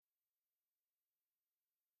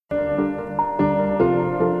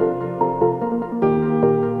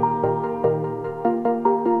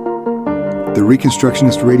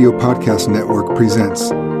Reconstructionist Radio Podcast Network presents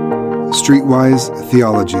Streetwise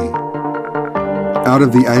Theology. Out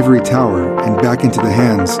of the ivory tower and back into the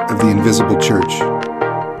hands of the invisible church.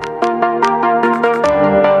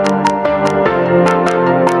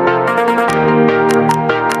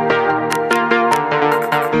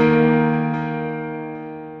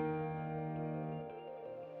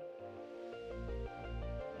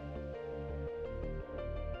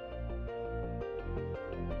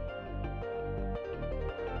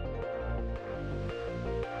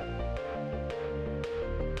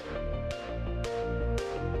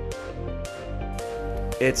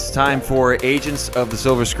 It's time for Agents of the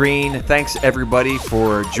Silver Screen. Thanks, everybody,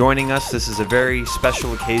 for joining us. This is a very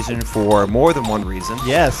special occasion for more than one reason.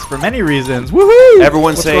 Yes, for many reasons. Woohoo!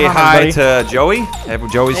 Everyone What's say on, hi everybody? to Joey.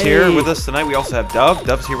 Joey's here with us tonight. We also have Dove.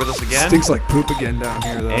 Dove's here with us again. Stinks like poop again down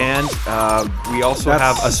here, though. And we also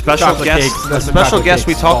That's have a special chocolate guest. cakes. A That's special chocolate guest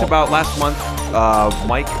we cakes. talked about last month,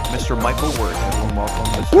 Mr. Michael Word. Everyone welcome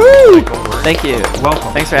Mr. Woo! Michael Word. Thank you.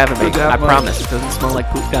 Welcome. Thanks for having me. Good to have I Mike. promise it doesn't smell like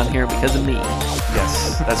poop down here because of me.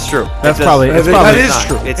 Yes, that's true. That's It does- probably- it's probably- That is not.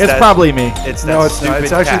 true. It's that- probably me. It's No, that it's not. stupid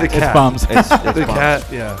It's actually the It's cat. bums. It's The bums. cat,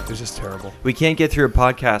 yeah, it's just terrible. We can't get through a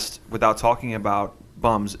podcast without talking about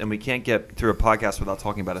bums, and we can't get through a podcast without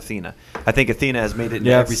talking about Athena. I think Athena has made it into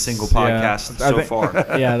Yes, every single yeah. podcast I so think- far.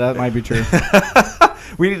 Yeah, that might be true.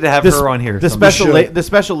 We need to have This- her on here. The someday. the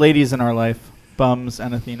special ladies in our life, Bums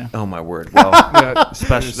and Athena. Oh my word! Well, Yeah,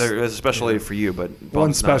 there's a special lady for you, but one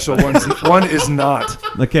bums not. special, one is not.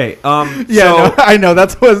 Okay. Yeah, So no, I know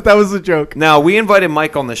that was a joke. now we invited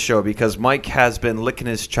Mike on the show because Mike has been licking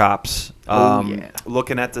his chops,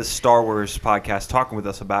 looking at this Star Wars podcast, talking with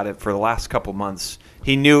us about it for the last couple months.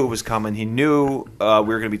 He knew it was coming. He knew we were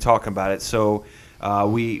going to be talking about it. So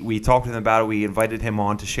we talked with him about it. We invited him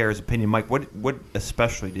on to share his opinion. Mike, what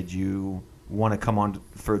especially did you want to come on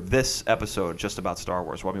for this episode just about Star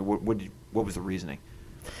Wars? Well, I mean, what was the reasoning?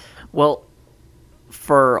 Well,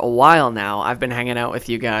 for a while now, I've been hanging out with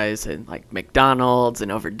you guys in like McDonald's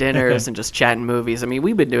and over dinners and just chatting movies. I mean,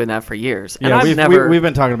 we've been doing that for years. And Yeah, I've we've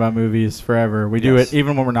been talking about movies forever. We do it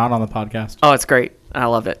even when we're not on the podcast. Oh, it's great. I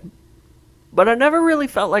love it. But I never really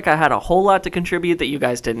felt like I had a whole lot to contribute that you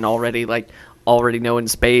guys didn't already know in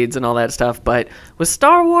spades and all that stuff. But with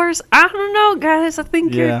Star Wars, I don't know, guys. I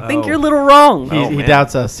think you're a little wrong. He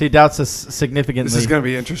doubts us. He doubts us significantly. This is going to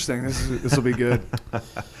be interesting. This will be good.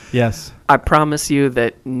 Yes. I promise you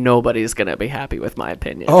that nobody's going to be happy with my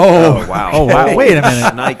opinion. Oh wow! Oh wow! Wait a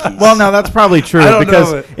minute. Nikes. Well, no, that's probably true I don't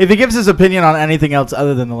because know it. if he gives his opinion on anything else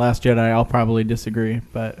other than The Last Jedi, I'll probably disagree.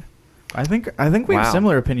 But I think we Wow. have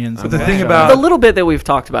similar opinions. But the on thing show. about- The little bit that we've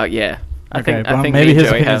talked about, yeah. I Okay, think well, me maybe and his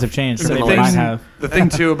Joey opinions have changed. similar Maybe mine things. have. The thing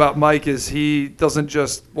too about Mike is he doesn't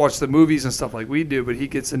just watch the movies and stuff like we do, but he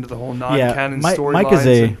gets into the whole non-canon story. Mike is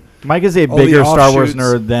a all the bigger Star Wars offshoots.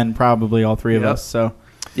 nerd than probably all three of Yep. us. So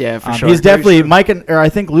Yeah, for sure. he's definitely true. Mike and I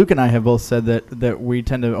think Luke and I have both said that we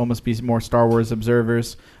tend to almost be more Star Wars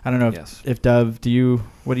observers. I don't know if Dove,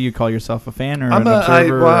 what do you call yourself, a fan or an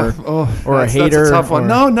observer or a hater? That's a tough one. or-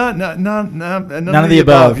 No, none of the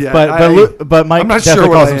above. Yeah, But Mike I'm not definitely sure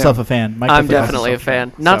what calls I himself am. a fan. Mike I'm calls definitely a himself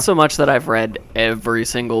fan. Not So- so much that I've read every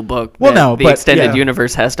single book Well, that no, the but extended yeah.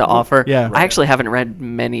 universe has to offer. Yeah. I actually haven't read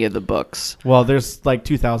many of the books. Well, there's like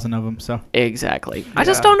 2,000 of them. So, Exactly. I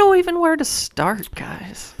just Yeah. don't know even where to start,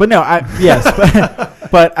 guys. but no,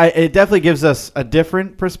 it definitely gives us a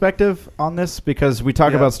different perspective on this because we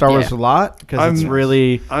talk Yeah. about Star Wars Yeah. a lot because it's I'm-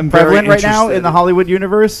 really I'm very prevalent right now in interested. the Hollywood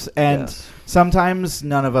universe, and Yes. sometimes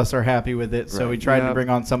none of us are happy with it. So Right. we tried to Yeah. bring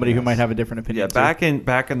on somebody who Yes. might have a different opinion. Yeah, too.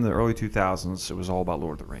 back in the early 2000s, it was all about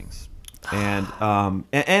Lord of the Rings, and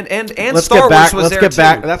Let's Star get back. Wars was Let's there get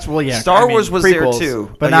back. too. That's Star Wars was there prequels, too,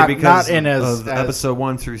 but yeah, not because in of as episode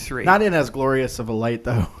 1 through 3. not in as glorious of a light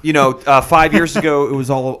though. You know, 5 years ago it was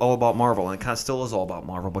all about Marvel, and it kind of still is all about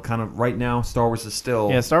Marvel. But kind of right now, Star Wars is still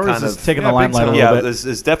Yeah, Star Wars kind is of, taking yeah, the limelight a big little yeah, bit.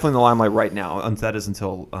 it's definitely in the limelight right now. And that is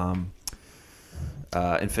until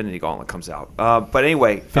Infinity Gauntlet comes out. But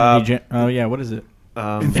anyway, Oh yeah, what is it?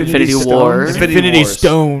 Infinity Stones. Wars. Infinity Wars.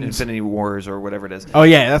 Stones. Infinity Wars, or whatever it is. Oh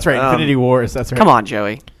yeah, that's right. Um, Infinity Wars. That's right. Come on,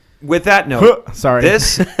 Joey. With that note, Sorry.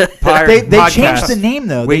 this they podcast, changed the name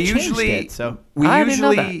though. We They changed usually it, so we I didn't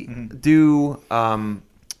know usually do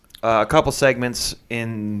a couple segments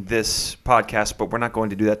in this podcast, but we're not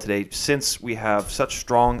going to do that today since we have such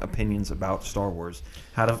strong opinions about Star Wars.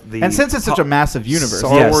 and since it's such a massive universe,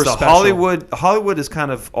 Star Yes, Wars the special. Hollywood is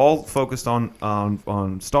kind of all focused on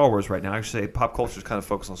Star Wars right now. I should say pop culture is kind of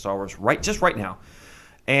focused on Star Wars right now.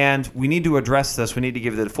 And we need to address this. We need to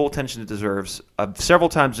give it the full attention it deserves. Several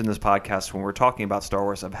times in this podcast when we're talking about Star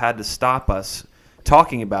Wars, I've had to stop us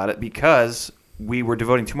talking about it because we were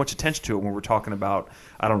devoting too much attention to it when we're talking about,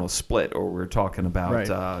 I don't know, Split, or we're talking about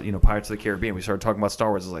Pirates of the Caribbean. We started talking about Star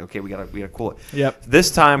Wars. It's like, okay, we gotta cool it. Yep.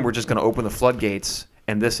 This time we're just gonna open the floodgates,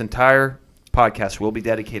 and this entire podcast will be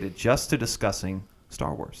dedicated just to discussing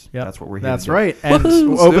Star Wars. Yep. That's what we're here That's to do. right. And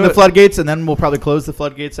we'll open the floodgates, and then we'll probably close the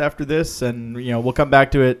floodgates after this, and we'll come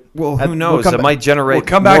back to it. Well, who knows? It might generate. We'll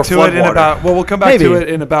come back to it in about. Well, we'll come back to it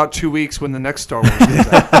in about 2 weeks when the next Star Wars comes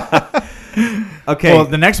out. Okay. Well,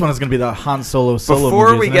 the next one is going to be the Han Solo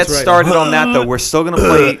Before movies, we get started on that, though, we're still going to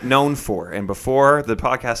play Known For. And before the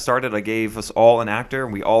podcast started, I gave us all an actor,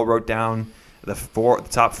 and we all wrote down the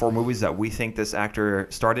top 4 movies that we think this actor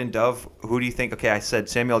starred in. Dove, who do you think? Okay, I said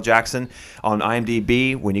Samuel Jackson on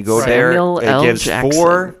IMDb. When you go there,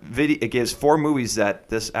 it gives 4 movies that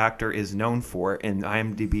this actor is known for in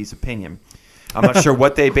IMDb's opinion. I'm not sure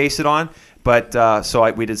what they base it on, but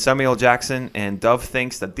we did Samuel Jackson, and Dove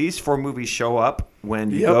thinks that these 4 movies show up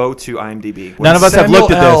when you go to IMDb. None of us have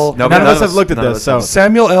looked at this. None of us have looked at this. So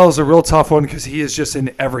Samuel L. is a real tough one because he is just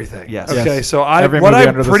in everything. Yes. Okay, so I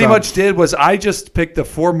pretty much did was I just picked the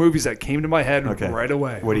 4 movies that came to my head right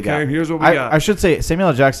away. What do you got? Here's what we got. I should say Samuel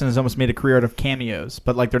L. Jackson has almost made a career out of cameos,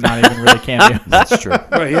 but like they're not even really cameos. That's true.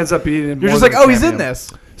 Right, he ends up being in. You're just like, oh, he's in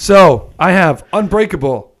this. So I have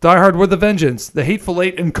Unbreakable, Die Hard with a Vengeance, The Hateful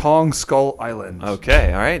Eight, and Kong Skull Island.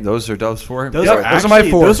 Okay, all right. Those are Dove's 4. Those are my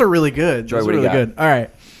 4. Those are really good. Joy, those are really good. All right.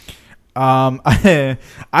 I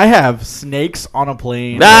have Snakes on a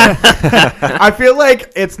Plane. I feel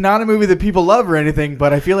like it's not a movie that people love or anything,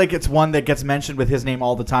 but I feel like it's one that gets mentioned with his name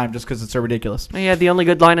all the time just because it's so ridiculous. He had the only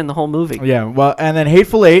good line in the whole movie. Yeah, well, and then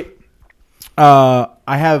Hateful Eight. I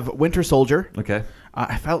have Winter Soldier. Okay.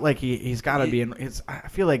 I felt like he's got to be in. I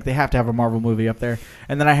feel like they have to have a Marvel movie up there.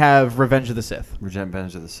 And then I have Revenge of the Sith.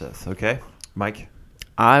 Revenge of the Sith. Okay, Mike.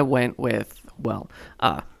 I went with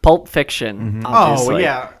Pulp Fiction. Obviously. Oh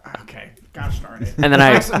yeah. Okay. Gosh darn it. And then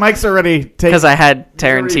Mike's already taken. Because I had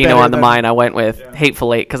Tarantino on the mind. I went with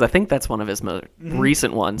Hateful Eight because I think that's one of his most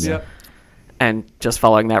recent ones. Yeah. And just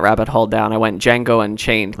following that rabbit hole down, I went Django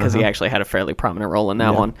Unchained because he actually had a fairly prominent role in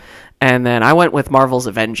that one. And then I went with Marvel's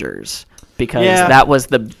Avengers because that was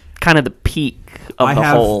the kind of the peak of the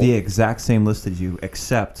whole. I have the exact same list as you,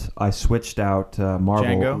 except I switched out Marvel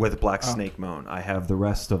Django? with Black Snake Moan. I have the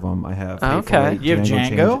rest of them. I have Okay. You have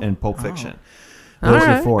Django? and Pulp Fiction. Those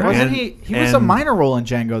are 4. Wasn't he was a minor role in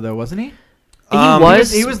Django though, wasn't he? He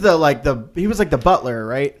was like the butler,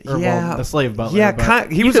 right? Or, the slave butler. Yeah,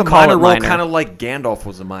 he was a minor role, kind of like Gandalf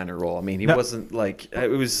was a minor role. I mean, he wasn't like he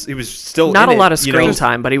was still not in a lot it, of screen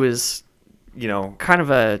time, but he was kind of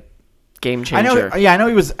a game changer. I know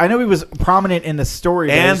he was prominent in the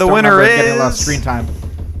story. And the winner is getting a lot of screen time.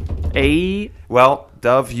 Well,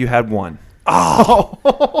 Dove, you had one.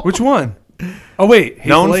 Oh, which one? Oh wait,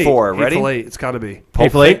 Known For. Ready? Hateful Eight. It's got to be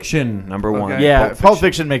Pulp Fiction, number 1. Okay. Yeah, Pulp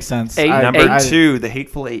Fiction makes sense. Number 2, The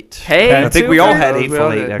Hateful Eight. Hey, I think we all had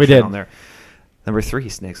Hateful Eight we did. on there. Number 3,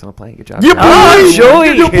 Snakes on a Plane. Good job. Your boy,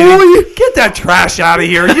 Joey. Get that trash out of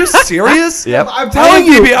here. Are you serious? Yep. I'm telling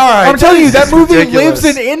you. All right, I'm telling you that movie ridiculous.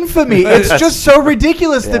 lives in infamy. It's just so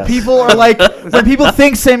ridiculous that people are like, when people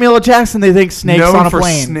think Samuel L. Jackson, they think Snakes on a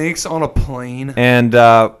Plane. Snakes on a Plane. And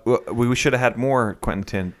we should have had more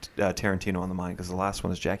Quentin Tarantino on the mind because the last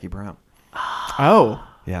one is Jackie Brown. Oh.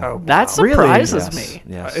 Yeah. Oh, that surprises Yes. me.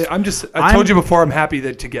 Yes. I told you before, I'm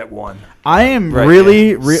happy to get one. I am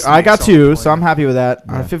I got 2, so I'm happy with that.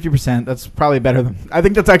 50%. That's probably better than. I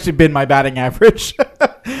think that's actually been my batting average.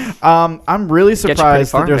 I'm really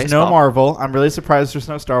surprised that there's no Marvel. I'm really surprised there's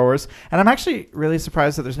no Star Wars, and I'm actually really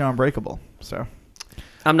surprised that there's no Unbreakable. So,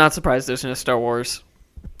 I'm not surprised there's no Star Wars.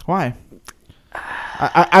 Why?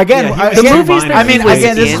 The movies.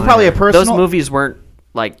 This is probably a personal. Those movies weren't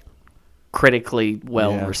like critically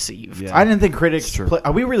well received. Yeah. I didn't think critics.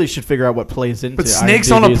 We really should figure out what plays into. But Snakes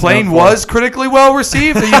on a Plane was critically well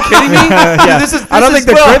received. Are you kidding me? I don't think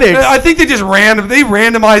the critics. I think they just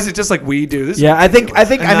randomize it just like we do. I think.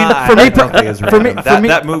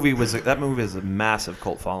 That movie was a massive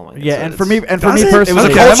cult following. Yeah, and for me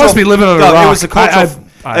personally, I must be living on a rock. It was a cultural.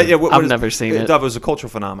 I've never seen it. It was a cultural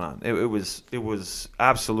phenomenon. It was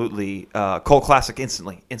absolutely cult classic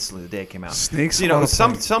instantly the day it came out. Snakes.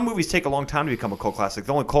 Some movies take a long time to become a cult classic.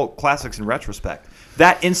 The only cult classics in retrospect.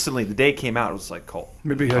 That instantly the day it came out, it was like cult.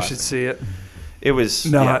 Maybe classic. I should see it. It was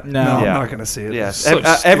I'm not going to see it. Yeah.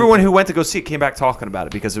 Everyone who went to go see it came back talking about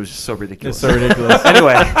it because it was just so ridiculous.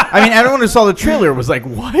 Anyway, I mean, everyone who saw the trailer was like,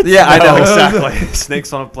 "What?" Yeah, I know exactly.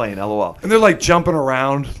 Snakes on a Plane. LOL. And they're like jumping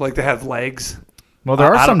around, like they have legs. Well,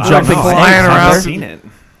 there are some jumping flying around.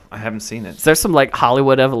 I haven't seen it. Is there some like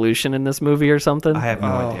Hollywood evolution in this movie or something? I have no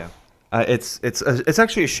idea. It's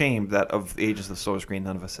actually a shame that of the Ages of the Silver Screen,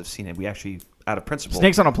 none of us have seen it. We actually out of principle,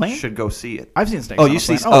 Snakes on a Plane should go see it. I've seen Snakes Oh, on you a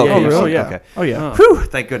Plane. see? Oh, yeah, really? Oh, yeah. Okay. Oh, yeah. Whew,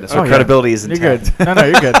 thank goodness. Our credibility is intact. You're good. No,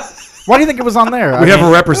 you're good. Why do you think it was on there? We have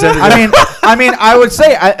a representative. I mean, I would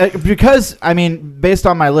say because based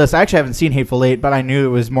on my list, I actually haven't seen Hateful Eight, but I knew it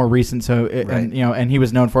was more recent. So, and he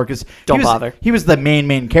was known for it because bother. He was the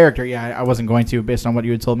main character. Yeah, I wasn't going to based on what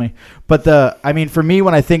you had told me. But for me,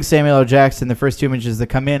 when I think Samuel L. Jackson, the first two images that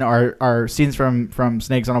come in are scenes from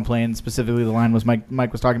Snakes on a Plane. Specifically, the line was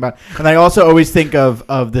Mike was talking about, and I also always think of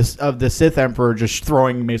the Sith Emperor just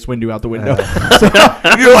throwing Mace Windu out the window.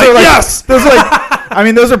 You're like, yes. Those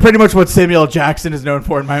those are pretty much what Samuel L. Jackson is known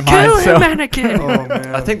for in my mind. Kill him, Anakin. Oh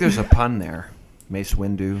man. I think there's a pun there. Mace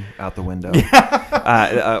Windu out the window.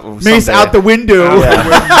 Mace out the window.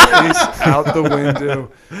 Mace out the window.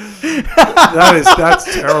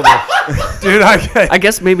 That's terrible, dude. I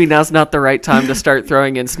guess maybe now's not the right time to start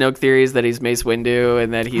throwing in Snoke theories that he's Mace Windu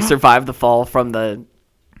and that he survived the fall from the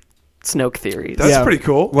Snoke theories. That's pretty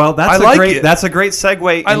cool. Well, that's a great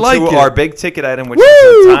segue into our big ticket item, which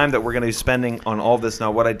is the time that we're going to be spending on all this. Now,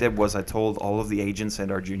 what I did was I told all of the agents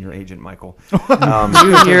and our junior agent, Michael.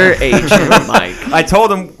 Junior agent, Mike. I told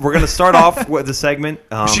them we're going to start off with the segment.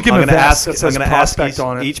 You should give him a vest that says prospect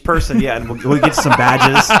on it. Each person, and we'll get some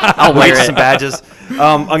badges. I'll wear some badges.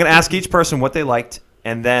 I'm going to ask each person what they liked.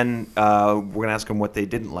 And then we're going to ask them what they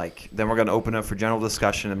didn't like. Then we're going to open up for general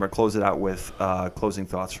discussion, and we're going to close it out with closing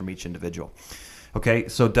thoughts from each individual. Okay,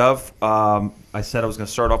 so Dove, I said I was going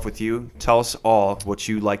to start off with you. Tell us all what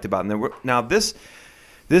you liked about it. Now, this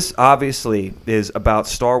obviously is about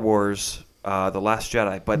Star Wars, The Last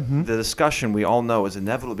Jedi, but the discussion we all know is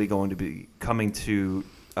inevitably going to be coming to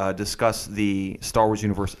discuss the Star Wars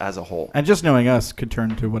universe as a whole. And just knowing us could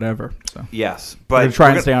turn to whatever. So yes, but we're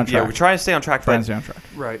trying to stay on track. Yeah, we're trying to stay on track.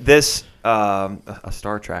 Right. This a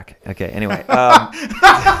Star Trek. Okay. Anyway,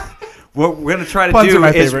 what we're going to try to Puns do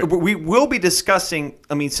is favorite. we will be discussing.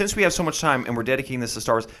 I mean, since we have so much time and we're dedicating this to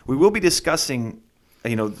Star Wars, we will be discussing,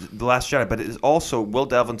 The Last Jedi, but it is also will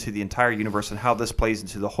delve into the entire universe and how this plays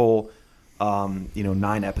into the whole.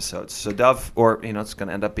 9 episodes. So Dove, it's going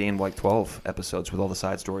to end up being like 12 episodes with all the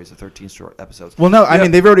side stories, the 13 episodes. Well, no, I mean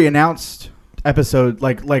they've already announced episode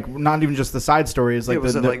like not even just the side stories. Like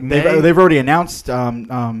they've already announced 10,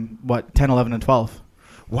 11, and 12.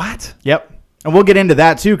 What? Yep. And we'll get into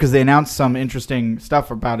that too because they announced some interesting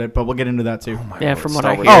stuff about it. But we'll get into that too. Oh my Lord, from what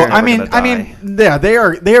I hear. they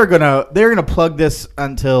are gonna plug this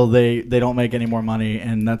until they don't make any more money,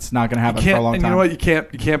 and that's not gonna happen for a long time. And you know what? You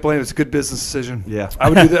can't blame it. It's a good business decision. Yeah,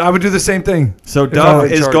 I would do the same thing. So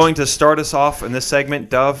Dove is going to start us off in this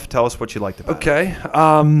segment. Dove, tell us what you liked about it. Okay.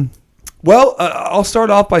 Well, I'll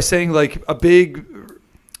start off by saying like a big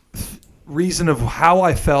reason of how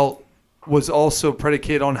I felt was also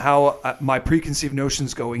predicated on how my preconceived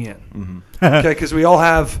notions going in. Mm-hmm. Okay, because we all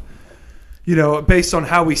have, based on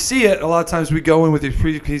how we see it, a lot of times we go in with these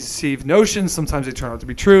preconceived notions. Sometimes they turn out to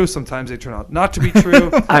be true. Sometimes they turn out not to be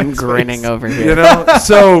true. I'm grinning over here.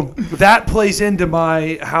 So that plays into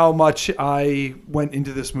how much I went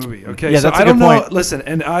into this movie. Okay, yeah, so that's I a good don't know. point. Listen,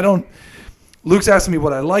 and I don't. Luke's asking me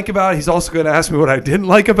what I like about it. He's also going to ask me what I didn't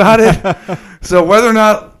like about it. So whether or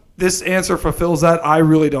not this answer fulfills that, I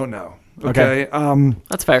really don't know. Okay.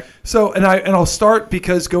 That's fair. So, and I'll start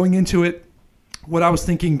because going into it, what I was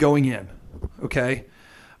thinking going in, okay?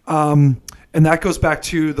 And that goes back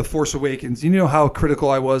to The Force Awakens. You know how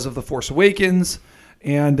critical I was of The Force Awakens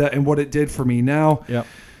and what it did for me now. Yep.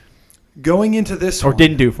 Going into this or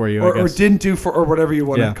didn't do for you, or didn't do for, or whatever you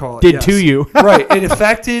want to call it. Did to you. Right.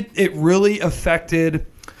 It really affected...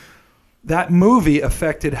 That movie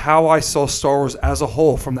affected how I saw Star Wars as a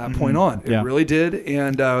whole from that point on. It really did.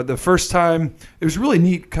 And the first time, it was really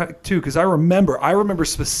neat too, because I remember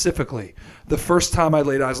specifically the first time I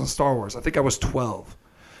laid eyes on Star Wars. I think I was 12.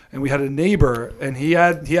 And we had a neighbor, and he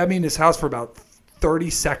had me in his house for about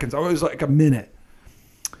 30 seconds. It was like a minute.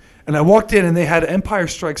 And I walked in, and they had Empire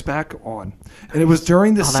Strikes Back on. And it was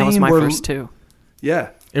during the scene that was my where... first too.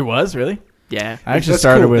 Yeah. It was, really? Yeah. I actually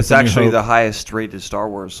started with... It's actually the highest rated Star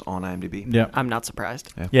Wars on IMDb. Yeah. I'm not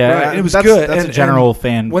surprised. Yeah, right. It was good. That's a general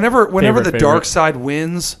fan. Whenever the favorite. dark side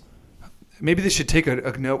wins, maybe they should take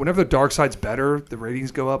a note. Whenever the dark side's better, the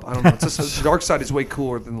ratings go up. I don't know. The dark side is way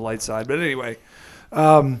cooler than the light side. But anyway,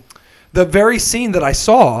 the very scene that I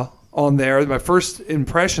saw on there, my first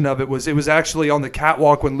impression of it was actually on the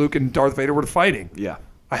catwalk when Luke and Darth Vader were fighting. Yeah.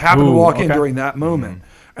 I happened to walk in during that moment. Mm-hmm.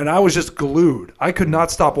 And I was just glued. I could not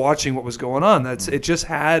stop watching what was going on. It just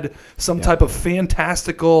had some type of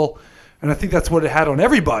fantastical, and I think that's what it had on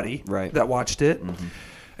everybody that watched it. Mm-hmm.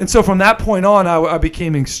 And so from that point on, I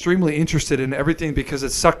became extremely interested in everything because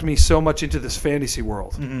it sucked me so much into this fantasy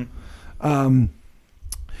world. Mm-hmm.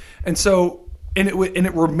 And so And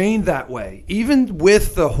it remained that way, even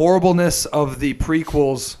with the horribleness of the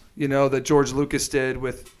prequels, that George Lucas did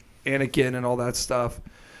with Anakin and all that stuff.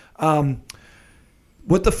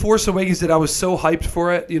 What The Force Awakens did, I was so hyped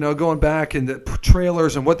for it, going back and the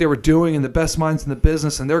trailers and what they were doing and the best minds in the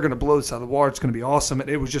business, and they're going to blow this out of the water. It's going to be awesome. And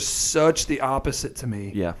it was just such the opposite to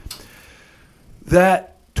me. Yeah.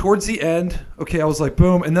 That towards the end, I was like,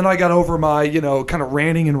 boom. And then I got over my, kind of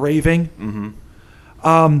ranting and raving.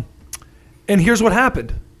 Mm-hmm. And here's what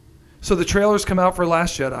happened. So the trailers come out for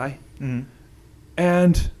Last Jedi,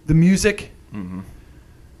 and the music,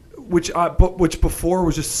 which before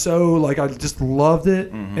was just so like I just loved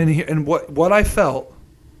it, and what I felt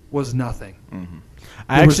was nothing.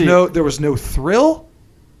 There was no thrill.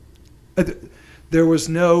 There was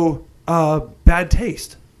no bad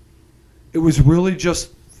taste. It was really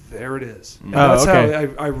just there. It is. And that's how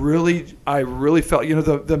I really felt.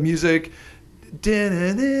 The music.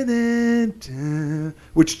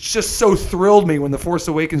 Which just so thrilled me when the Force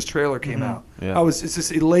Awakens trailer came out. Yeah. I was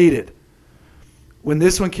just elated. When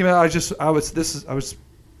this one came out, I was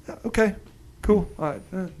okay, cool.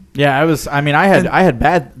 Yeah, I was. I mean, I had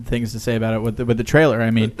bad things to say about it with the trailer.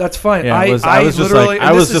 I mean, that's fine. Yeah, I was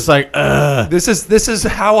just like, ugh. This is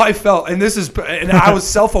how I felt, and I was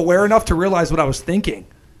self-aware enough to realize what I was thinking,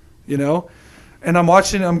 and I'm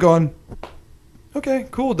watching. I'm going. Okay,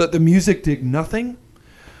 cool. The music did nothing.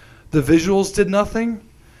 The visuals did nothing.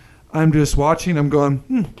 I'm just watching. I'm going,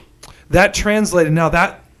 That translated. Now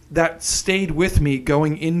that stayed with me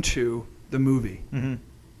going into the movie. Mm-hmm.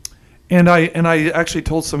 And I actually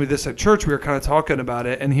told somebody this at church. We were kind of talking about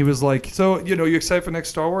it, and he was like, "So, you excited for next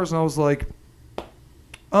Star Wars?" And I was like,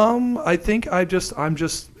 I think it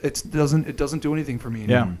doesn't do anything for me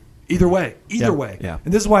anymore. Yeah. Either way. Yeah.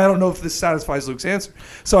 And this is why I don't know if this satisfies Luke's answer.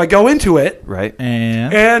 So I go into it. Right.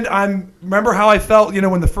 And remember how I felt,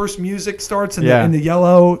 when the first music starts in the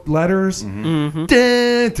yellow letters. Mm-hmm.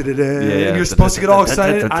 And you're supposed to get all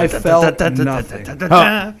excited. I felt nothing.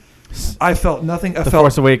 I felt nothing. The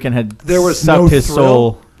Force Awakens had there was sucked no his thrill.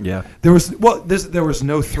 soul. Yeah. There was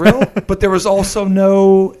no thrill, but there was also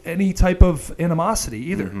no any type of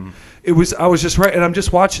animosity either. Mm-hmm. I was just right, and I'm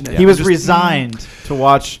just watching it. He was resigned to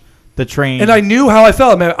watch the train. And I knew how I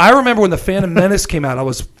felt. Man, I remember when the Phantom Menace came out. I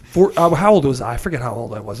was how old was I? I forget how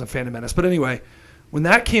old I was in Phantom Menace. But anyway, when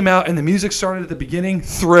that came out and the music started at the beginning,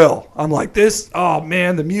 thrill. I'm like, this, oh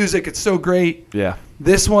man, the music, it's so great. Yeah.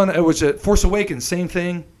 This one, it was a Force Awakens, same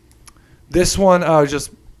thing. This one, I was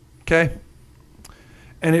just, okay.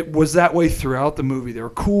 And it was that way throughout the movie. There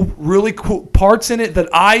were cool, really cool parts in it that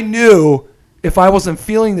I knew if I wasn't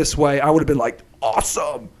feeling this way, I would have been like,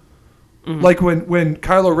 awesome. Mm-hmm. Like when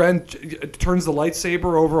Kylo Ren turns the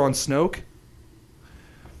lightsaber over on Snoke.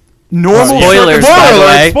 Spoiler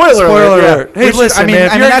alert. Hey, listen,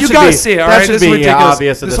 man. You gotta see it. All right, this should be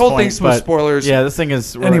obvious at this this whole point, thing's with spoilers. Yeah, this thing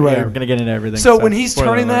is. Anyway, we're gonna get into everything. So when he's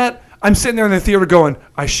turning that, I'm sitting there in the theater going,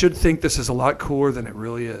 I should think this is a lot cooler than it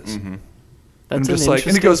really is. Mm-hmm. That's and I'm just like,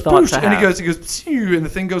 and he goes, boosh, and he goes, and the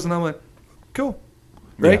thing goes, and I'm like, cool,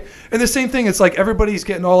 right? Yeah. And the same thing. It's like everybody's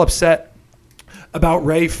getting all upset about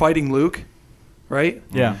Rey fighting Luke, right?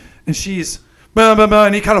 Yeah. And she's,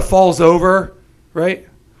 and he kind of falls over, right?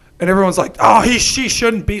 And everyone's like, oh, she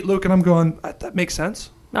shouldn't beat Luke. And I'm going, that makes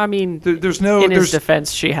sense. I mean, there's no. In his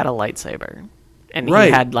defense, she had a lightsaber, and he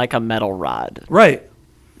had like a metal rod. Right.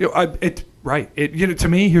 To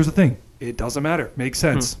me, here's the thing. It doesn't matter. Makes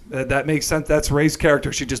sense. That makes sense. That's Rey's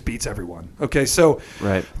character. She just beats everyone. Okay, so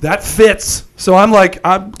that fits. So I'm like,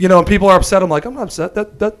 people are upset. I'm like, I'm not upset.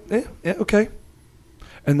 Okay.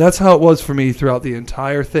 And that's how it was for me throughout the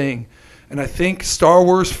entire thing. And I think Star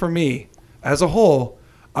Wars for me, as a whole,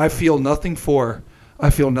 I feel nothing for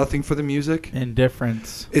the music.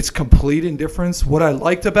 Indifference. It's complete indifference. What I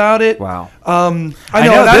liked about it. Wow. I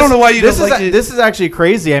don't know why you don't like it. This is actually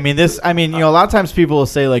crazy. A lot of times people will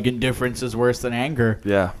say like indifference is worse than anger.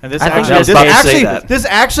 Yeah. And this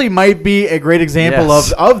actually might be a great example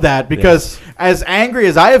of that because as angry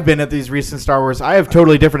as I have been at these recent Star Wars, I have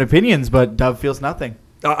totally different opinions, but Dove feels nothing.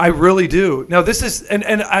 I really do. Now this is, and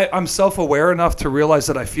I'm self-aware enough to realize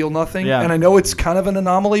that I feel nothing, and I know it's kind of an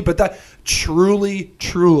anomaly, but that truly,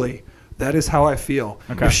 that is how I feel.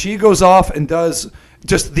 Okay. If she goes off and does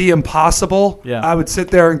just the impossible, I would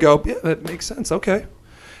sit there and go, yeah, that makes sense. Okay.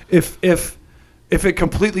 If it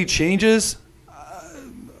completely changes,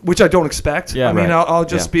 which I don't expect, I'll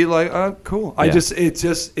just be like, cool. Yeah. I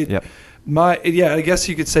guess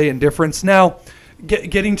you could say indifference. Now,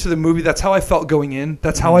 getting to the movie, that's how I felt going in.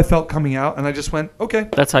 That's how I felt coming out. And I just went, okay.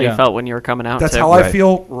 That's how you felt when you were coming out. That's how I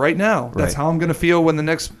feel right now. That's how I'm going to feel when the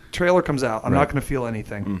next trailer comes out. I'm not going to feel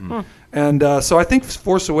anything. Mm-hmm. And so I think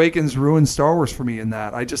Force Awakens ruined Star Wars for me in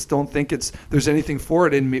that. I just don't think there's anything for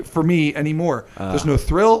me anymore. There's no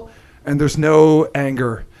thrill and there's no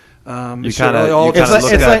anger. You looked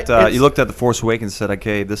at the Force Awakens and said,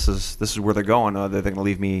 "Okay, this is where they're going. They're going to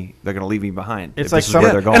leave me. They're going to leave me behind. It's like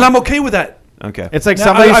where they're going, and I'm okay with that. Okay, it's like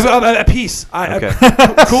somebody's I'm at peace. Okay,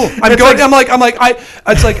 cool. I'm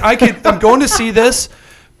going to see this.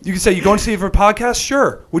 You can say you're going to see it for a podcast.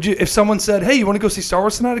 Sure. Would you? If someone said, "Hey, you want to go see Star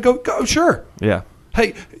Wars tonight?" I'd go. Sure. Yeah.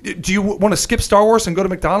 Hey, do you want to skip Star Wars and go to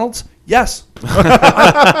McDonald's? Yes.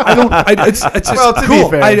 I don't. It's just cool.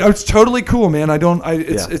 It's totally cool, man.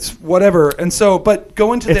 It's whatever. And so, but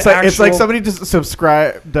go into It's like somebody just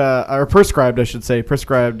subscribed or prescribed, I should say,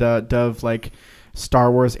 Dove like Star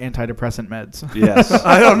Wars antidepressant meds. Yes.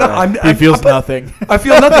 I don't know. He feels nothing. I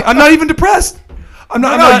feel nothing. I'm not even depressed.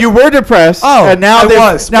 No, you were depressed. Oh, and now they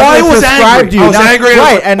prescribed you. I was angry.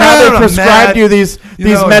 Right, and now they prescribed you these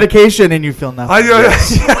medication, and you feel nothing.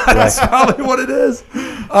 That's probably what it is.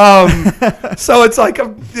 So it's like,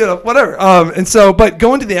 whatever. And so, but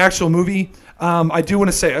going to the actual movie, I do want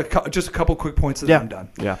to say just a couple quick points, and then I'm done.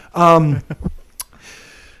 Yeah.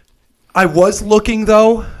 I was looking,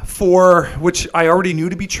 though, for, which I already knew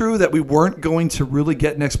to be true, that we weren't going to really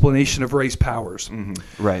get an explanation of Rey's powers. Mm-hmm.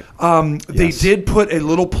 Right. They did put a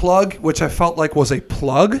little plug, which I felt like was a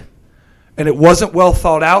plug, and it wasn't well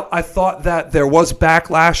thought out. I thought that there was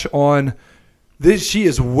backlash on this. She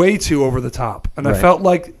is way too over the top. And I felt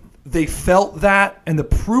like they felt that, and the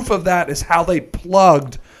proof of that is how they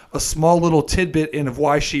plugged a small little tidbit in of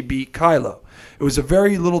why she beat Kylo. It was a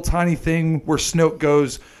very little tiny thing where Snoke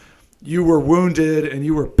goes, "You were wounded and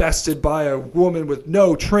you were bested by a woman with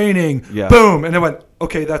no training." Yeah. Boom. And I went,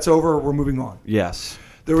 okay, that's over. We're moving on. Yes.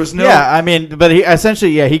 There was no. Yeah, I mean, but he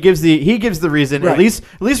essentially, he gives the reason. Right. At least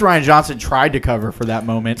Rian Johnson tried to cover for that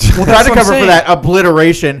moment. Tried to cover for that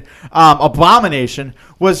obliteration, abomination.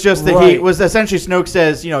 Was just that he was essentially Snoke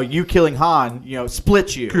says, you killing Han,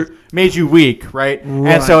 split you, made you weak, right?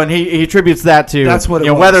 And so, and he attributes that to that's what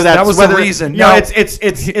it was. Whether that was the reason.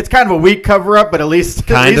 It's kind of a weak cover up, but at least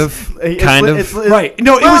kind of right.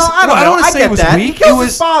 No, it was. I don't want to say it was that. weak. He kills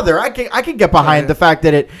his father. I can get behind the fact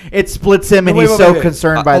that it splits him, and he's so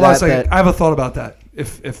concerned by that. I have a thought about that.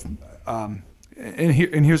 And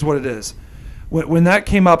here's what it is. When that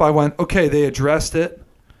came up, I went, okay, they addressed it.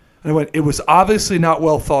 And I went, it was obviously not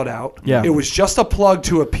well thought out. Yeah. It was just a plug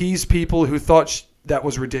to appease people who thought that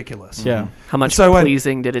was ridiculous. Yeah. How much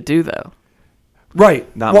pleasing did it do, though?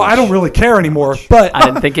 Right. Not much. I don't really care anymore, but I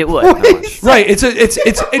didn't think it would. Right.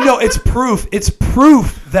 It's proof. It's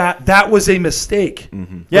proof that was a mistake.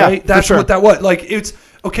 Mm-hmm. Yeah. Right? That's what that was. Like, it's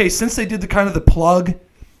okay. Since they did the plug,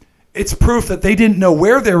 it's proof that they didn't know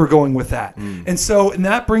where they were going with that. And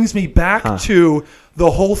that brings me back to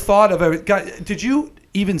the whole thought of it. Did you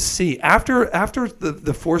even see after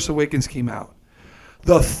the Force Awakens came out,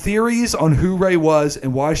 the theories on who Rey was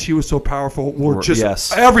and why she was so powerful were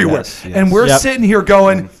just everywhere. Yes. And we're sitting here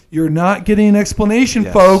going, you're not getting an explanation,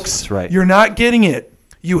 folks. That's right. You're not getting it.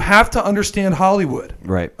 You have to understand Hollywood.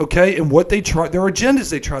 Right. Okay? And what their agendas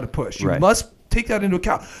they try to push. You must take that into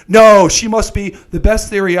account. No, she must be. The best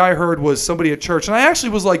theory I heard was somebody at church. And I actually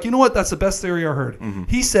was like, you know what? That's the best theory I heard. Mm-hmm.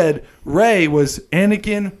 He said Rey was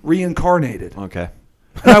Anakin reincarnated. Okay.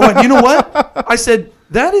 And I went, you know what? I said,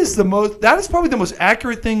 that is probably the most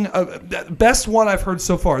accurate thing, best one I've heard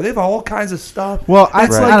so far. They have all kinds of stuff. Well, I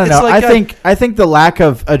don't know. I think the lack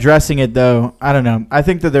of addressing it, though, I don't know. I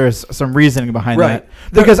think that there's some reasoning behind that.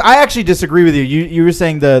 Because I actually disagree with you. You were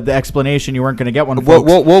saying the explanation, you weren't going to get one.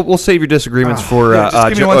 We'll save your disagreements for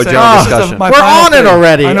general discussion. We're on it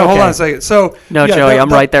already. I know. Hold on a second. So no, Joey, I'm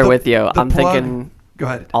right there with you. I'm thinking. Go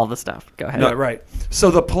ahead. All the stuff. Go ahead. No, right. So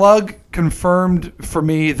the plug confirmed for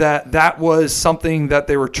me that was something that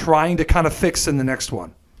they were trying to kind of fix in the next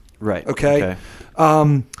one. Right. Okay.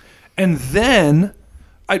 And then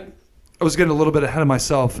I was getting a little bit ahead of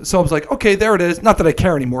myself. So I was like, okay, there it is. Not that I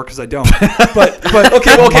care anymore because I don't. but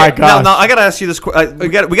okay. Well, okay. Now I got to ask you this. We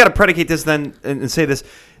got to predicate this then and say this.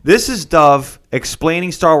 This is Dove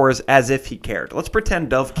explaining Star Wars as if he cared. Let's pretend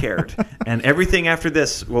Dove cared, and everything after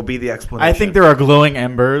this will be the explanation. I think there are glowing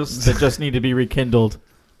embers that just need to be rekindled.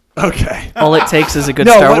 Okay. All it takes is a good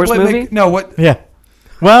Star Wars movie? What? Yeah.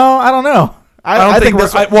 Well, I don't know. I don't think we're.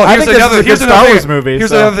 Here's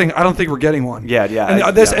the other thing. I don't think we're getting one. Yeah.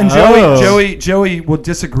 And Joey will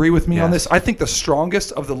disagree with me on this. I think the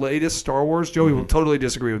strongest of the latest Star Wars, Joey will totally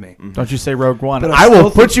disagree with me. Don't you say Rogue One? But I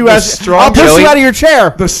will put you as strong. I'll push you out of your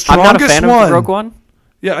chair. The strongest I'm not a fan of Rogue One.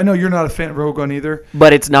 Yeah, I know you're not a fan of Rogue One either.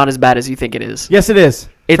 But it's not as bad as you think it is. Yes, it is.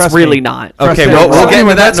 It's really not. Okay, we'll get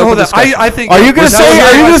into that. I think. Are you going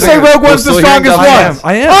to say Rogue One's the strongest one?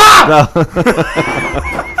 I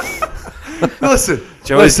am. Listen,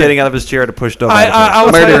 Joey's getting out of his chair to push Dove.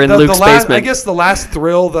 Murder in Luke's basement. I guess the last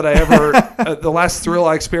thrill that I ever, the last thrill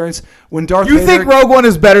I experienced when Darth Vader. You think Rogue One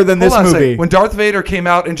is better than this movie? When Darth Vader came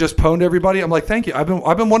out and just pwned everybody, I'm like, thank you. I've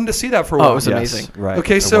been wanting to see that for a while. Oh, it was amazing. Right.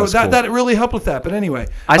 Okay, so that really helped with that. But anyway,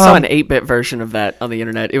 I saw an 8-bit version of that on the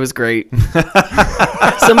internet. It was great.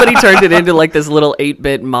 Somebody turned it into like this little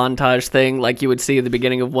 8-bit montage thing, like you would see at the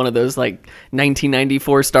beginning of one of those like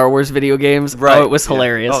 1994 Star Wars video games. Right. Oh, it was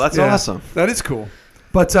hilarious. Oh, that's awesome. That is cool.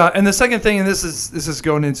 But and the second thing, and this is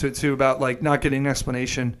going into it too, about like not getting an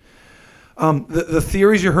explanation. The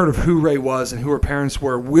theories you heard of who Rey was and who her parents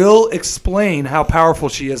were will explain how powerful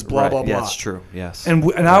she is. Blah blah blah. Yeah, that's true. Yes. And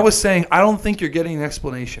I was saying I don't think you're getting an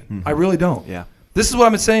explanation. Mm-hmm. I really don't. Yeah. This is what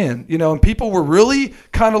I'm saying. And people were really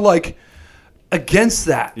kind of like against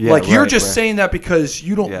that. Yeah, like you're just saying that because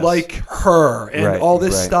you don't like her and all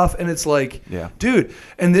this stuff. And it's like, dude.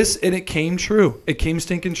 And it came true. It came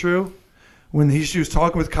stinking true. When she was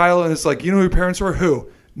talking with Kylo, and it's like, you know who your parents were?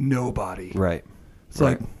 Who? Nobody. Right. It's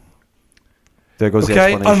like, there goes the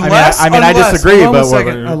explanation. I disagree, but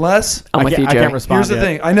unless I'm with you, Joey. I can't respond. Here's the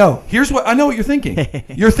thing. I know what you're thinking.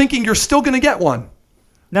 You're thinking you're still going to get one.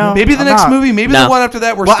 No, maybe the next movie, maybe the one after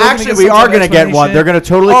that. We are going to get one. They're going to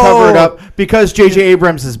totally cover it up because J.J.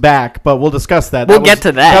 Abrams is back. But we'll discuss that. We'll get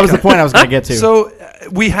to that. That was the point I was going to get to. So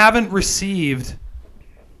we haven't received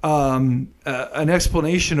an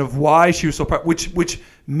explanation of why she was so powerful, which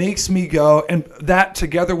makes me go, and that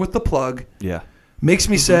together with the plug, makes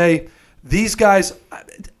me say these guys,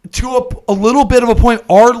 to a little bit of a point,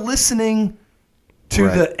 are listening to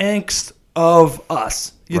the angst of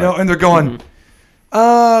us, know, and they're going,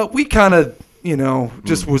 we kind of,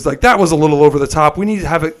 just was like, that was a little over the top. We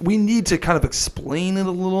need to kind of explain it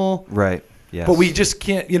a little, right? Yes. But we just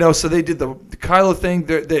can't, so they did the Kylo thing.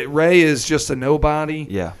 That Rey is just a nobody.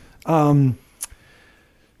 Yeah.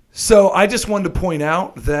 So I just wanted to point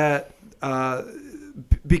out that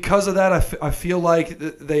because of that, I feel like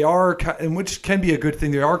they are, and which can be a good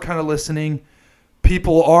thing, they are kind of listening.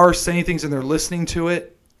 People are saying things and they're listening to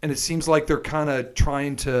it. And it seems like they're kind of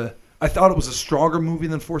trying to, I thought it was a stronger movie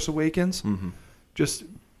than Force Awakens. Mm-hmm. Just,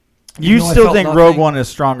 you still think Rogue One is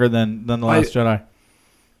stronger than The Last Jedi?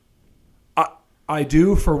 I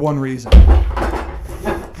do for one reason.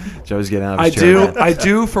 Joe's getting out of his chair. I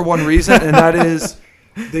do for one reason, and that is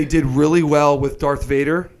they did really well with Darth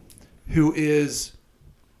Vader, who is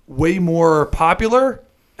way more popular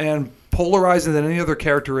and polarizing than any other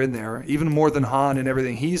character in there, even more than Han and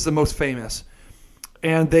everything. He's the most famous.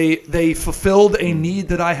 And they fulfilled a need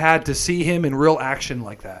that I had to see him in real action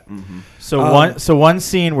like that. Mm-hmm. So one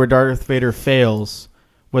scene where Darth Vader fails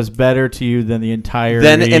was better to you than the entire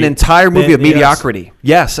an entire movie of mediocrity.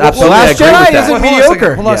 Yes, absolutely. The Last Jedi isn't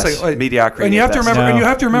mediocre. Hold on a second. Wait. Mediocrity. And you have to remember. No. And you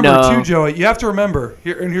have to remember too, Joey. You have to remember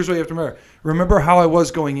here. And here's what you have to remember. Remember how I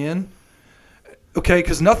was going in. Okay,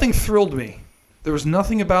 because nothing thrilled me. There was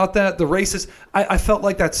nothing about that. The races. I felt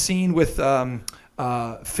like that scene with Finn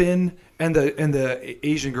and the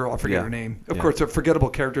Asian girl. I forget her name. Of course, they're forgettable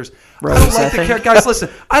characters. I don't like the characters. Guys, listen.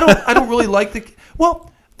 I don't really like the. Well.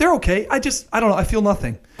 They're okay. I don't know. I feel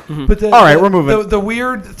nothing. Mm-hmm. But all right, we're moving. The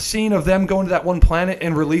weird scene of them going to that one planet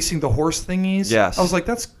and releasing the horse thingies. Yes. I was like,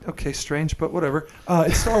 that's okay, strange, but whatever.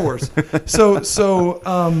 It's Star Wars. so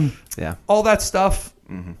all that stuff,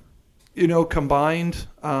 combined.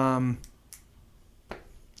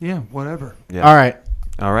 Whatever. Yeah. All right.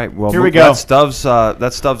 All right. Well, here we go. That's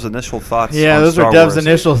Dove's initial thoughts. Yeah, those are Dove's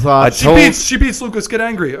initial thoughts. She beats Lucas. Get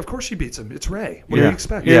angry. Of course she beats him. It's Rey. What do you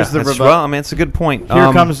expect? Here's the rebuttal. Well, I mean, it's a good point.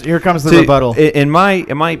 Here comes the rebuttal. In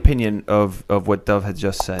my opinion of what Dove had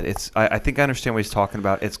just said, I think I understand what he's talking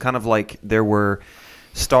about. It's kind of like there were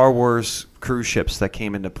Star Wars cruise ships that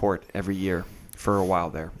came into port every year for a while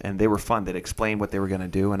there, and they were fun. They'd explain what they were going to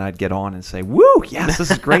do, and I'd get on and say, "Woo, yes, this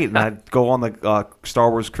is great," and I'd go on the Star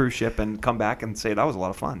Wars cruise ship and come back and say that was a lot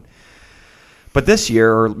of fun. But this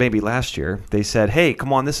year, or maybe last year, they said, "Hey,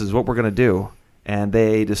 come on, this is what we're going to do," and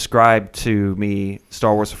they described to me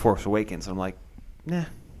Star Wars: The Force Awakens. I'm like, "Nah,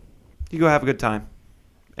 you go have a good time,"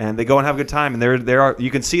 and they go and have a good time, and there are you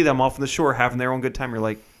can see them off on the shore having their own good time. You're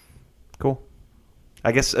like, "Cool."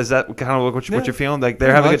 I guess is that kind of what you're feeling? Like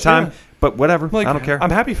they're having a good time, but whatever. Like, I don't care. I'm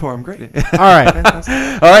happy for them. Great. All right.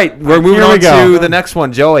 All right. We're moving on to the next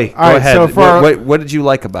one. Joey, go ahead. So what did you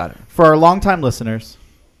like about it? For our longtime listeners,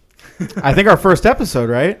 I think our first episode,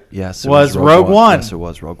 right? Yes. Was Rogue One. Yes, it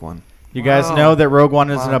was Rogue One. You guys know that Rogue One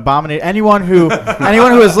is an abomination. Anyone who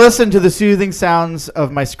has listened to the soothing sounds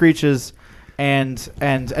of my screeches and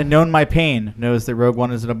known my pain knows that Rogue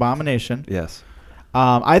One is an abomination. Yes.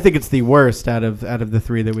 I think it's the worst out of the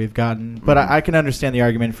three that we've gotten, but I can understand the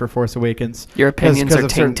argument for Force Awakens. Your opinions are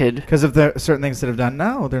tainted because of the certain things that have done.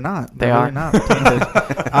 No, they're not. They are really not tainted.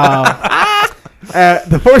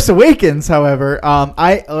 The Force Awakens, however,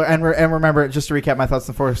 remember, just to recap my thoughts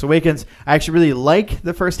on Force Awakens, I actually really like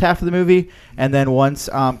the first half of the movie, and then once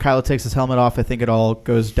Kylo takes his helmet off, I think it all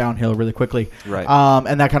goes downhill really quickly. Right.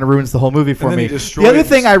 And that kind of ruins the whole movie for me. The other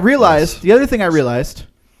thing I realized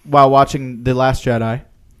while watching The Last Jedi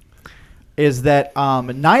is that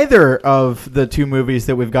neither of the two movies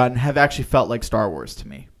that we've gotten have actually felt like Star Wars to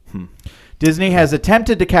me. Disney has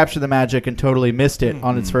attempted to capture the magic and totally missed it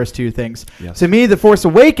on its first two things. Yes. To me, The Force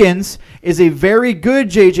Awakens is a very good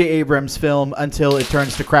J.J. Abrams film until it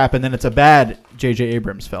turns to crap, and then it's a bad J.J.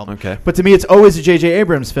 Abrams film. Okay. But to me, it's always a J.J.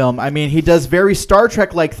 Abrams film. I mean, he does very Star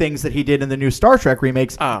Trek-like things that he did in the new Star Trek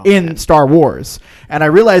remakes in Star Wars. And I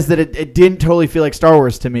realized that it didn't totally feel like Star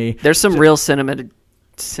Wars to me. There's some real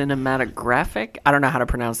cinematographic, I don't know how to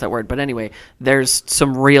pronounce that word, but anyway, there's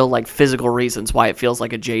some real like physical reasons why it feels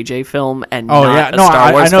like a JJ film and not a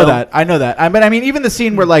Star Wars film. I know that. But I mean, even the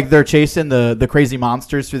scene where like they're chasing the crazy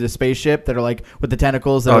monsters through the spaceship that are like with the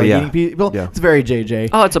tentacles that are eating people, it's very JJ.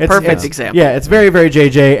 Oh, it's a perfect example. Yeah, it's very, very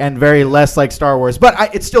JJ and very less like Star Wars.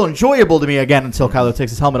 But it's still enjoyable to me again until Kylo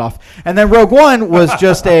takes his helmet off. And then Rogue One was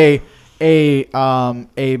just a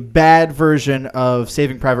bad version of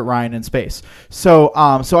Saving Private Ryan in space.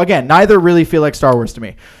 So again, neither really feel like Star Wars to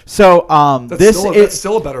me. So that's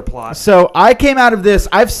still a better plot. So I came out of this.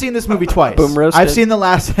 I've seen this movie twice. Boom roasted. I've seen the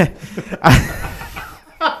last.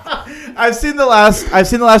 I've seen the Last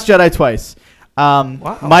Jedi twice.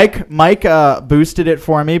 Wow. Mike boosted it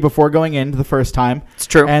for me before going into the first time. It's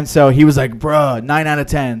true. And so he was like, "Bruh, 9 out of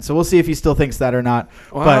 10." So we'll see if he still thinks that or not.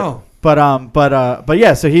 Wow. But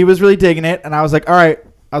yeah, so he was really digging it, and I was like, all right.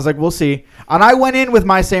 I was like, we'll see. And I went in with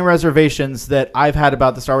my same reservations that I've had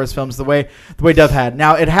about the Star Wars films, the way Dove had.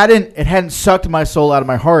 Now, it hadn't sucked my soul out of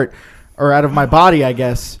my heart or out of my body, I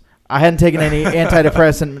guess. I hadn't taken any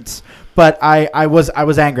antidepressants, but I was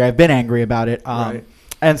angry. I've been angry about it. Right.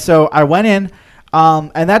 And so I went in,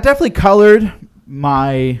 and that definitely colored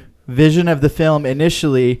my vision of the film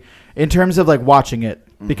initially in terms of like watching it.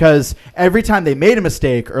 Because every time they made a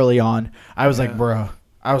mistake early on, I was like, bro.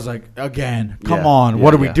 I was like, again, come on.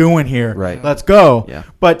 What are we doing here? Right. Let's go. Yeah.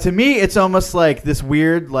 But to me, it's almost like this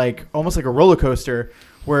weird, like almost like a roller coaster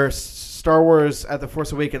where Star Wars at The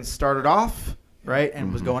Force Awakens started off, right?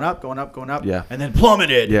 And was going up. Yeah. And then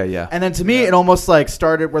plummeted. Yeah. And then to me, it almost like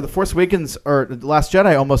started where The Force Awakens or The Last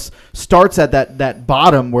Jedi almost starts at that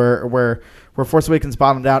bottom where Force Awakens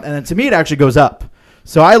bottomed out. And then to me, it actually goes up.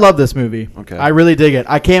 So I love this movie. Okay. I really dig it.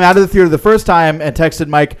 I came out of the theater the first time and texted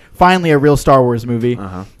Mike, finally a real Star Wars movie.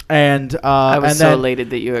 Uh-huh. And I was so elated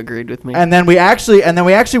that you agreed with me. And then we actually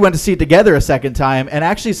went to see it together a second time, and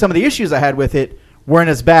actually some of the issues I had with it weren't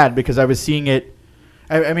as bad because I was seeing it.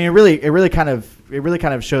 I mean, it really kind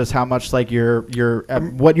of shows how much like your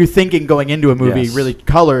what you're thinking going into a movie really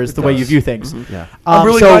colors the way you view things. Mm-hmm. Yeah. I'm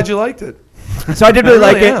really glad you liked it. So I did really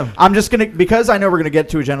like it. I'm just going to, because I know we're going to get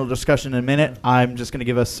to a general discussion in a minute, I'm just going to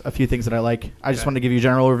give us a few things that I like. I just want to give you a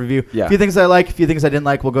general overview. Yeah. A few things I like, a few things I didn't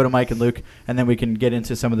like. We'll go to Mike and Luke, and then we can get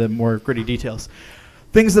into some of the more gritty details.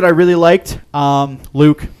 Things that I really liked,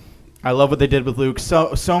 Luke. I love what they did with Luke.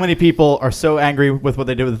 So many people are so angry with what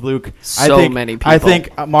they did with Luke. Many people. I think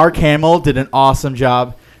Mark Hamill did an awesome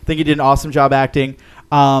job. I think he did an awesome job acting.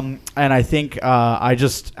 And I think I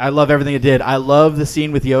love everything it did. I love the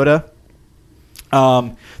scene with Yoda.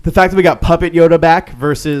 The fact that we got puppet Yoda back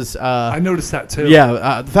versus I noticed that too.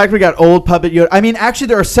 Yeah, the fact we got old puppet Yoda. I mean, actually,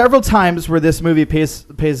 there are several times where this movie pays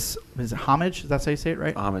is it homage? Is that how you say it,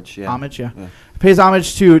 right? Homage, yeah. Homage, yeah. Pays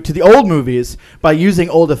homage to the old movies by using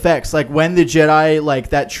old effects, like when the Jedi, like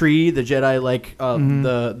that tree, the Jedi, like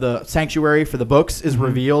the sanctuary for the books is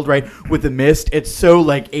revealed, right, with the mist. It's so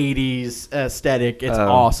like 80s aesthetic. It's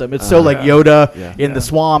awesome. It's so like Yoda in the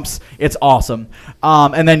swamps. It's awesome.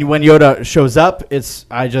 And then when Yoda shows up,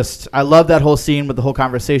 I love that whole scene with the whole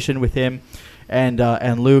conversation with him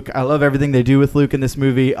and Luke. I love everything they do with Luke in this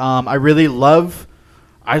movie.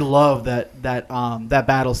 I love that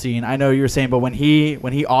battle scene. I know you were saying, but when he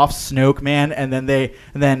offs Snoke, man, and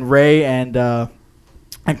then Rey and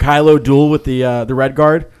and Kylo duel with the Red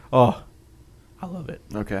Guard. Oh, I love it.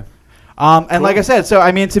 Okay. And cool. Like I said, so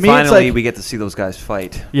I mean, to me, finally, it's like we get to see those guys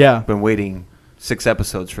fight. Yeah. Been waiting 6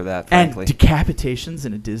 episodes for that, frankly. And decapitations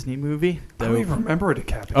in a Disney movie. I don't even remember a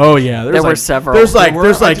decapitation. Oh yeah, there were several. There's like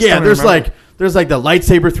the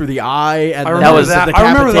lightsaber through the eye, and that was the decapitation.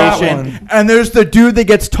 I remember that one. And there's the dude that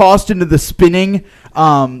gets tossed into the spinning,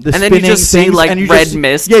 and then you just see like red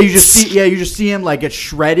mist. Yeah, you just see him like get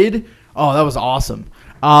shredded. Oh, that was awesome.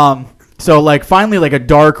 So like finally like a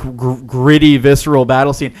dark, gritty, visceral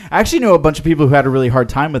battle scene. I actually know a bunch of people who had a really hard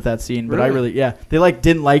time with that scene, but really? they like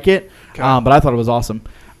didn't like it, okay. But I thought it was awesome.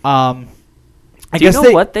 Do you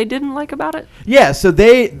know what they didn't like about it? Yeah, so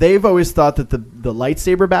they've always thought that the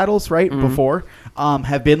lightsaber battles before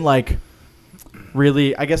have been like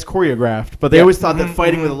really, I guess, choreographed, but they always thought that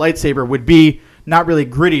fighting with a lightsaber would be not really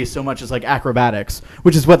gritty so much as like acrobatics,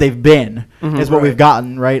 which is what they've been, is what we've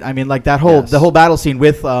gotten, right? I mean, like the whole battle scene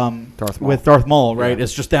with Darth Maul, right?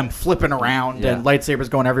 It's just them flipping around and lightsabers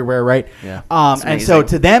going everywhere, right? Yeah. And so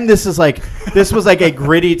to them, this was like a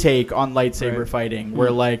gritty take on lightsaber fighting,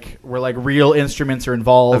 where real instruments are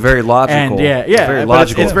involved. A very logical, very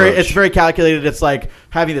logical. It's very calculated. It's like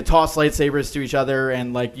having to toss lightsabers to each other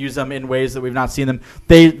and like use them in ways that we've not seen them.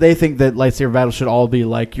 They think that lightsaber battles should all be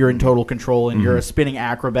like you're in total control and you're a spinning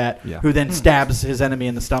acrobat who then stabs his enemy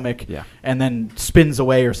in the stomach and then spins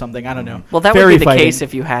away or something. I don't know. Well, that would be the case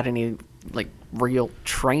if you had any like real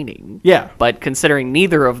training. Yeah. But considering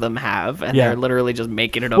neither of them have, and they're literally just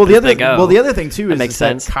making it up they go. Well, the other thing too is that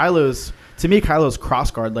Kylo's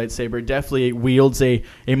crossguard lightsaber definitely wields a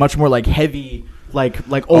much more like heavy. Like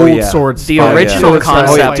old swords. The original concept.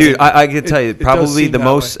 Oh, yeah, dude, I can tell you, probably the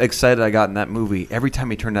most excited I got in that movie, every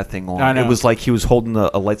time he turned that thing on, it was like he was holding a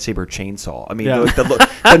lightsaber chainsaw. I mean,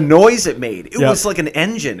 the noise it made, it was like an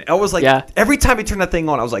engine. I was like, every time he turned that thing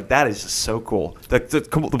on, I was like, that is just so cool.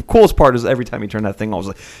 The coolest part is every time he turned that thing on, I was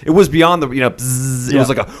like, it was beyond the, bzzz, it was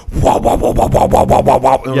like a wah, wah, wah, wah, wah, wah, wah,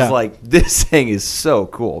 wah. It was like, this thing is so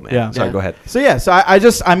cool, man. Yeah. Sorry, go ahead. So,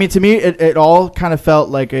 I mean, to me, it all kind of felt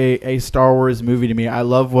like a Star Wars movie to me. I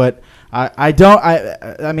love what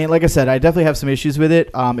I mean, like I said, I definitely have some issues with it.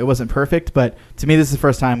 It wasn't perfect, but to me, this is the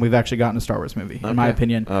first time we've actually gotten a Star Wars movie, in my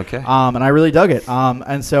opinion. Okay. And I really dug it.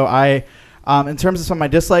 And so in terms of some of my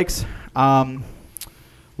dislikes,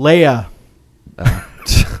 Leia.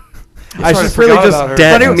 I just really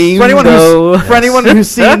for anyone who's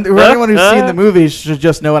seen the movie should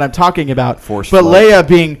just know what I'm talking about. Leia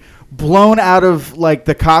being blown out of like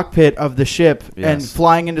the cockpit of the ship and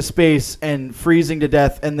flying into space and freezing to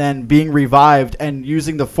death and then being revived and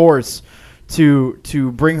using the Force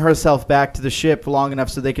to bring herself back to the ship long enough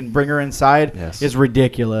so they can bring her inside is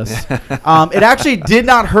ridiculous. It actually did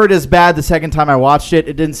not hurt as bad the second time I watched it.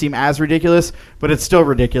 It didn't seem as ridiculous, but it's still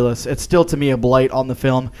ridiculous. It's still, to me, a blight on the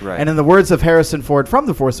film. Right. And in the words of Harrison Ford from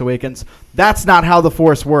The Force Awakens, that's not how the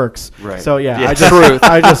Force works. Right. So I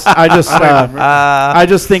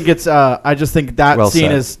just think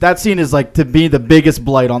that scene is like, to me, the biggest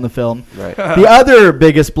blight on the film. Right. The other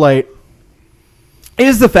biggest blight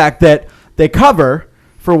is the fact that they cover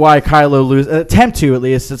for why Kylo loses, attempt to at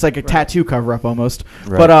least. It's like a tattoo cover up almost.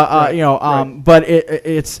 Right. But but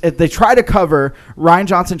they try to cover. Rian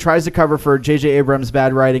Johnson tries to cover for J.J. Abrams'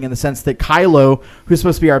 bad writing in the sense that Kylo, who's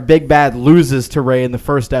supposed to be our big bad, loses to Rey in the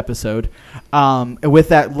first episode, with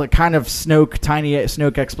that kind of tiny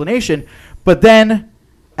Snoke explanation. But then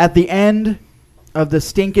at the end of the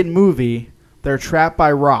stinking movie, they're trapped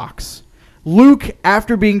by rocks. Luke,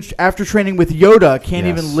 after training with Yoda, can't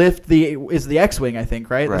even lift the X-wing, I think,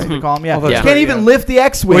 right? That's what we call him. Yeah, can't even lift the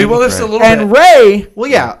X-wing. Well, lifts a little and bit.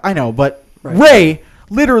 Rey, I know, but Rey,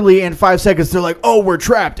 literally in 5 seconds, they're like, "Oh, we're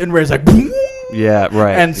trapped," and Rey's like, "Boom." Yeah,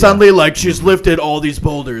 right. And suddenly, like, she's lifted all these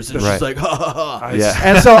boulders, and she's like, "Ha ha ha." Yeah.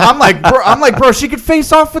 And so I'm like, bro, she could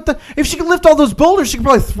face off with if she could lift all those boulders, she could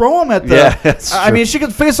probably throw them at the. Yeah, that's true. I mean, she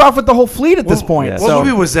could face off with the whole fleet at this point. Yeah. What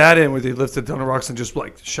movie was that in where they lifted a ton of rocks and just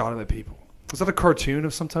like shot them at people? Was that a cartoon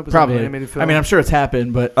of some type? Was probably an animated film? I mean, I'm sure it's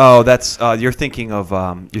happened, but that's you're thinking of The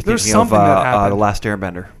Last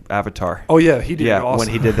Airbender, Avatar. Oh yeah, he did. Yeah, awesome. when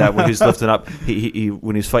he did that, when he was lifting up, he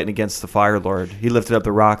when he was fighting against the Fire Lord, he lifted up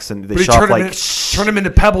the rocks and they shot turned him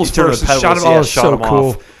into pebbles first. And shot him. Oh, so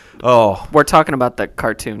cool. Oh, we're talking about the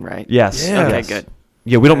cartoon, right? Yes. Okay, good.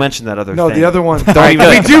 Yeah, we don't mention that other thing. No, the other one. We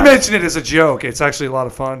do mention it as a joke. It's actually a lot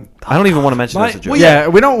of fun. I don't even want to mention it as a joke. Well, yeah,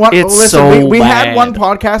 we don't want. It's listen, so we had bad. one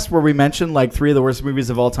podcast where we mentioned like 3 of the worst movies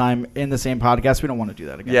of all time in the same podcast. We don't want to do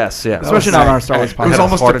that again. Yes, yeah. Especially not on our Star Wars podcast. It was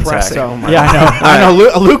almost heart depressing. attack. Yeah, I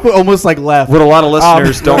know. Luke almost like left. What a lot of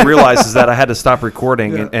listeners don't realize is that I had to stop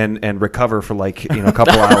recording and recover for like a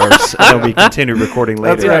couple hours, and then we continued recording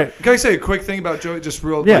later. That's right. Can I say a quick thing about Joey? Just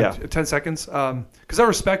real, 10 seconds. Because I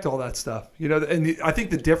respect all that stuff. And I think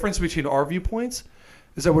the difference between our viewpoints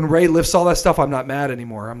is that when Ray lifts all that stuff, I'm not mad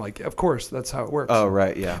anymore. I'm like, of course, that's how it works. Oh,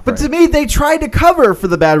 right, yeah. But to me, they tried to cover for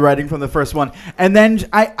the bad writing from the first one, and then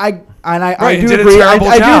I do agree.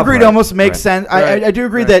 I do agree. It almost makes sense. I do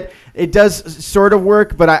agree that it does sort of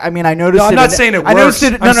work, but I mean, I noticed. No, I'm not saying it works. I noticed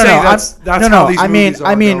it. No. That's how these movies are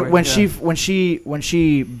I mean, going. when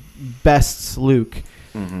she bests Luke.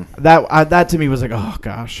 Mm-hmm. That to me was like, oh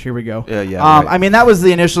gosh, here we go. Yeah. I mean, that was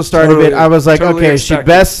the initial start of it. I was like, okay, she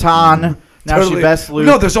bests Han. Now she bests Luke.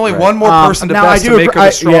 No, there's only one more person to now best to make her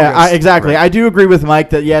the strongest. Yeah, exactly. Right. I do agree with Mike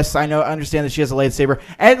that yes, I understand that she has a lightsaber,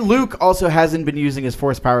 and Luke also hasn't been using his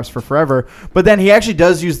Force powers for forever. But then he actually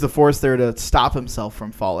does use the Force there to stop himself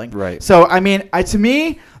from falling. Right. So I mean, to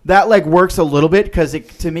me, that like works a little bit because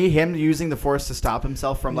to me, him using the Force to stop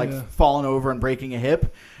himself from falling over and breaking a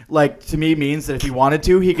hip. Like, to me, means that if he wanted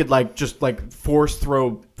to, he could, just force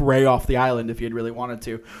throw Rey off the island if he had really wanted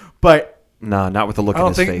to. But... No, not with the look in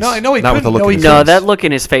his face. No, I know he not couldn't. With the look in his No, face. that look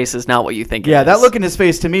in his face is not what you think. Yeah, that look in his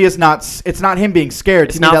face to me is not. It's not him being scared.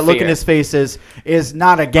 To me, that look in his face is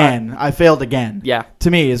not again. I failed again. Yeah. To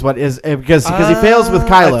me, is what is because he fails with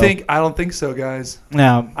Kylo. I don't think so, guys.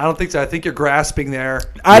 No, I don't think so. I think you're grasping there.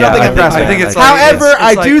 I don't think I'm grasping. I think it's. However,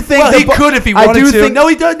 I do think he could if he wanted to. No,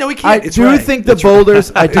 he does. No, he can't. I do think the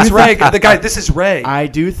boulders. It's Ray. The guy. This is Ray. I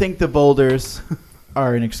do think the boulders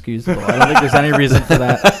are inexcusable. I don't think there's any reason for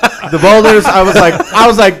that. The boulders, I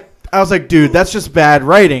was like, dude, that's just bad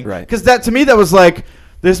writing. Right. Because that to me, that was like,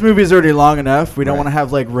 this movie is already long enough. We don't want to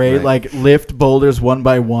have like Ray lift boulders one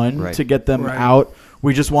by one to get them out.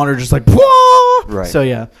 We just want her just like, whoa! Right. So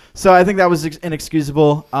yeah. So I think that was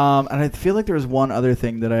inexcusable. And I feel like there was one other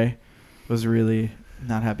thing that I was really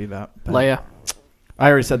not happy about. Leia. I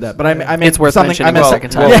already said that, but I mean it's worth something. mentioning a second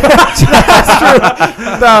time. Yeah, that's true.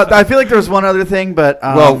 No, I feel like there was one other thing, but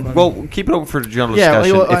well, keep it open for general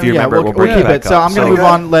discussion. If you remember, we'll bring it back up. So I'm going to move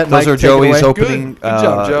on. Let Mike those are Joey's opening Good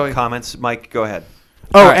job, Joey. comments. Mike, go ahead.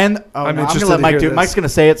 Oh, right. and I'm going to let Mike do it. Mike's going to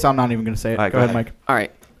say it, so I'm not even going to say it. Right, go ahead, Mike. All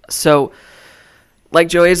right. So, like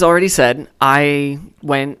Joey's already said, I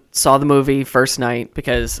saw the movie first night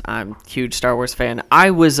because I'm a huge Star Wars fan.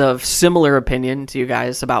 I was of similar opinion to you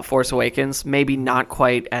guys about Force Awakens. Maybe not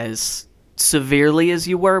quite as severely as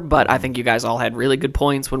you were, but I think you guys all had really good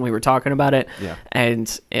points when we were talking about it. Yeah.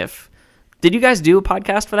 And did you guys do a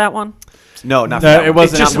podcast for that one? No, not for that. It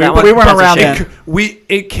wasn't. Just We weren't around then.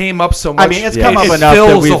 It came up so much. I mean, it's come up it enough that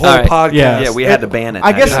fills we the whole podcast. Yeah, we had to ban it.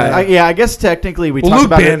 I guess. I guess technically we talked Luke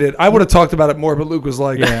about banned it. I would have talked about it more, but Luke was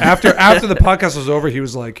like, after the podcast was over, he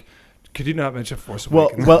was like, "Could you not mention Force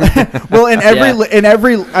Awakens?" Well, in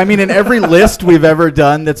every list we've ever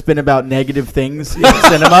done that's been about negative things in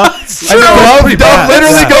cinema, Dove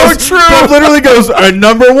literally goes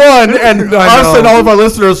number one, and us and all of our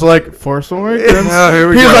listeners are like Force Awakens.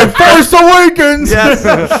 He's like Force Awakens. Yes.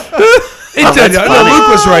 It did. Luke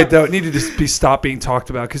was right though. It needed to be stopped being talked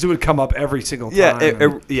about because it would come up every single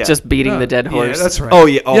time. Yeah. Just beating the dead horse. Yeah, that's right. Oh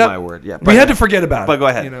yeah. Oh my word. Yeah. We had to forget about it. But go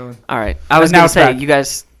ahead. All right. I was going to say you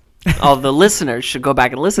guys. All the listeners should go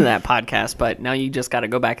back and listen to that podcast, but now you just got to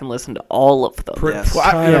go back and listen to all of them. Yes.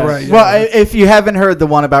 Well, if you haven't heard the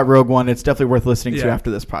one about Rogue One, it's definitely worth listening to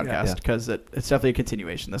after this podcast because it's definitely a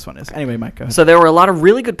continuation. This one is. Anyway, Mike, go ahead. So there were a lot of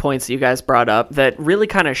really good points that you guys brought up that really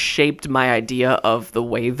kind of shaped my idea of the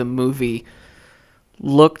way the movie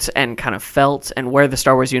looked and kind of felt and where the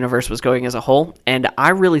Star Wars universe was going as a whole. And I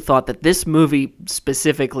really thought that this movie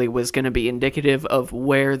specifically was going to be indicative of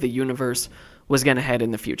where the universe was going to head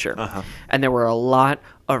in the future. And there were a lot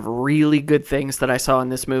of really good things that I saw in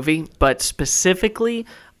this movie, but specifically,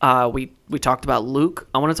 we talked about Luke.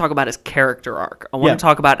 I want to talk about his character arc. I want to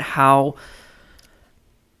talk about how,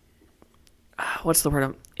 what's the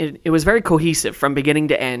word? It was very cohesive from beginning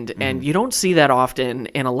to end, and you don't see that often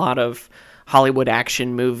in a lot of Hollywood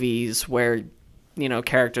action movies where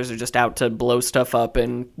characters are just out to blow stuff up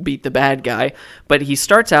and beat the bad guy. But he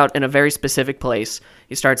starts out in a very specific place.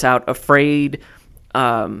 He starts out afraid,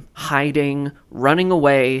 hiding, running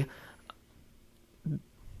away,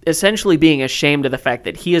 essentially being ashamed of the fact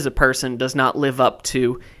that he as a person does not live up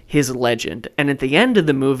to his legend. And at the end of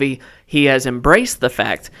the movie, he has embraced the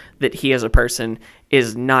fact that he as a person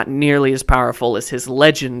is not nearly as powerful as his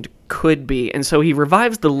legend could be. And so he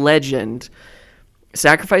revives the legend,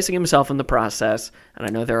 sacrificing himself in the process. And I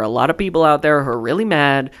know there are a lot of people out there who are really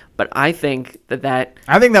mad, but I think that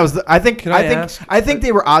I think that was I think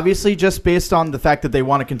they were obviously just based on the fact that they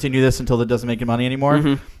want to continue this until it doesn't make money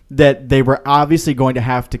anymore, that they were obviously going to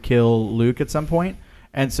have to kill Luke at some point.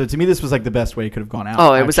 And so to me, this was like the best way it could have gone out.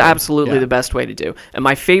 Oh, it was absolutely the best way to do. And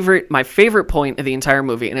my favorite point of the entire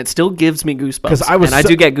movie, and it still gives me goosebumps. I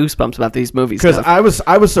do get goosebumps about these movies. Because I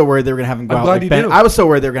was so worried they were gonna have him go out like Ben. I was so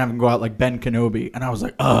worried they were gonna have him go out like Ben Kenobi, and I was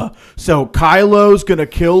like, so Kylo's gonna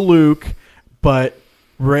kill Luke, but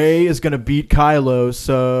Rey is gonna beat Kylo.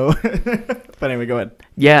 So, but anyway, go ahead.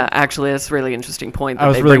 Yeah, actually, that's a really interesting point. That I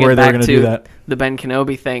was really worried they were going to do that. The Ben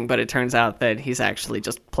Kenobi thing, but it turns out that he's actually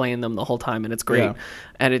just playing them the whole time, and it's great. Yeah.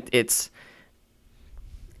 And it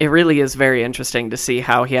really is very interesting to see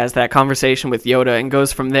how he has that conversation with Yoda and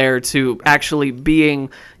goes from there to actually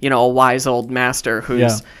being, a wise old master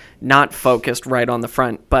who's not focused right on the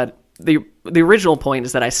front. But the original point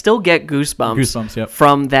is that I still get goosebumps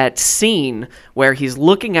from that scene where he's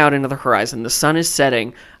looking out into the horizon, the sun is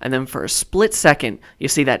setting, and then for a split second, you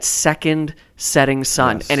see that second setting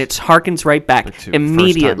sun, and it harkens right back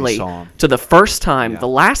immediately to the first time, the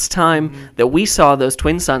last time that we saw those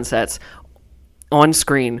twin sunsets on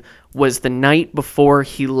screen was the night before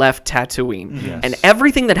he left Tatooine. Yes. And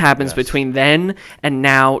everything that happens between then and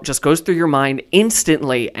now just goes through your mind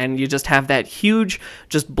instantly, and you just have that huge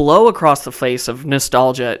just blow across the face of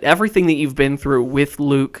nostalgia. Everything that you've been through with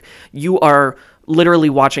Luke, you are literally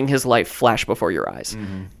watching his life flash before your eyes.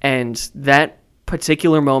 And that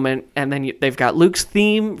particular moment, and then they've got Luke's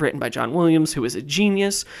theme written by John Williams, who is a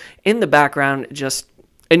genius, in the background.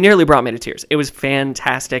 It nearly brought me to tears. It was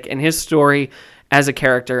fantastic, and his story as a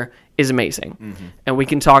character is amazing. And we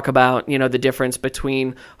can talk about, the difference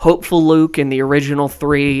between hopeful Luke in the original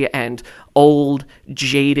 3 and old,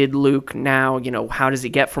 jaded Luke now. How does he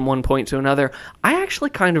get from one point to another? I actually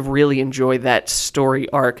kind of really enjoy that story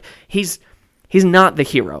arc. He's not the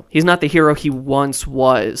hero. He's not the hero he once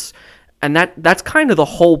was. And that's kind of the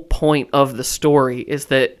whole point of the story, is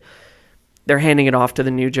that they're handing it off to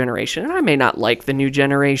the new generation. And I may not like the new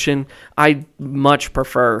generation. I much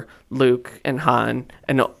prefer Luke and Han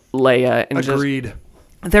and Leia. And agreed.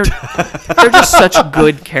 They're just such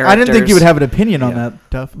good characters. I didn't think you would have an opinion on that,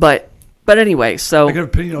 Duff. But anyway, so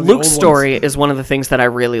Luke's story is one of the things that I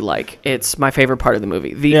really like. It's my favorite part of the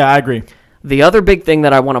movie. I agree. The other big thing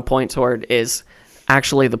that I want to point toward is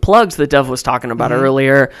actually the plugs that Dove was talking about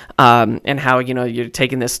earlier, and how, you're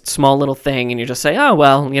taking this small little thing and you just say, oh,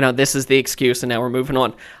 well, this is the excuse and now we're moving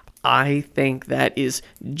on. I think that is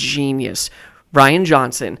genius. Rian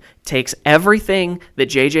Johnson takes everything that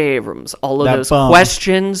J.J. Abrams, all of those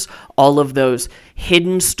questions, all of those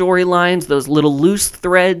hidden storylines, those little loose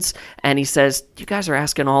threads, and he says, you guys are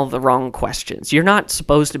asking all the wrong questions. You're not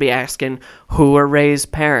supposed to be asking who are Rey's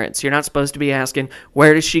parents. You're not supposed to be asking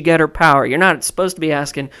where does she get her power. You're not supposed to be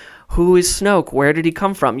asking who is Snoke, where did he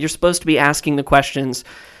come from. You're supposed to be asking the questions,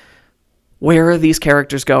 where are these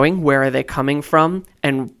characters going, where are they coming from,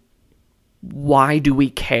 and why do we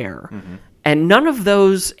care? And none of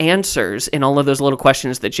those answers in all of those little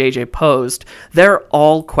questions that JJ posed, they're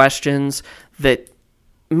all questions that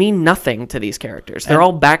mean nothing to these characters. They're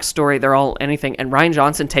all backstory. They're all anything. And Rian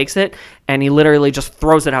Johnson takes it and he literally just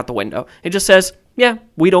throws it out the window. It just says, yeah,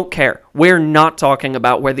 we don't care. We're not talking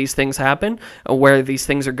about where these things happen or where these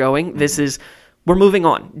things are going. We're moving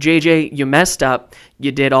on. JJ, you messed up.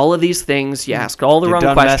 You did all of these things. You asked all the wrong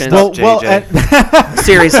questions.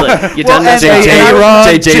 Seriously, you done messed up.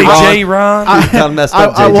 JJ Ron.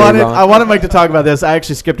 I wanted Mike to talk about this. I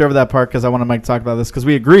actually skipped over that part because I wanted Mike to talk about this because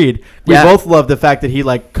we agreed. We both loved the fact that he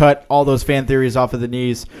cut all those fan theories off of the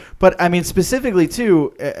knees. But I mean, specifically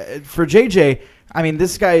too, for JJ, I mean,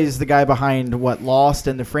 this guy is the guy behind Lost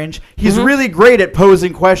and The Fringe. He's really great at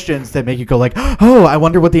posing questions that make you go oh, I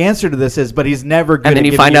wonder what the answer to this is. But he's never good. And then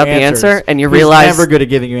you find out the answer, and you realize he's never good at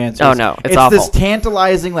giving you answers. Oh no, it's awful. This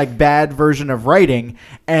tantalizing bad version of writing.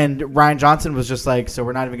 And Rian Johnson was just so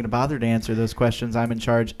we're not even going to bother to answer those questions. I'm in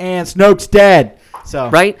charge, and Snoke's dead. So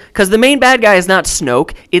right, because the main bad guy is not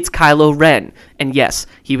Snoke; it's Kylo Ren. And yes,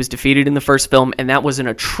 he was defeated in the first film, and that was an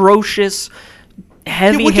atrocious,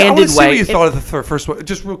 heavy-handed I want to see way. What you thought of the first one,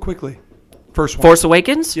 just real quickly. First one, Force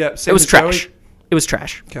Awakens. Yeah, it was trash. It was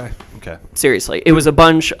trash. Okay. Seriously, it was a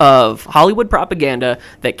bunch of Hollywood propaganda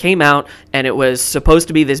that came out, and it was supposed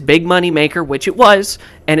to be this big money maker, which it was,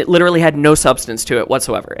 and it literally had no substance to it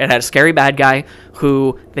whatsoever. It had a scary bad guy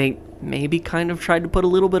who maybe kind of tried to put a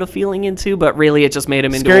little bit of feeling into, but really it just made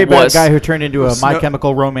him into a wuss. Guy who turned into a My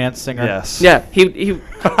Chemical Romance singer. Yes. Yeah, he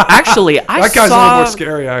actually, I that guy's saw a little more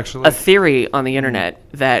scary, actually. a theory on the internet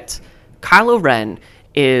that Kylo Ren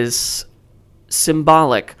is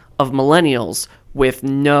symbolic of millennials with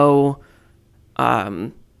no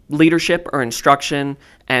leadership or instruction,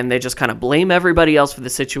 and they just kind of blame everybody else for the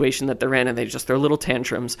situation that they're in, and they just throw little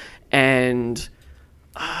tantrums. And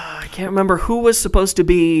I can't remember who was supposed to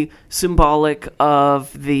be symbolic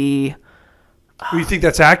of the... Do you think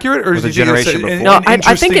that's accurate, or is it generation before? No,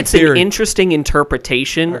 I think it's an interesting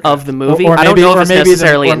interpretation of the movie. Or I don't maybe, know if it's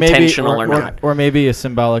necessarily or maybe, intentional or not. Or maybe a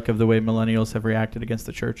symbolic of the way millennials have reacted against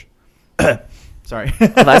the church. Sorry.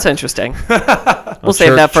 Well, that's interesting. We'll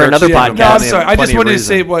save that for another podcast. No, I'm sorry. I just wanted to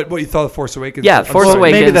say what you thought of Force Awakens. Yeah, Force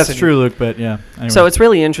Awakens. Maybe that's true, Luke, but yeah. Anyway. So it's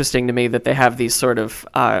really interesting to me that they have these sort of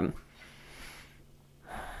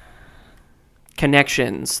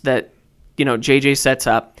connections that, JJ sets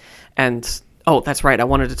up. And, that's right. I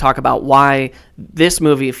wanted to talk about why this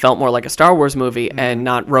movie felt more like a Star Wars movie and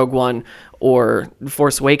not Rogue One or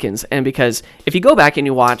Force Awakens. And because if you go back and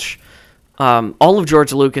you watch all of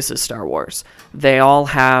George Lucas's Star Wars, they all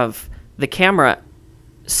have the camera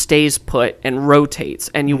stays put and rotates,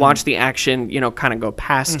 and you watch the action, kind of go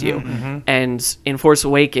past you. And in Force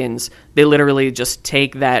Awakens, they literally just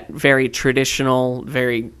take that very traditional,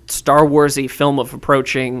 very Star Wars-y film of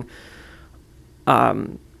approaching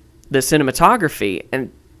the cinematography,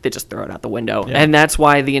 and they just throw it out the window. Yeah. And that's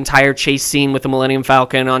why the entire chase scene with the Millennium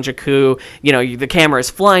Falcon on Jakku, the camera is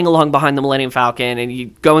flying along behind the Millennium Falcon, and you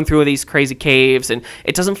going through these crazy caves, and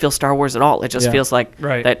it doesn't feel Star Wars at all. It just feels like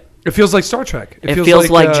that. It feels like Star Trek. It feels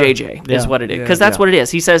like JJ is what it is. Because that's what it is.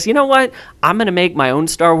 He says, you know what? I'm going to make my own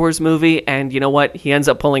Star Wars movie. And you know what? He ends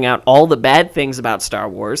up pulling out all the bad things about Star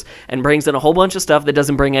Wars and brings in a whole bunch of stuff that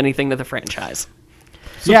doesn't bring anything to the franchise.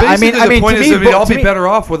 So the point is that we'd all be better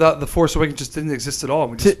off without the Force Awakens just didn't exist at all.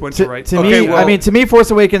 We just went to right. To me,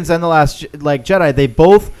 Force Awakens and The Last Jedi, they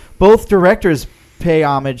both directors pay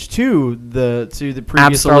homage to the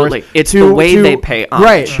previous Star Wars. Absolutely, it's the way they pay homage.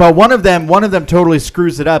 Right, but one of them totally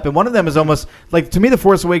screws it up, and one of them is almost like, to me, The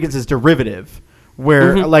Force Awakens is derivative.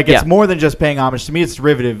 Where it's more than just paying homage. To me, it's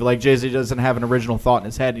derivative. Like Jay-Z doesn't have an original thought in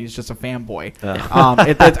his head; he's just a fanboy.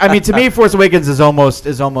 To me, Force Awakens is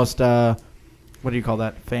almost. What do you call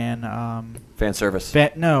that? Fan service.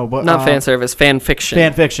 Not fan service. Fan fiction.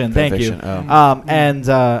 Fan fiction. Thank you. Oh. And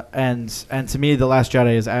to me, The Last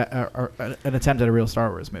Jedi is an attempt at a real Star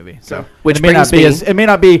Wars movie. So which it may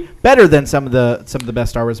not be better than some of the best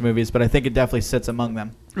Star Wars movies, but I think it definitely sits among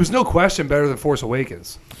them. There's no question better than Force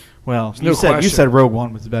Awakens. Well, you said Rogue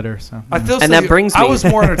One was better, so. That brings me. I was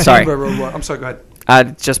more entertained by Rogue One. I'm sorry. Go ahead.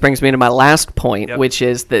 It just brings me to my last point, which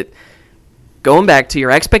is that. Going back to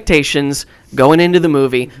your expectations going into the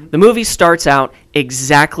movie starts out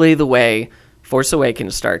exactly the way Force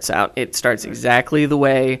Awakens starts out. It starts exactly the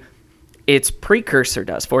way its precursor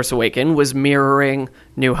does. Force Awakens was mirroring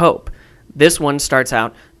New Hope. This one starts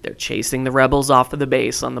out, they're chasing the rebels off of the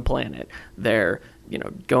base on the planet. They're,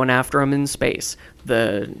 going after them in space.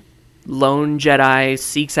 The lone Jedi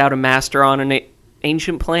seeks out a master on an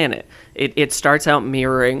ancient planet. It starts out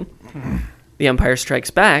mirroring The Empire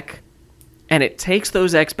Strikes Back. And it takes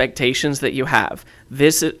those expectations that you have.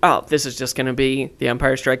 This is just going to be The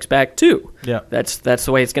Empire Strikes Back 2. Yeah. That's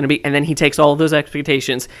the way it's going to be. And then he takes all of those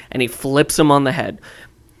expectations and he flips them on the head.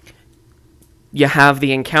 You have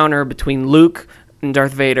the encounter between Luke and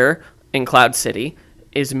Darth Vader in Cloud City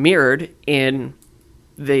is mirrored in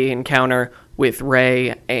the encounter with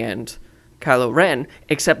Rey and Kylo Ren,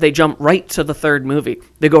 except they jump right to the third movie.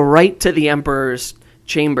 They go right to the Emperor's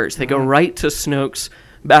chambers. They go right to Snoke's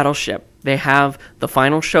battleship. They have the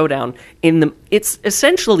final showdown it's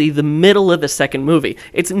essentially the middle of the second movie.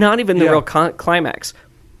 It's not even the real climax.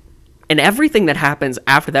 And everything that happens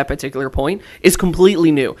after that particular point is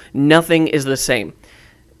completely new. Nothing is the same.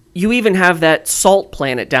 You even have that salt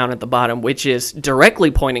planet down at the bottom, which is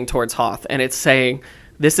directly pointing towards Hoth, and it's saying,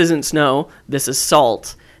 this isn't snow, this is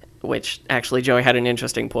salt, which actually Joey had an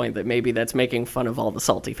interesting point that maybe that's making fun of all the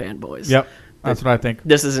salty fanboys. Yep. That's what I think.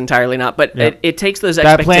 This is entirely not, but it takes those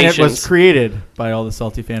expectations. That planet was created by all the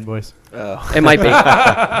salty fanboys. Oh. It might be.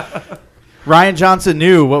 Rian Johnson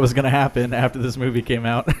knew what was going to happen after this movie came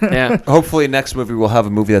out. Yeah. Hopefully, next movie we'll have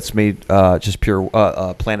a movie that's made just pure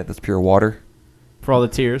planet that's pure water. For all the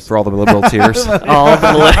tears. For all the liberal tears. All the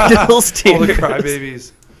millennials tears. All the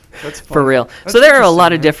crybabies. That's fun. For real. So there are a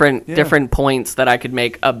lot of different points that I could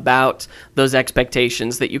make about those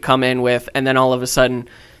expectations that you come in with, and then all of a sudden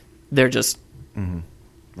they're just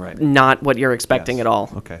not what you're expecting at all.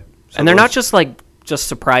 Okay. So and they're not just like just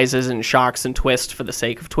surprises and shocks and twists for the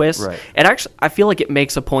sake of twists. Right. It actually, I feel like it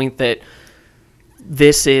makes a point that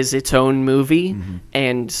this is its own movie,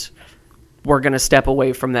 and we're going to step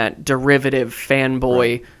away from that derivative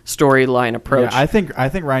fanboy storyline approach. Yeah, I think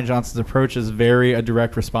Rian Johnson's approach is very a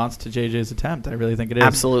direct response to JJ's attempt. I really think it is.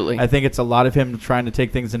 Absolutely. I think it's a lot of him trying to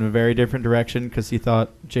take things in a very different direction because he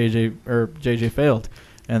thought JJ failed.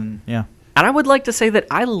 And yeah. And I would like to say that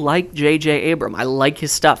I like J.J. Abrams. I like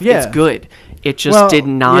his stuff. Yeah. It's good. It just did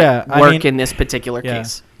not work in this particular yeah.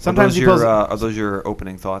 case. Sometimes are those your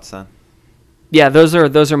opening thoughts then? Yeah, those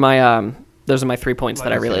are my 3 points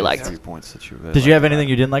that I really liked. 3 points that you really Did you have anything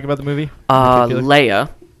you didn't like about the movie? Leia.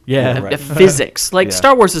 Yeah. Right. Physics. Like,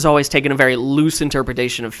 Star Wars has always taken a very loose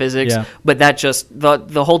interpretation of physics, but that just,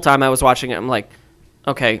 the whole time I was watching it, I'm like,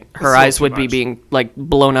 okay, her eyes would be being like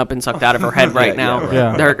blown up and sucked out of her head right now.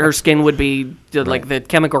 Her skin would be like the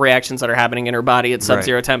chemical reactions that are happening in her body at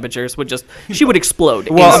sub-zero temperatures would just, she would explode.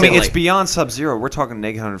 Well, instantly. I mean, it's beyond sub-zero. We're talking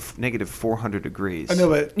negative 400 degrees. I know,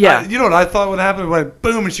 but you know what I thought would happen? When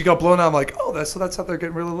boom, and she got blown out. I'm like, oh, that's how they're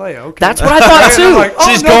getting rid of Leia. Okay, that's what I thought too. Like,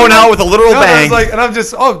 she's going out with a literal bang. And I'm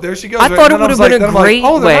just, there she goes. I thought it would have been a great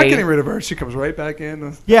way. They're not getting rid of her. She comes right back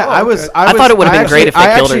in. Yeah, I thought it would have been great if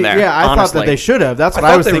they killed her there. Yeah, I thought that they should have. That's what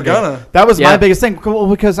I was thinking. That was my biggest thing. Well,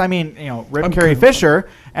 because I mean, rip Carrie Fisher.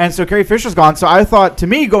 And so Carrie Fisher's gone. So I thought, to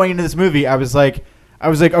me, going into this movie, I was like,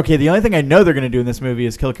 okay, the only thing I know they're going to do in this movie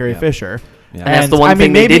is kill Carrie Fisher. Yeah. And that's the one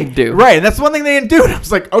thing they didn't do. Right, and that's the one thing they didn't do. And I was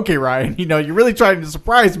like, okay, Ryan, you're really trying to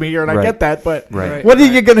surprise me here, and I get that, but what are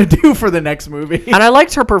you going to do for the next movie? And I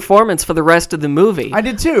liked her performance for the rest of the movie. I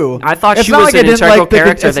did too. I thought she was an integral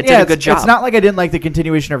character that did a good job. It's not like I didn't like the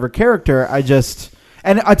continuation of her character. I just...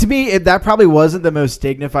 And to me, that probably wasn't the most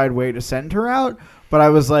dignified way to send her out. But I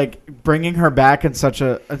was like, bringing her back in such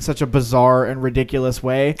a bizarre and ridiculous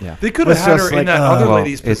way. Yeah. They could have had her in that other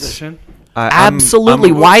lady's position.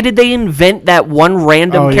 Absolutely. Why did they invent that one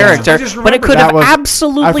random character when it could have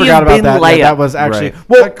absolutely have been Leia? That was actually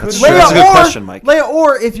Leia. That's a good question, Mike. Leia,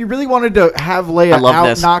 or if you really wanted to have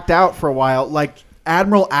Leia knocked out for a while, like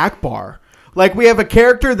Admiral Akbar. Like, we have a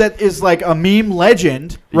character that is like a meme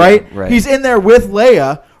legend, right? Yeah, right. He's in there with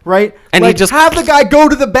Leia. Right, and like, he just have the guy go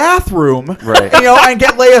to the bathroom, right? And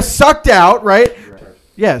get Leia sucked out, right?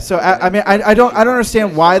 Yeah. So I mean, I don't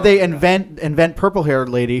understand why they invent purple-haired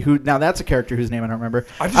lady. Who now that's a character whose name I don't remember.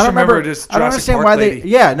 I don't remember. Just I don't understand Park why lady.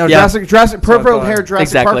 Jurassic purple-haired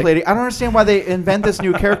Jurassic Park lady. I don't understand why they invent this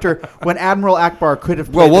new character when Admiral Akbar could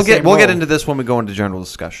have. Played we'll get into this when we go into general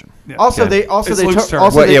discussion. Yeah. Also,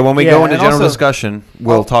 when we go into general discussion,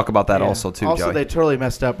 we'll talk about that also too. Also, Joey. they totally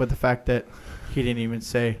messed up with the fact that he didn't even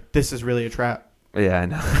say this is really a trap. Yeah, I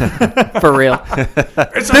know. For real.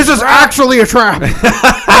 This is actually a trap. All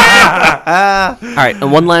right,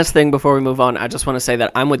 and one last thing before we move on. I just want to say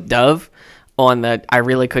that I'm with Dove on that. I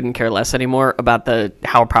really couldn't care less anymore about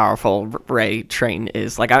how powerful Rey Train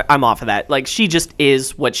is. Like, I'm off of that. Like, she just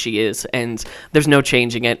is what she is, and there's no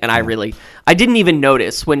changing it. And I didn't even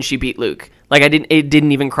notice when she beat Luke. Like, it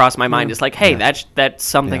didn't even cross my mind. It's like, hey, that's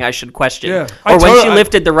something I should question. Yeah. Or when she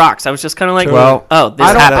lifted the rocks, I was just kind of like, this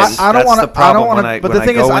happens. I don't want to. But the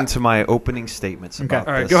thing is, into my opening statements. Okay. All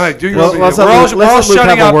right, go ahead. Let's all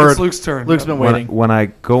shutting up. It's Luke's turn. Luke's been waiting. When I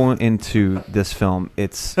go into this film,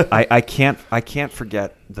 it's I can't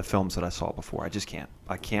forget the films that I saw before. I just can't.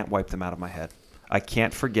 I can't wipe them out of my head. I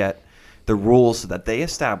can't forget the rules that they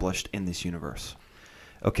established in this universe.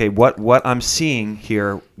 Okay, what I'm seeing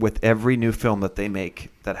here with every new film that they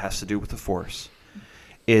make that has to do with the Force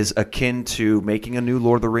is akin to making a new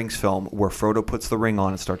Lord of the Rings film where Frodo puts the ring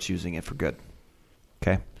on and starts using it for good.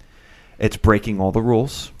 Okay? It's breaking all the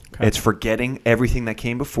rules. Okay. It's forgetting everything that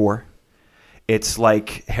came before. It's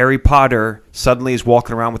like Harry Potter suddenly is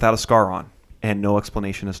walking around without a scar on and no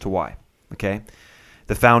explanation as to why. Okay?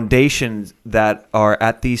 The foundations that are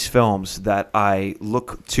at these films that I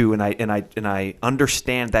look to and I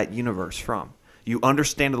understand that universe from. You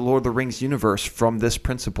understand the Lord of the Rings universe from this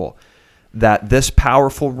principle that this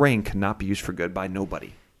powerful ring cannot be used for good by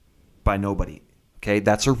nobody. By nobody. Okay?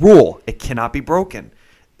 That's a rule. It cannot be broken.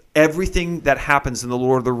 Everything that happens in the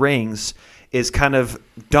Lord of the Rings is kind of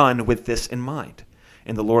done with this in mind.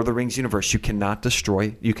 In the Lord of the Rings universe, you cannot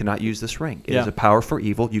use this ring. It is a power for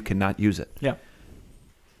evil. You cannot use it. Yeah.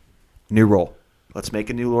 New rule. Let's make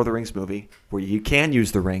a new Lord of the Rings movie where you can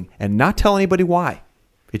use the ring and not tell anybody why.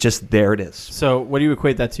 It's just there it is. So what do you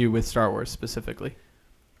equate that to with Star Wars specifically?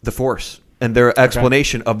 The Force. And their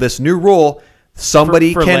explanation of this new rule,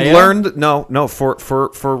 somebody for can Leia? learn for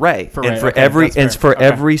Rey. For and Rey. for Okay, every that's fair.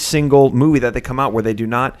 every single movie that they come out where they do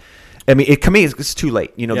not I mean, it's too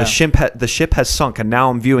late. The ship has sunk, and now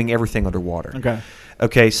I'm viewing everything underwater.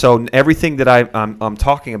 Okay. So everything that I'm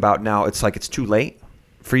talking about now, it's like it's too late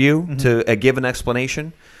for you to give an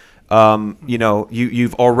explanation.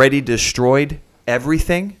 You've already destroyed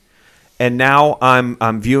everything, and now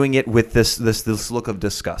I'm viewing it with this look of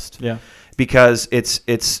disgust. Yeah. Because it's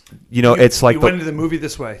it's like you went into the movie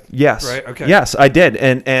this way. Yes. Right. Okay. Yes, I did,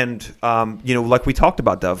 and like we talked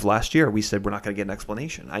about, Dove, last year, we said we're not going to get an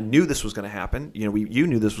explanation. I knew this was going to happen. You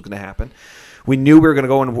knew this was going to happen. We knew we were going to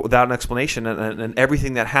go in without an explanation, and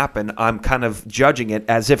everything that happened, I'm kind of judging it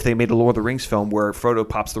as if they made a Lord of the Rings film where Frodo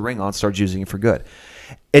pops the ring on, starts using it for good.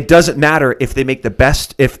 It doesn't matter if they make the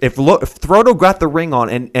best. If Frodo got the ring on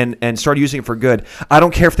and started using it for good, I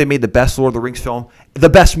don't care if they made the best Lord of the Rings film, the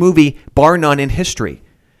best movie, bar none, in history.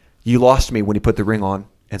 You lost me when he put the ring on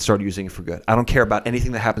and started using it for good. I don't care about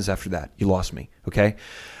anything that happens after that. You lost me, okay?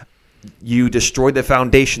 You destroyed the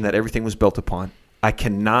foundation that everything was built upon. I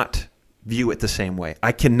cannot view it the same way.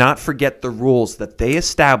 I cannot forget the rules that they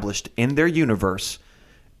established in their universe.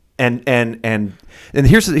 And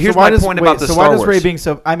here's my point about the Star Wars. So why does Rey being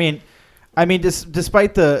so? I mean,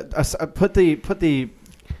 despite put the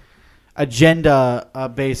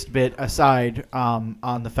agenda based bit aside,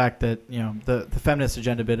 on the fact that the feminist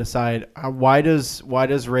agenda bit aside, why does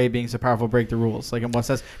Rey being so powerful break the rules? Like in what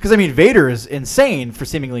sense? Because Vader is insane for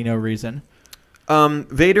seemingly no reason.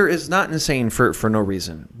 Vader is not insane for no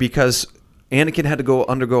reason, because Anakin had to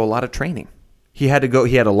undergo a lot of training. He had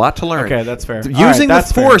a lot to learn. Okay, that's fair. Using the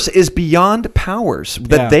Force is beyond powers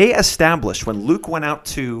that they established when Luke went out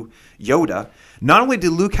to Yoda. Not only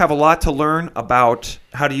did Luke have a lot to learn about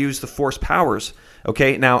how to use the Force powers.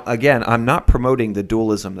 Okay, now again, I'm not promoting the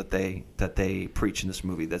dualism that they preach in this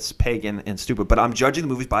movie. That's pagan and stupid. But I'm judging the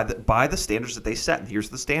movies by the standards that they set. And here's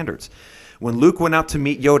the standards. When Luke went out to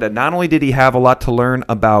meet Yoda, not only did he have a lot to learn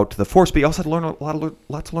about the Force, but he also had to learn a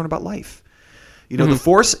lot to learn about life. The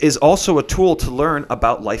Force is also a tool to learn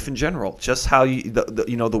about life in general, just how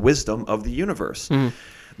the wisdom of the universe.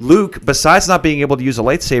 Luke, besides not being able to use a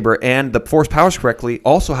lightsaber and the Force powers correctly,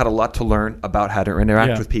 also had a lot to learn about how to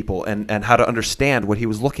interact with people and how to understand what he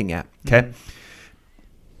was looking at. Okay.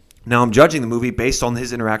 Now I'm judging the movie based on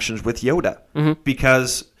his interactions with Yoda,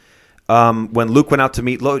 because when Luke went out to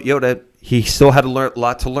meet Yoda, he still had a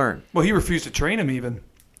lot to learn. Well, he refused to train him even.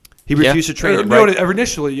 He refused to train him, right?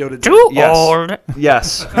 Initially, Yoda did.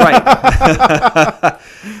 Yes, right.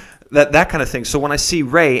 that kind of thing. So when I see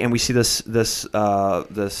Rey and we see this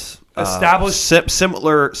established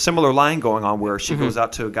similar line going on where she goes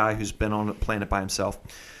out to a guy who's been on a planet by himself,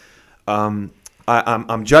 I'm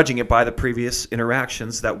judging it by the previous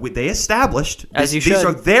interactions that they established. These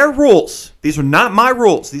are their rules. These are not my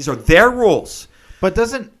rules. These are their rules. But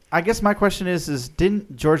I guess my question is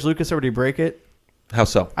didn't George Lucas already break it? How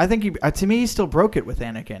so? I think to me he still broke it with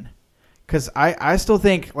Anakin, because I still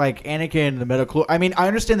think like Anakin the midichlorians. I mean, I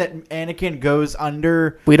understand that Anakin goes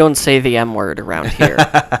under. We don't say the M word around here.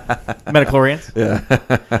 Midichlorians. Yeah.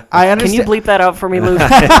 I understand. Can you bleep that out for me, Luke?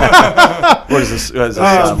 What is this?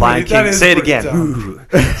 Lion King? Say it again.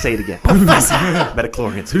 Say it again.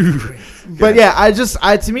 Midichlorians. But yeah,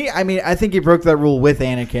 to me, I mean, I think he broke that rule with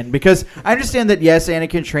Anakin, because I understand that yes,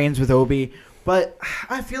 Anakin trains with Obi. But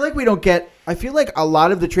I feel like I feel like a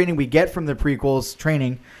lot of the training we get from the prequels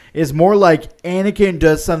training is more like Anakin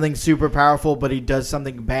does something super powerful, but he does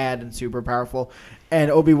something bad and super powerful.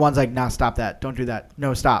 And Obi-Wan's like, nah, stop that. Don't do that.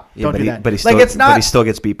 No, stop. Don't do that. But he still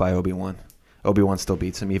gets beat by Obi-Wan. Obi-Wan still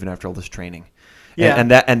beats him even after all this training. Yeah.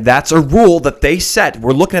 And that's a rule that they set.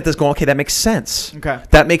 We're looking at this going, okay, that makes sense. Okay.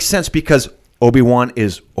 That makes sense because Obi-Wan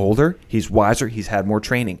is older, he's wiser, he's had more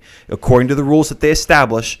training. According to the rules that they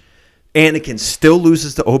establish, Anakin still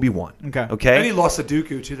loses to Obi-Wan. Okay. And he lost to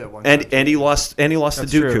Dooku too that one time. And he lost to Dooku.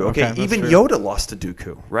 True. Okay. Even Yoda lost to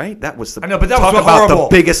Dooku, right? That was I know, but that talk was about horrible.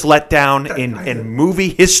 The biggest letdown in movie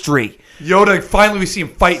history. Yoda, finally we see him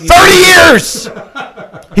fight. 30 years!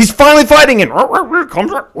 He's finally fighting and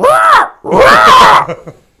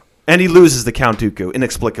he loses to Count Dooku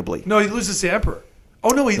inexplicably. No, he loses to Emperor. Oh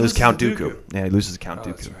no, he loses Count to Dooku. Yeah, he loses to Count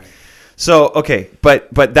Dooku. That's right. So, okay, but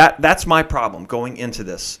that's my problem going into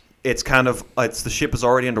this. It's the ship is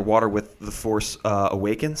already underwater with the Force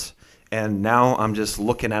Awakens, and now I'm just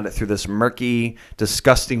looking at it through this murky,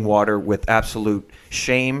 disgusting water with absolute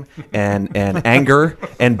shame and anger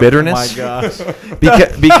and bitterness. Oh my gosh!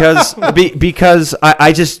 because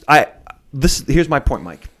here's my point,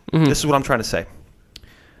 Mike. Mm-hmm. This is what I'm trying to say.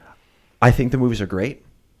 I think the movies are great.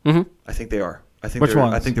 Mm-hmm. I think they are. Which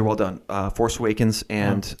ones? I think they're well done. Force Awakens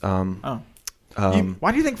and.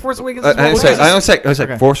 Why do you think Force Awakens? I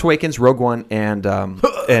say Force Awakens, Rogue One, and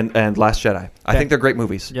Last Jedi. I think they're great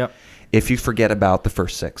movies. Yep. if you forget about the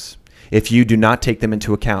first 6. If you do not take them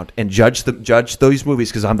into account and judge those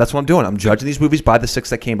movies, because that's what I'm doing. I'm judging these movies by the 6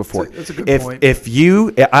 that came before. That's a good point.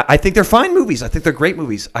 I think they're fine movies. I think they're great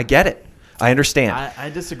movies. I get it. I understand. I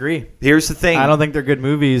disagree. Here's the thing. I don't think they're good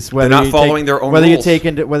movies. They're not following their own rules. Whether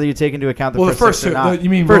you take into account the first 2. or not. You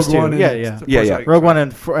mean first Rogue 2? One? Yeah. Rogue One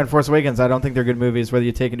and Force Awakens. I don't think they're good movies, whether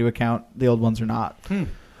you take into account the old ones or not.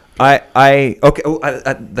 Okay.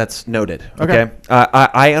 That's noted. Okay.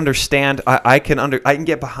 I understand. I can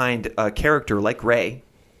get behind a character like Rey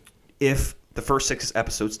if the first 6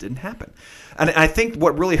 episodes didn't happen, and I think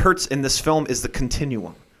what really hurts in this film is the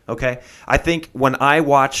continuum. Okay, I think when I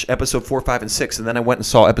watch episode 4, 5, and 6, and then I went and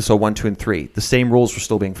saw episode 1, 2, and 3, the same rules were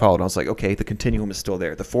still being followed. I was like, okay, the continuum is still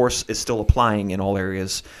there. The Force is still applying in all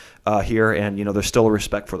areas here, and there's still a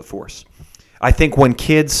respect for the Force. I think when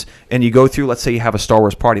kids and you go through, let's say you have a Star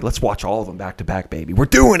Wars party, let's watch all of them back to back, baby. We're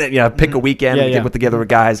doing it. Pick a weekend, get together with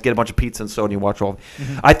guys, get a bunch of pizza and soda, and you watch all of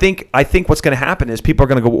them. I think what's going to happen is people are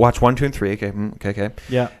going to go watch 1, 2, and 3. Okay.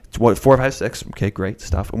 Yeah. 4, 5, 6. Okay, great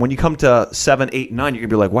stuff. And when you come to 7, 8, and 9, you're going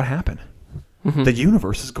to be like, what happened? The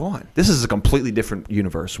universe is gone. This is a completely different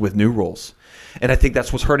universe with new rules. And I think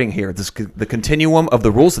that's what's hurting here. The continuum of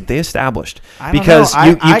the rules that they established. Because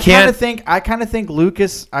you can't. I kind of think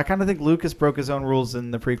Lucas broke his own rules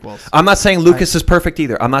in the prequels. I'm not saying Lucas is perfect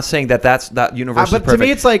either. I'm not saying that universe is perfect. But to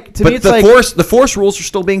me, it's like the Force rules are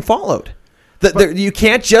still being followed. You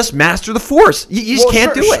can't just master the Force. You just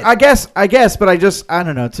can't do it. I guess, but I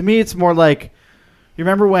don't know. To me, it's more like. You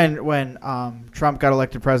remember when Trump got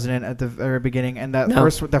elected president at the very beginning, and that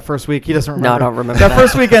first week he doesn't remember. No, I don't remember that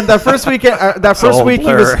first weekend. That first week he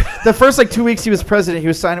was the first 2 weeks he was president. He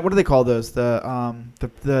was signing. What do they call those?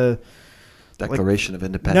 The Declaration of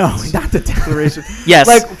Independence. No, not the Declaration. Yes,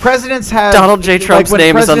 like presidents have Donald J. Trump's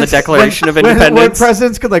name is on the Declaration of Independence. When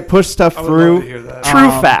presidents could push stuff through. True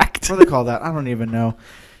fact. What do they call that? I don't even know.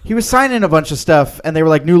 He was signing a bunch of stuff, and they were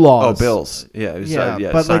like new laws. Oh, bills. Yeah,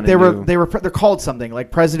 but like they're called something like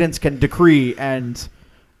presidents can decree and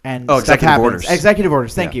executive orders. Executive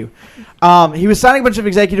orders. Thank you. He was signing a bunch of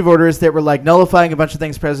executive orders that were like nullifying a bunch of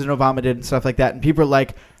things President Obama did and stuff like that. And people are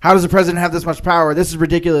like, "How does the president have this much power? This is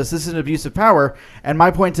ridiculous. This is an abuse of power." And my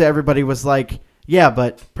point to everybody was like, yeah,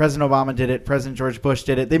 but President Obama did it. President George Bush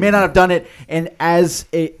did it. They may not have done it in as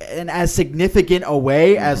significant a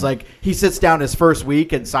way as like he sits down his first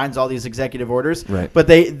week and signs all these executive orders. Right. But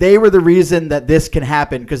they were the reason that this can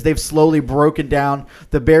happen because they've slowly broken down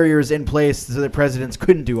the barriers in place so that presidents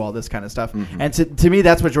couldn't do all this kind of stuff. Mm-hmm. And to me,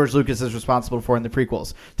 that's what George Lucas is responsible for in the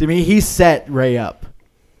prequels. To me, he set Rey up.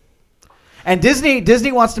 And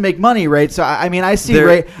Disney wants to make money, right? So I see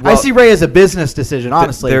Rey as a business decision,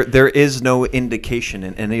 honestly. There is no indication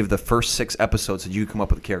in any of the first 6 episodes that you come up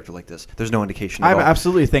with a character like this. There's no indication at all. I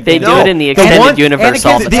absolutely think they do it in the extended universe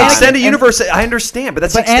all the time. The extended universe, I understand, but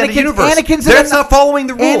that's the extended universe. That's not following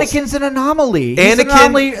the rules. Anakin's an anomaly.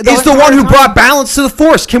 Anakin is the one who brought balance to the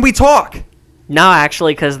Force. Can we talk? No,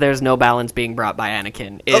 actually, because there's no balance being brought by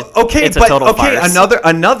Anakin. It's a total farce.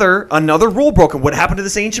 Another rule broken. What happened to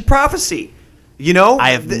this ancient prophecy? I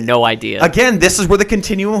have no idea. Again, this is where the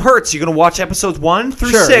continuum hurts. You're going to watch episodes 1 through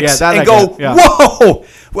 6 and go, whoa,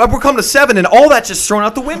 we're coming to 7, and all that's just thrown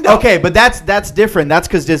out the window. Okay, but that's different. That's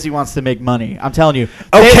because Disney wants to make money. I'm telling you.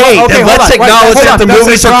 Okay, then let's acknowledge that the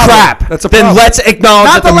movies are crap. Then let's acknowledge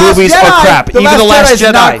that the movies are crap. Even The Last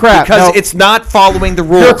Jedi, because it's not following the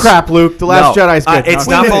rules. You're crap, Luke. The Last Jedi's good. It's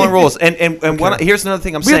not following rules. And here's another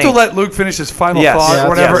thing I'm saying. We have to let Luke finish his final thought or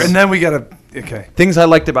whatever, and then we got to... Okay. Things I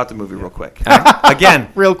liked about the movie real quick. Again,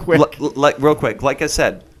 real quick. Real quick. Like I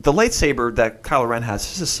said, the lightsaber that Kylo Ren has,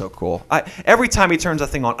 this is so cool. Every time he turns that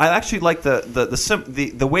thing on, I actually like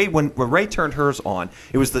the way when Rey turned hers on,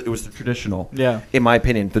 it was the traditional. Yeah. In my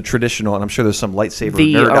opinion, the traditional, and I'm sure there's some lightsaber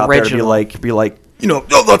nerd out there to be like,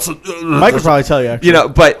 that's Mike could probably tell you, actually.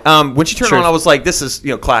 But when she turned on, I was like, this is,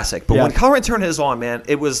 classic. But when Kylo Ren turned his on, man,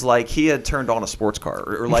 it was like he had turned on a sports car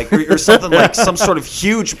or something like some sort of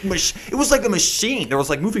huge it was like a machine. There was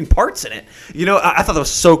like moving parts in it. I thought that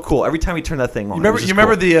was so cool. Every time he turned that thing on. You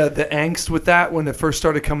remember the angst with that when it first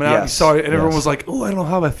started coming out? Yes. You saw it, and everyone was like, "Oh, I don't know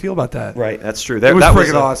how I feel about that." Right, that's true. It was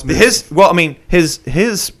freaking awesome. His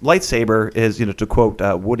lightsaber is, to quote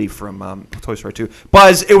Woody from Toy Story 2,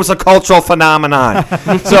 Buzz, it was a cultural phenomenon.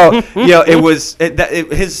 So it was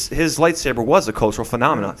his lightsaber was a cultural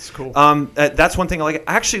phenomenon. That's cool. That's one thing I like.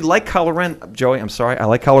 I actually like Kylo Ren. Joey, I'm sorry, I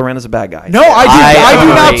like Kylo Ren as a bad guy. No, I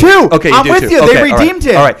do now too. Okay, I'm with you. They redeemed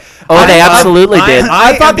him. All right. Oh, they absolutely did.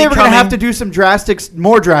 I thought they were going to have to do some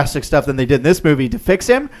more drastic stuff than they did in this movie to fix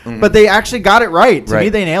him, but they actually got it right. To me,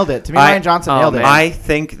 they nailed it. To me, Rian Johnson nailed it. I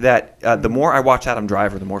think that the more I watch Adam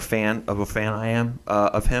Driver, the more fan I am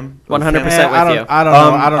of him. 100% with you. I don't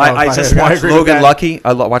know. I just watched Logan Lucky.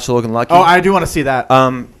 I watched Logan Lucky. Oh, I do want to see that.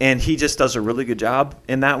 And he just does a really good job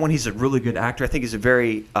in that one. He's a really good actor. I think he's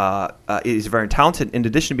very talented. In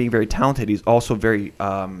addition to being very talented, he's also very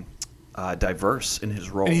diverse in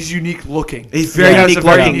his role. And he's unique looking. He's very unique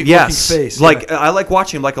looking. Yes. Face. Like I like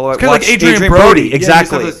watching him. Like a lot. Kind of like Adrian Brody.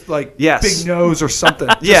 Exactly. Big nose or something.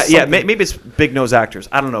 Maybe it's big nose actors.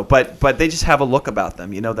 I don't know, but they just have a look about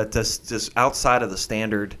them. That just outside of the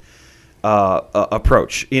standard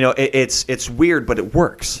approach. It's weird, but it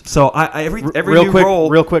works. So every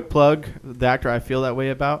real quick plug the actor I feel that way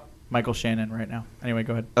about. Michael Shannon right now. Anyway,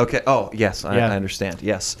 go ahead. Okay. Oh yes, I understand.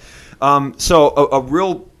 Yes. So a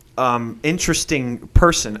real interesting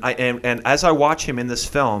person. And as I watch him in this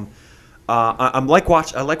film, I like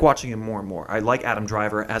watching him more and more. I like Adam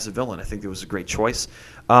Driver as a villain. I think it was a great choice.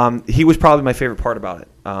 He was probably my favorite part about it.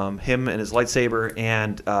 Him and his lightsaber,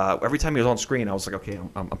 and every time he was on screen, I was like, okay,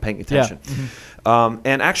 I'm paying attention. Yeah. Mm-hmm.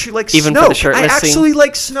 And actually, like even Snoke, for the shirtless scene?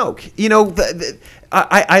 like Snoke.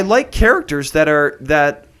 I like characters that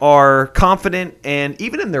are confident and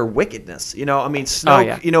even in their wickedness.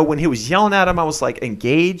 Snoke. When he was yelling at him, I was like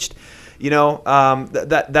engaged.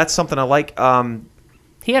 That's something I like.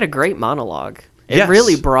 He had a great monologue. It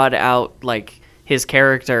really brought out like his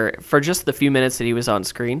character for just the few minutes that he was on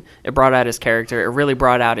screen. It brought out his character. It really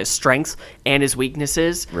brought out his strengths and his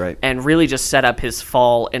weaknesses, right? And really just set up his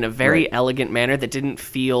fall in a very elegant manner that didn't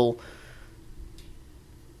feel.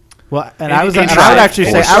 Well, I would actually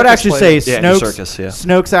say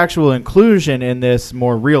Snoke's actual inclusion in this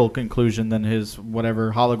more real conclusion than his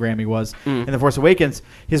whatever hologram he was in The Force Awakens.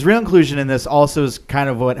 His real inclusion in this also is kind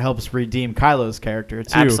of what helps redeem Kylo's character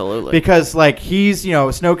too. Absolutely, because like he's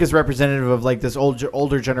Snoke is representative of like this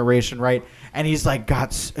older generation, right? And he's like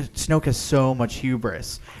Snoke has so much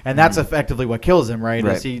hubris, and that's effectively what kills him, right?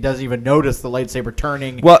 Is he doesn't even notice the lightsaber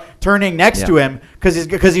turning next to him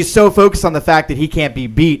because he's so focused on the fact that he can't be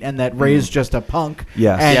beat and that Rey's just a punk.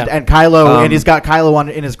 And Kylo and he's got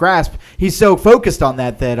Kylo in his grasp. He's so focused on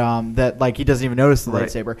that like he doesn't even notice the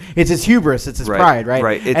lightsaber. It's his hubris, it's his pride, right?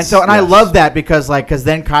 I love that because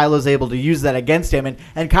then Kylo's able to use that against him,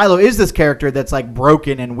 and Kylo is this character that's like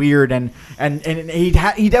broken and weird and he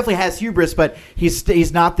definitely has hubris, but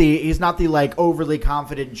he's not the like overly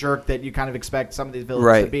confident jerk that you kind of expect some of these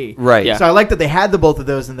villains to be. Right. Yeah. So I like that they had the both of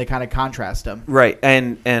those and they kind of contrast them. Right.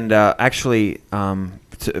 And actually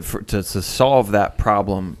to solve that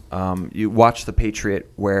problem, you watch The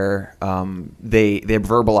Patriot where they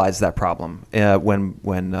verbalize that problem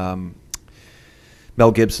when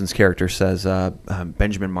Mel Gibson's character says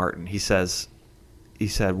Benjamin Martin. He said,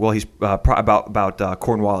 well, he's about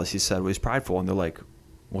Cornwallis. He said, well, he's prideful, and they're like,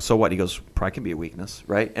 well, so what? He goes, pride can be a weakness,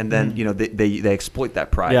 right? And then they exploit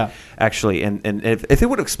that pride, actually. And if they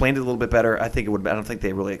would have explained it a little bit better, I think it would. I don't think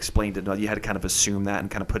they really explained it. No, you had to kind of assume that and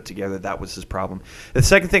kind of put together that was his problem. The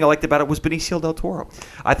second thing I liked about it was Benicio del Toro.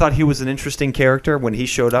 I thought he was an interesting character when he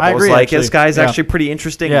showed up. I was like, this guy's actually pretty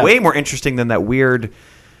interesting, way more interesting than that weird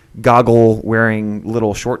goggle-wearing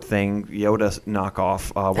little short thing Yoda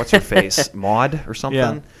knockoff. What's her face? Maud or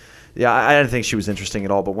something? Yeah, I didn't think she was interesting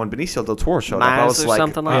at all. But when Benicio del Toro showed up, I was like,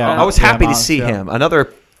 I was happy to see him.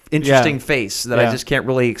 Another interesting face that I just can't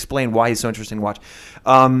really explain why he's so interesting to watch.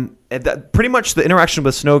 Pretty much the interaction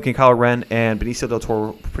with Snoke and Kylo Ren and Benicio del Toro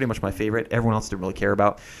were pretty much my favorite. Everyone else didn't really care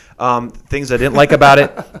about. Things I didn't like about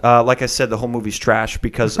it, like I said, the whole movie's trash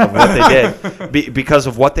because of what they did, because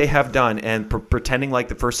of what they have done, and pretending like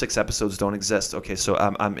the first 6 episodes don't exist. Okay, so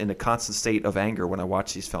I'm in a constant state of anger when I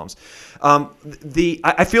watch these films.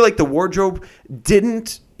 I feel like the wardrobe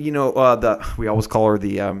didn't, we always call her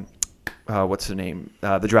the what's her name?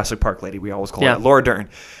 The Jurassic Park lady. We always call her Laura Dern.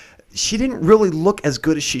 She didn't really look as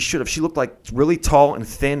good as she should have. She looked like really tall and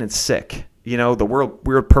thin and sick. The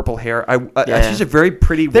weird purple hair. She's a very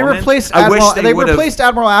pretty woman. They replaced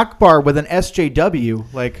Admiral Akbar with an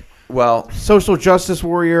SJW, social justice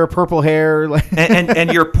warrior, purple hair.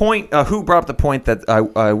 and your point, who brought up the point that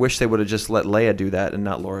I wish they would have just let Leia do that and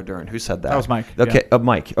not Laura Dern? Who said that? That was Mike. Okay,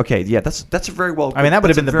 Mike. Okay, yeah, that's a very well. I mean, that would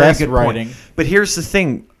have been the best writing. Point. But here's the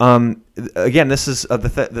thing. Again, this is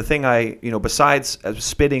the thing I besides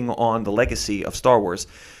spitting on the legacy of Star Wars.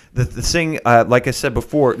 The thing, like I said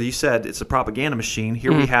before, you said it's a propaganda machine.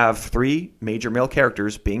 Here we have 3 major male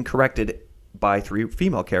characters being corrected by 3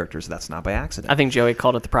 female characters. That's not by accident. I think Joey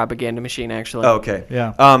called it the propaganda machine, actually. Oh, okay.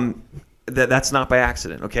 Yeah. That's not by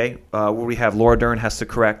accident, okay? Where we have Laura Dern has to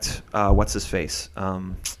correct, what's his face?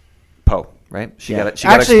 Poe, right? She got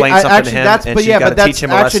to explain something to him, and she's got to teach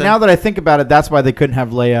him a lesson. Actually, now that I think about it, that's why they couldn't have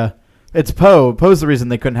Leia It's Poe. Poe's the reason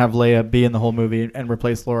they couldn't have Leia be in the whole movie and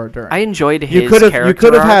replace Laura Dern. I enjoyed his character. You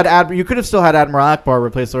could have still had Admiral Akbar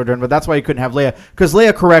replace Laura Dern, but that's why you couldn't have Leia, because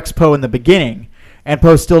Leia corrects Poe in the beginning, and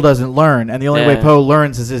Poe still doesn't learn, and the only way Poe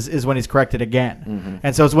learns is when he's corrected again,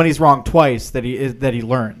 and so it's when he's wrong twice that he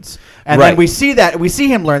learns, and then we see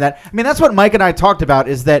him learn that. I mean, that's what Mike and I talked about,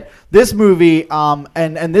 is that this movie,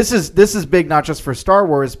 and this is big not just for Star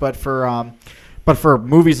Wars, but for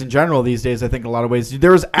movies in general these days. I think in a lot of ways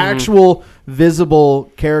there is actual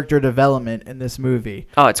visible character development in this movie.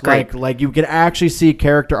 Oh, it's great. Like you can actually see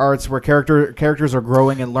character arcs where characters are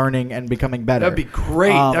growing and learning and becoming better. That'd be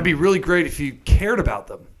great. That'd be really great if you cared about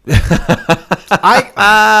them. Finn.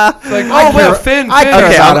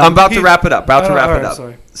 Okay, I'm about to wrap it up.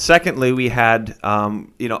 Sorry. Secondly, we had,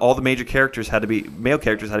 all the major characters male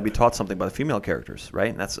characters had to be taught something by the female characters, right?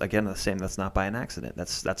 And that's again the same. That's not by an accident.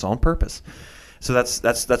 That's on purpose. So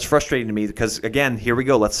that's frustrating to me because, again, here we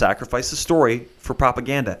go. Let's sacrifice the story for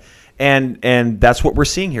propaganda. And that's what we're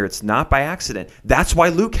seeing here. It's not by accident. That's why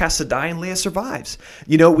Luke has to die and Leia survives.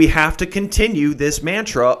 We have to continue this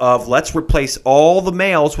mantra of let's replace all the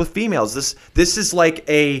males with females. This is like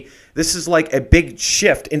a big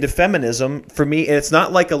shift into feminism for me. And it's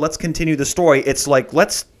not like a let's continue the story. It's like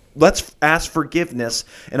let's ask forgiveness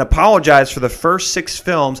and apologize for the first 6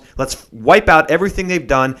 films. Let's wipe out everything they've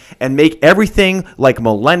done and make everything like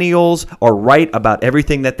millennials are right about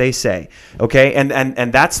everything that they say. Okay,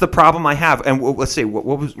 and that's the problem I have. And let's see, what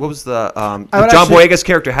was the John Boyega's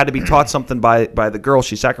character had to be taught something by the girl.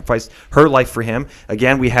 She sacrificed her life for him.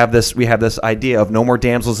 Again, we have this idea of no more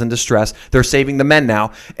damsels in distress. They're saving the men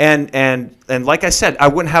now, and like I said, I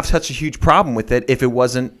wouldn't have such a huge problem with it if it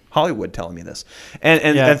wasn't Hollywood telling me this.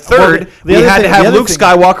 And third, we had to have Luke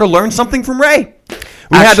Skywalker learn something from Rey.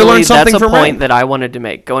 We had to learn something from Rey. That's a point that I wanted to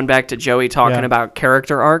make. Going back to Joey talking about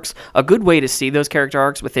character arcs, a good way to see those character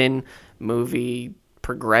arcs within movie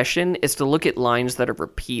progression is to look at lines that are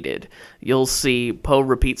repeated. You'll see Poe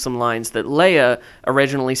repeat some lines that Leia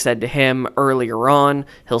originally said to him earlier on.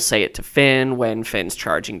 He'll say it to Finn when Finn's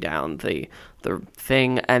charging down the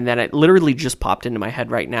thing, and then it literally just popped into my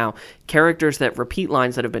head right now. Characters that repeat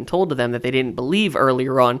lines that have been told to them that they didn't believe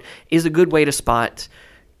earlier on is a good way to spot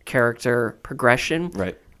character progression.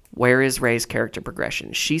 Right. Where is Rey's character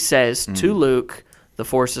progression? She says to Luke, the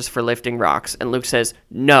Force is for lifting rocks, and Luke says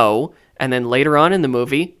no, and then later on in the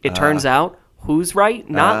movie it turns out who's right?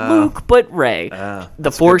 Not Luke, but Rey.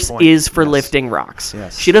 The Force is for lifting rocks.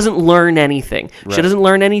 Yes. She doesn't learn anything. Right. She doesn't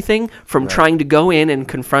learn anything from trying to go in and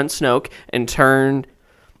confront Snoke and turn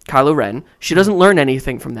Kylo Ren. She doesn't learn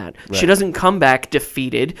anything from that. Right. She doesn't come back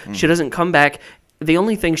defeated. She doesn't come back. The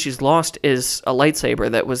only thing she's lost is a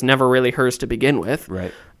lightsaber that was never really hers to begin with.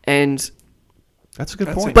 Right. And that's a good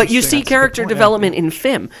point. But you see character development in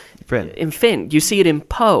Finn. In Finn. You see it in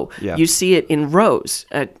Poe. Yeah. You see it in Rose.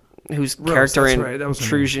 Whose Rose, character that was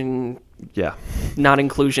intrusion, yeah, not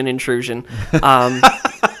inclusion, intrusion.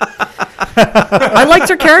 I liked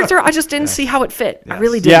her character. I just didn't see how it fit. Yes. I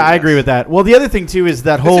really didn't. Yeah, I agree with that. Well, the other thing too is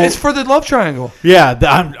that whole. It's for the love triangle. Yeah,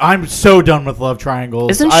 I'm so done with love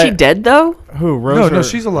triangles. Isn't she dead though? Who? Rose? No,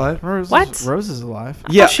 she's alive. What? Rose is alive.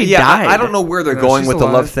 Yeah, she died. I don't know where they're going with the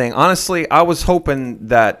love thing. Honestly, I was hoping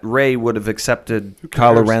that Rey would have accepted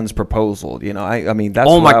Kylo Ren's proposal. I mean, that's.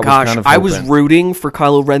 Oh my gosh, kind of I was rooting for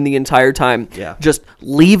Kylo Ren the entire time. Yeah. Just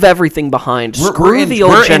leave everything behind. We're the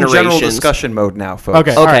old generations. We're in general discussion mode now, folks.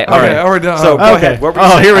 Okay. All right. We're done. So go ahead.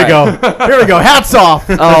 Here we go. Here we go. Hats off.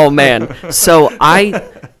 Oh man. So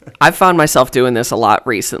I found myself doing this a lot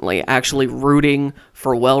recently, actually rooting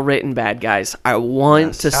for well-written bad guys. I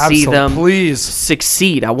want to see them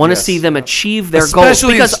succeed. I want to see them achieve their goals.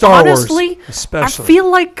 Because Star honestly, Wars. I feel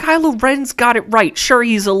like Kylo Ren's got it right. Sure,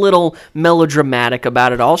 he's a little melodramatic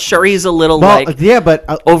about it all. Sure, he's a little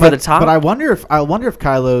over the top. But I wonder if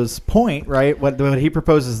Kylo's point, right, when he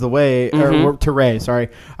proposes the way or to Rey,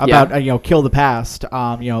 about kill the past,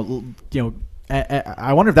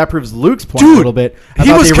 I wonder if that proves Luke's point a little bit.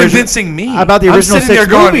 He was convincing me about the original 6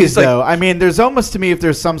 movies, though. I mean, there's almost to me if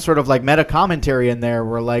there's some sort of like meta commentary in there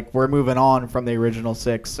where like we're moving on from the original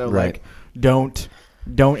 6, so like don't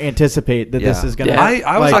anticipate that this is gonna.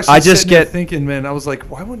 I was actually sitting there thinking, man. I was like,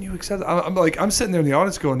 why wouldn't you accept that? I'm sitting there in the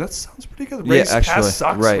audience going, that sounds pretty good. Rey's past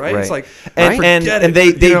sucks, right? It's like, and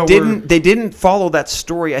they didn't follow that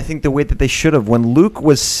story. I think the way that they should have. When Luke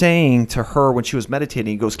was saying to her when she was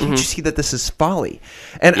meditating, he goes, "Can't you see that this is folly?"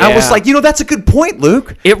 And I was like, that's a good point,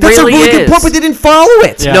 Luke. That's really a really good point, but they didn't follow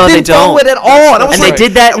it. Yeah. No, they didn't follow it at all. And they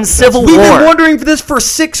did that in Civil War. We've been wondering for this for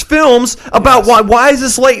 6 films about why is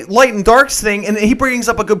this light and darks thing, and he brings brings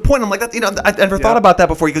up a good point. I'm like, that, I never thought about that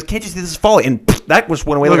before. He goes, can't you see this is folly? And that was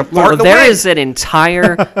one way like a fart. There is an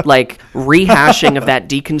entire rehashing of that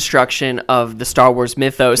deconstruction of the Star Wars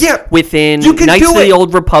mythos within Knights of the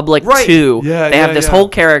Old Republic 2. Yeah, they have this whole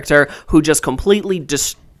character who just completely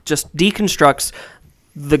just deconstructs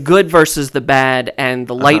the good versus the bad and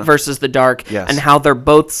the light versus the dark, and how they're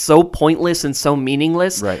both so pointless and so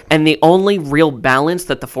meaningless. Right. And the only real balance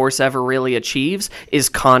that the Force ever really achieves is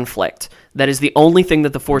conflict. That is the only thing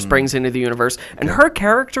that the Force brings into the universe. And her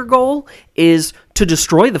character goal is to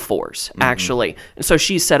destroy the Force, actually. And so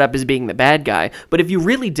she's set up as being the bad guy. But if you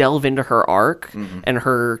really delve into her arc and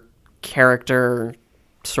her character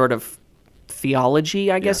sort of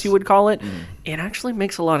theology, I guess you would call it, it actually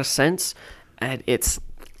makes a lot of sense. And it's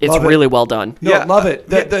really well done. No, love it.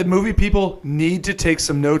 The movie people need to take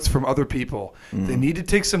some notes from other people. They need to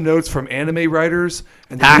take some notes from anime writers,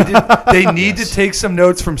 and they need to take some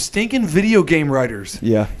notes from stinking video game writers.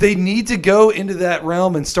 Yeah. They need to go into that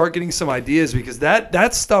realm and start getting some ideas, because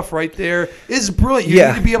that stuff right there is brilliant. You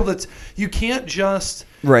need to be able to. You can't just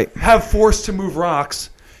have Force to move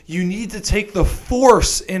rocks. You need to take the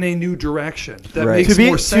Force in a new direction. That makes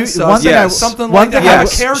more sense. Something like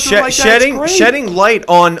that. A character like that. Shedding light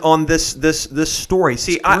on this story.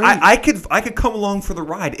 See, I could come along for the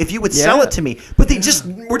ride if you would sell it to me, but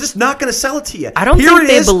we're just not going to sell it to you. I don't think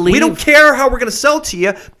they believe. We don't care how we're going to sell it to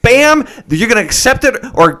you. Bam, you're going to accept it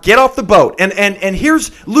or get off the boat. And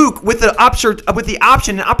here's Luke with the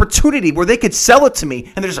option and opportunity where they could sell it to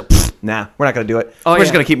me, and they're just nah, we're not going to do it. We're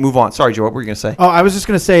just going to move on. Sorry, Joe, what were you going to say? Oh, I was just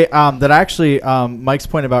going to say that actually Mike's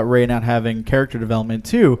point about Rey not having character development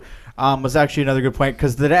too was actually another good point,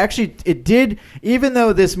 because it did, even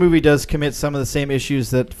though this movie does commit some of the same issues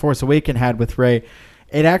that Force Awakens had with Rey,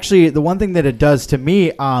 it actually, the one thing that it does to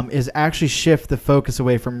me is actually shift the focus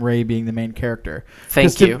away from Rey being the main character.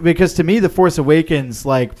 Thank you. Because to me, The Force Awakens,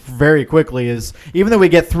 very quickly is, even though we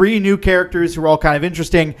get 3 new characters who are all kind of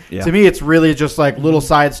interesting, to me it's really just little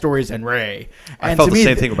side stories and Rey. I felt the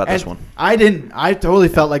same thing about this one. I didn't. I totally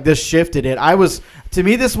felt like this shifted it. To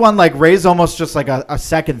me, this one, Rey's almost just a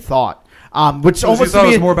second thought. Which almost you thought it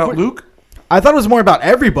was more about Luke? I thought it was more about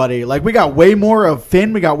everybody. We got way more of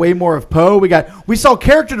Finn. We got way more of Poe. We saw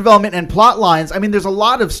character development and plot lines. I mean, there's a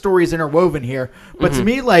lot of stories interwoven here. But to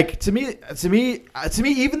me,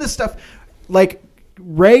 even this stuff,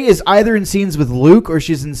 Rey is either in scenes with Luke or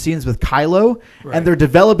she's in scenes with Kylo, and they're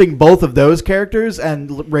developing both of those characters,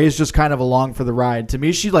 and Rey's just kind of along for the ride. To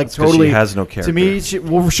me, she totally she has no character. To me,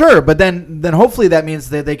 sure, but then hopefully that means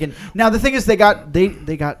that they can. Now the thing is, they got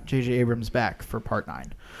J.J. Abrams back for Part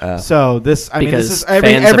 9. So this is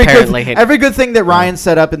every good thing that Ryan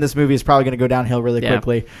set up in this movie is probably going to go downhill really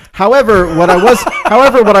quickly. However, what I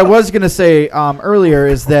was going to say earlier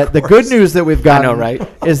is that the good news that we've gotten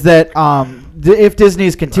is that if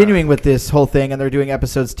Disney's continuing with this whole thing and they're doing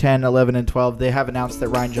episodes 10, 11, and 12, they have announced that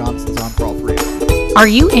Rian Johnson's on for all 3. Are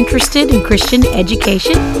you interested in Christian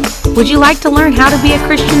education? Would you like to learn how to be a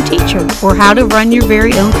Christian teacher or how to run your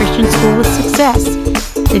very own Christian school with success?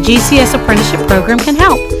 The GCS Apprenticeship Program can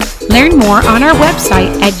help. Learn more on our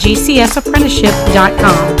website at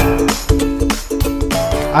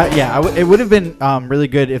gcsapprenticeship.com. It would have been really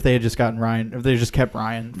good if they had just gotten Ryan, if they just kept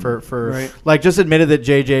Ryan for just admitted that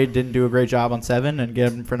JJ didn't do a great job on 7 and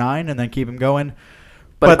get him for 9 and then keep him going.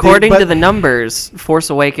 But according to the numbers,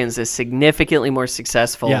 Force Awakens is significantly more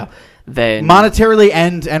successful than monetarily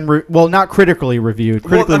and not critically reviewed.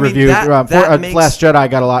 Critically reviewed. Last Jedi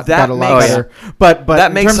got a lot better. But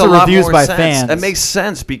that makes in terms of reviews by fans, that makes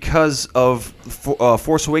sense because of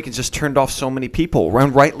Force Awakens just turned off so many people,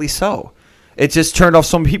 and rightly so. It just turned off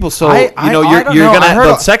some people, so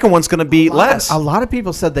the second one's gonna be less. A lot of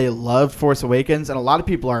people said they loved Force Awakens, and a lot of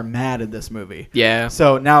people are mad at this movie. Yeah.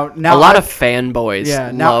 So now a lot of fanboys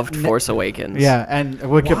loved Force Awakens. Yeah, and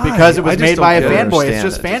because it was made by a fanboy, it's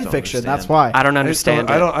just fan fiction. That's why I don't understand.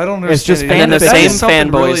 I don't understand. It's just fan. And then the same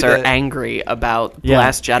fanboys are angry about The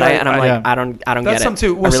Last Jedi, and I'm like, I don't get it. I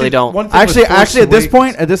really don't. Actually, at this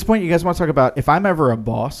point, you guys want to talk about if I'm ever a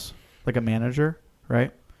boss, like a manager,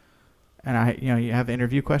 right? And you have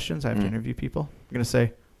interview questions. I have to interview people. I'm gonna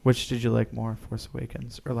say, which did you like more, Force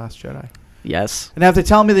Awakens or Last Jedi? Yes. And if they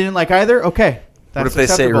tell me they didn't like either, okay. What if they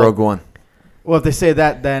say Rogue One? Well, if they say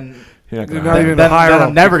that, then you're not even gonna hire them.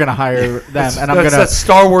 I'm never gonna hire them, and that's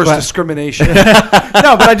Star Wars discrimination.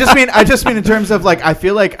 No, but I just mean in terms of I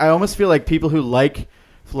almost feel like people who like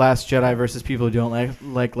Last Jedi versus people who don't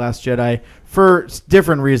like Last Jedi for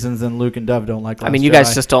different reasons than Luke and Dove don't like Last Jedi. I mean, you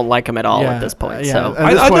guys just don't like him at all at this point. So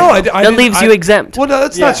that leaves you exempt. Well, no,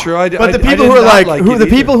 that's not true. But the people who are the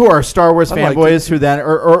people who are Star Wars fanboys who then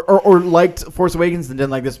or liked Force Awakens and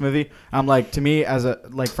didn't like this movie, I'm like, to me as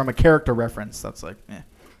from a character reference, that's like,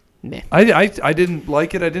 Nah. I didn't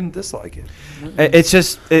like it. I didn't dislike it.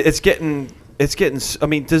 It's getting. I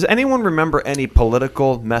mean, does anyone remember any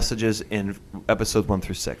political messages in episodes 1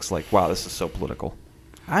 through 6? Like, wow, this is so political.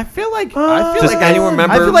 I feel like anyone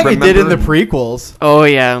remember? I feel like it did in the prequels. Oh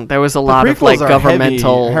yeah, there was a lot of like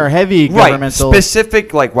governmental, heavy governmental,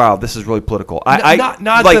 specific. Like, wow, this is really political.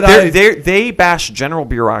 They bash general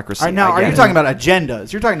bureaucracy. Now, are you talking about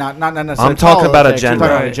agendas? You're talking not necessarily. I'm talking about agendas. You're talking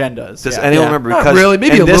about agendas. Does anyone remember? Not because really.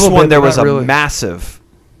 Maybe in a this little one bit, there but was not a really. massive.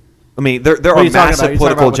 I mean, there are massive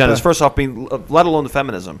political agendas. First off, let alone the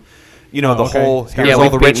feminism. You know, here's all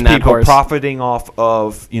the rich people profiting off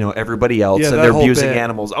of, everybody else, and they're abusing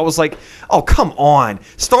animals. I was like, oh, come on.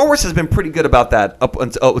 Star Wars has been pretty good about that up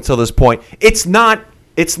until this point. It's not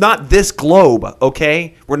this globe,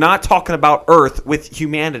 okay? We're not talking about Earth with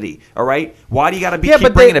humanity, all right? Why do you got to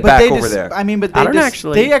keep bringing it back over there? I mean, but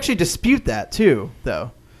they actually dispute that too,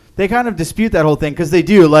 though. They kind of dispute that whole thing because they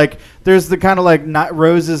do. Like, there's the kind of like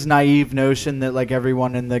Rose's naive notion that like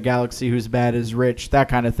everyone in the galaxy who's bad is rich, that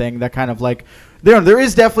kind of thing. That kind of like there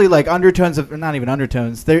is definitely like undertones of, not even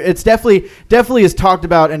undertones. It's definitely is talked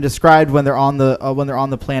about and described when they're on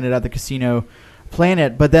the planet at the casino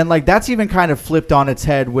planet. But then like that's even kind of flipped on its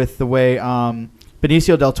head with the way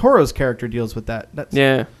Benicio del Toro's character deals with that. That's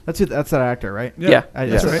that actor, right? Yeah.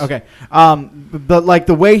 That's right. Okay. But like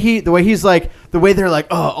the way they're like,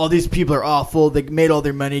 oh, all these people are awful. They made all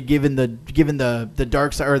their money given the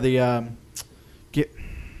dark side or the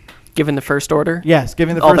Given the First Order? Yes,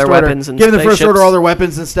 giving the all First their Order. Weapons and giving the First spaceships. Order all their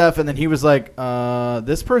weapons and stuff, and then he was like,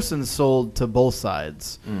 this person's sold to both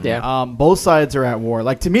sides. Yeah. Both sides are at war.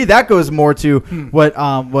 Like, to me, that goes more to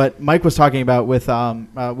what Mike was talking about with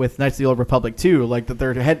Knights of the Old Republic 2, like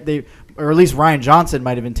that or at least Rian Johnson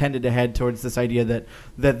might have intended to head towards this idea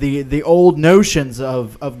that the old notions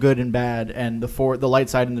of good and bad and the light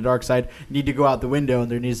side and the dark side need to go out the window, and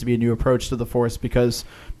there needs to be a new approach to the Force because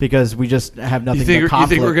we just have nothing but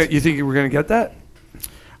conflict. You think we're going to get that?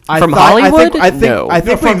 From Hollywood? I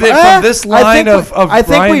think from this line of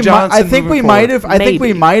Rian Johnson. I think we might have. I think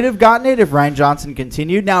we might have gotten it if Rian Johnson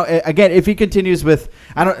continued. Now, again, if he continues with,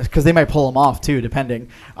 I don't, because they might pull him off too, depending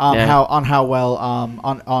how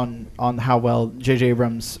well J.J.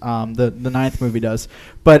 Abrams the ninth movie does.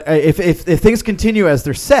 But if things continue as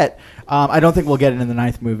they're set, I don't think we'll get it in the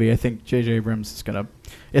ninth movie. I think J.J. Abrams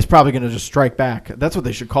is probably going to just strike back. That's what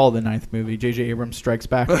they should call the ninth movie. J.J. Abrams Strikes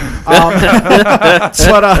Back.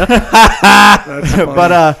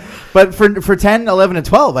 But for 10, 11, and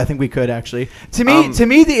 12, I think we could actually. To me,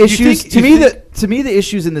 the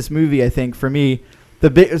issues in this movie, I think for me,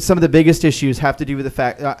 some of the biggest issues have to do with the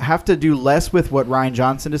fact have to do less with what Rian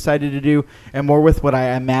Johnson decided to do and more with what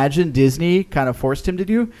I imagine Disney kind of forced him to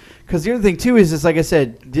do. Because the other thing too is like I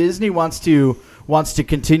said, Disney wants to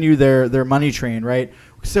continue their money train, right?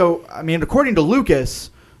 So, I mean, according to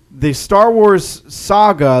Lucas, the Star Wars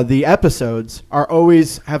saga, the episodes have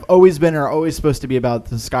always been or are always supposed to be about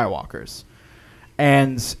the Skywalkers.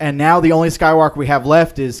 And now the only Skywalker we have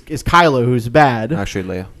left is Kylo, who's bad. Actually,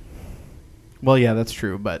 Leia. Well, yeah, that's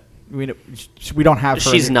true, but we don't have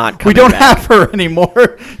her. She's not we don't have her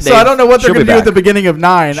anymore. So I don't know what they're going to do at the beginning of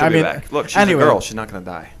 9. She'll be back. Look, she's a girl. She's not going to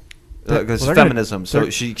die. Because feminism, so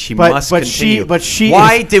she must continue.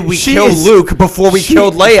 Why did we kill Luke before we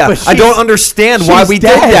killed Leia? I don't understand why we did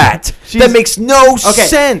that. That makes no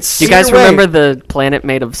sense. Do you guys remember the planet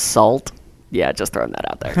made of salt? Yeah, just throwing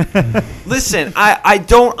that out there. Listen, I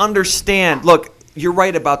don't understand. Look, you're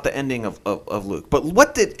right about the ending of Luke, but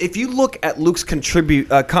if you look at Luke's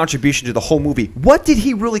contribution to the whole movie, what did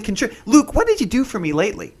he really contribute? Luke, what did you do for me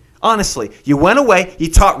lately? Honestly, you went away, you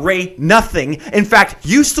taught Rey nothing. In fact,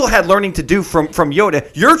 you still had learning to do from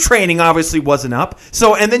Yoda. Your training obviously wasn't up.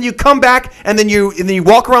 So, and then you come back and then you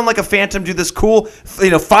walk around like a phantom, do this cool,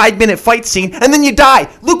 5-minute fight scene, and then you die.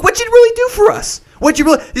 Luke, what'd you really do for us? What'd you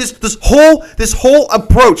really this whole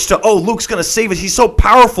approach to Luke's gonna save us? He's so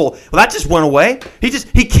powerful. Well, that just went away. He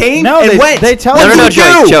came and went. They tell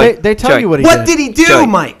you. They tell you what he did. What did he do,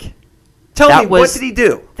 Mike? Tell me, what did he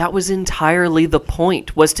do? That was entirely the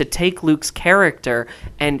point, was to take Luke's character,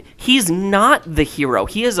 and he's not the hero.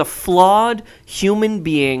 He is a flawed human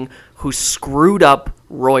being who screwed up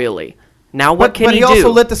royally. Now what can he do? But he also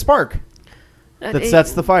lit the spark that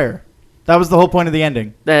sets the fire. That was the whole point of the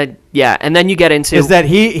ending. Yeah, and then you get into is that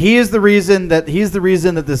he is the reason that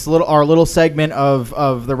this little segment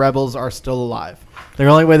of the rebels are still alive. The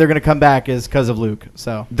only way they're going to come back is because of Luke.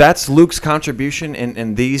 So that's Luke's contribution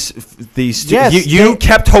in these. Yes, you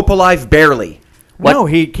kept hope alive barely.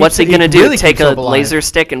 What's he going to do? Really take a laser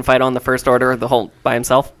stick and fight on the First Order by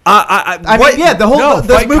himself? Fight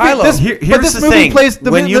Kylo. Here's the thing: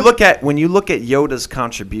 when you look at Yoda's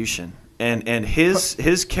contribution and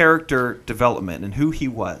his character development and who he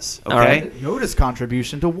was, okay, right. Yoda's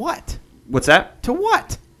contribution to what? What's that? To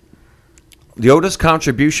what? Yoda's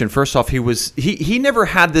contribution, first off, he never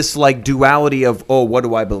had this like duality of, oh, what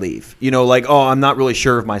do I believe? I'm not really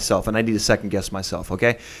sure of myself and I need to second guess myself,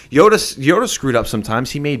 okay? Yoda screwed up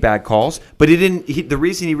sometimes. He made bad calls, but the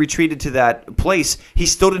reason he retreated to that place, he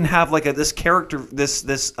still didn't have like this character,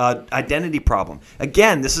 this identity problem.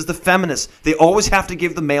 Again, this is the feminists. They always have to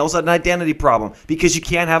give the males an identity problem because you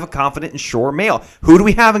can't have a confident and sure male. Who do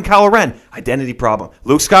we have in Kylo Ren? Identity problem.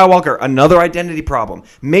 Luke Skywalker, another identity problem.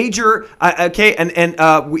 Major... Okay, and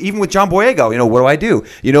even with John Boyega, what do?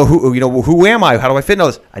 Who am I? How do I fit in all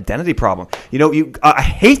this? Identity problem. I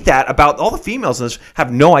hate that about all the females in this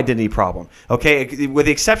have no identity problem. Okay, with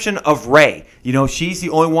the exception of Rey. She's the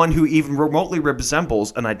only one who even remotely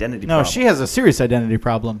resembles an identity problem. No, she has a serious identity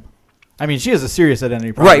problem. I mean, she has a serious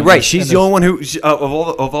identity problem. Right. She's the only one who,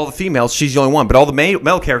 of all the females, she's the only one. But all the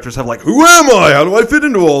male characters have like, who am I? How do I fit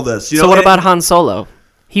into all this? So what about Han Solo?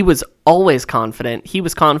 He was always confident. He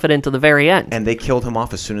was confident to the very end. And they killed him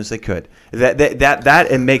off as soon as they could. That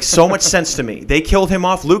it makes so much sense to me. They killed him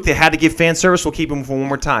off. Luke, they had to give fan service. We'll keep him for one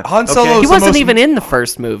more time. Han Solo. He wasn't even in the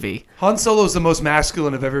first movie. Han Solo is the most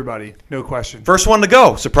masculine of everybody. No question. First one to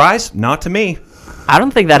go. Surprise? Not to me. I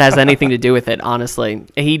don't think that has anything to do with it, honestly.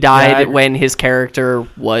 He died when his character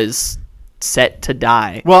was set to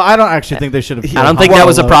die. Well, I don't actually think they should have. I don't think that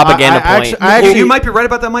was a propaganda point. Actually, you might be right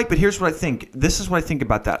about that, Mike. But here's what I think. This is what I think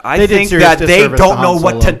about that. I think that they don't know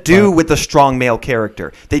what to do with the strong male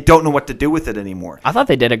character. They don't know what to do with it anymore. I thought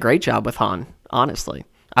they did a great job with Han. Honestly,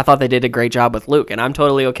 I thought they did a great job with Luke, and I'm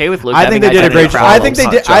totally okay with Luke. I think they did a great job. I think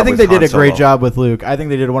they did a great job with Luke. I think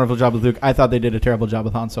they did a wonderful job with Luke. I thought they did a terrible job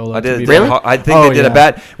with Han Solo. I think they did a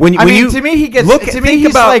bad. To me, he gets. To me,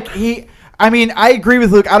 he's like he. I mean, I agree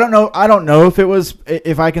with Luke. I don't know if it was.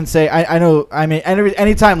 If I can say, I know. I mean,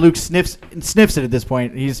 anytime Luke sniffs it at this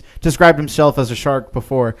point, he's described himself as a shark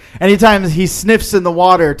before. Anytime he sniffs in the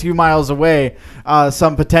water 2 miles away,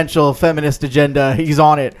 some potential feminist agenda, he's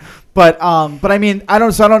on it. But I mean, I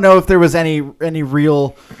don't know if there was any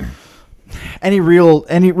real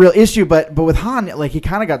issue, but with Han, like, he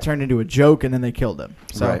kind of got turned into a joke and then they killed him.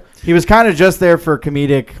 So he was kind of just there for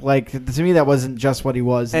comedic. Like, to me, that wasn't just what he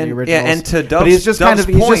was in the originals. Yeah, and to but he's just kind of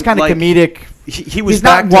comedic. He's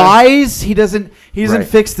not wise. He doesn't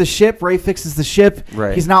fix the ship. Rey fixes the ship.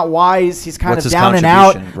 Right. He's not wise. He's kind of down and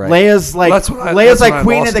out. Right. Leia's like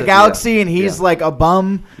queen of the galaxy, and he's like a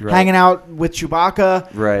bum hanging out with Chewbacca.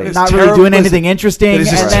 Right. Not really doing anything interesting.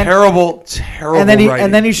 It's just terrible. And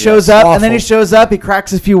then he shows up. Awful. And then he shows up. He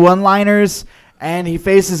cracks a few one-liners. And he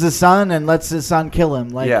faces his son and lets his son kill him.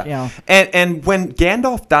 And when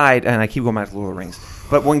Gandalf died, and I keep going back to Lord of the Rings,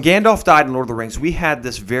 but when Gandalf died in Lord of the Rings, we had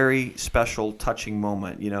this very special, touching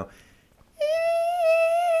moment, we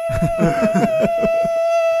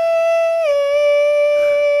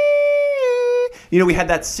had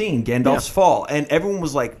that scene, Gandalf's fall, and everyone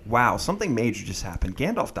was like, wow, something major just happened.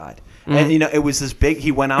 Gandalf died. Mm-hmm. And, it was this big,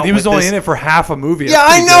 he went out. And he was only in it for half a movie. Yeah,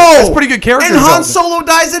 I know. That's pretty good character. And Han Solo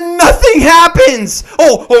dies and nothing happens.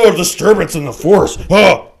 Oh, disturbance in the Force.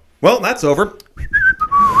 Oh, well, that's over.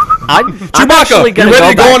 Chewbacca, you ready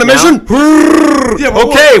to go on a mission?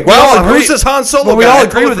 Who's this Han Solo? Well, we all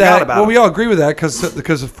agree with that. Well, we all agree with that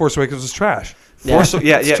because Force Awakens was trash. Yeah,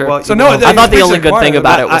 yeah. Well, so no, I thought the only good thing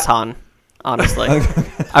about it was Han. Honestly,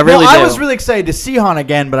 I really do. I was really excited to see Han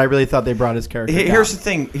again, but I really thought they brought his character down. Here's the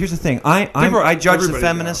thing. I judge the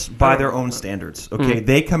feminists by their own standards. Okay,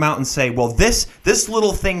 they come out and say, well, this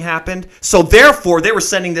little thing happened, so therefore they were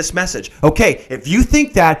sending this message. Okay, if you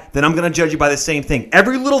think that, then I'm going to judge you by the same thing.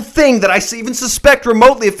 Every little thing that I even suspect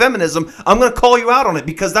remotely of feminism, I'm going to call you out on it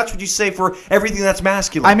because that's what you say for everything that's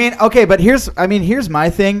masculine. I mean, okay, but here's my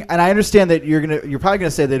thing, and I understand that you're probably gonna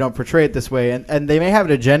say they don't portray it this way, and they may have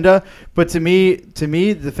an agenda, but to me,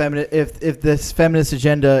 the feminist, if this feminist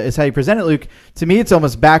agenda is how you present it, Luke, to me it's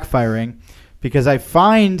almost backfiring, because I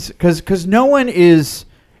find because no one is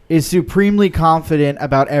supremely confident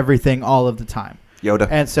about everything all of the time. Yoda.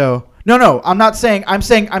 And so no, I'm not saying. I'm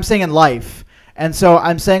saying in life. And so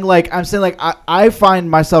I'm saying I find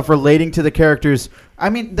myself relating to the characters I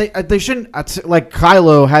mean, they shouldn't like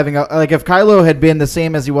Kylo having if Kylo had been the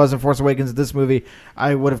same as he was in Force Awakens in this movie,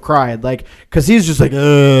 I would have cried because he's just like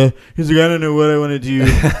he's like I don't know what I want to do,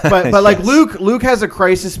 but like yes. Luke has a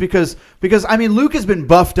crisis because I mean Luke has been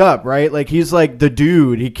buffed up, right? Like he's like the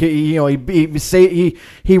dude. He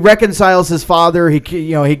reconciles his father. He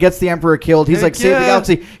gets the Emperor killed. He's like saved the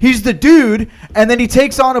galaxy. He's the dude, and then he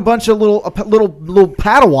takes on a bunch of little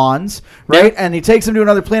Padawans, right? Yeah. And he takes them to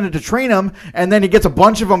another planet to train them, and then he gets a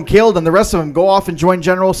bunch of them killed, and the rest of them go off and join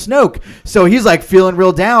General Snoke. So he's like feeling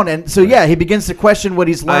real down, and so he begins to question what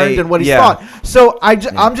he's learned and what he's thought. So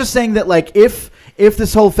I'm just saying that like if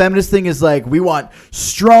this whole feminist thing is like we want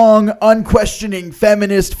strong, unquestioning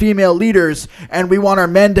feminist female leaders, and we want our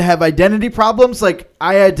men to have identity problems, like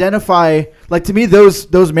I identify like to me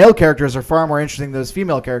those male characters are far more interesting than those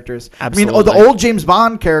female characters. Absolutely. I mean, the old James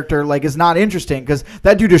Bond character like is not interesting because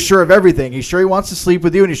that dude is sure of everything. He's sure he wants to sleep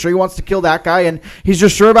with you, and he's sure he wants to kill that guy, and he's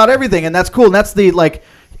just sure about everything, and that's cool. And that's the like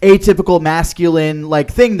atypical masculine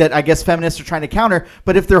like thing that I guess feminists are trying to counter.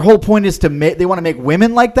 But if their whole point is they want to make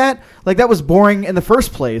women like that was boring in the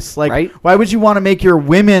first place. Like, right? Why would you want to make your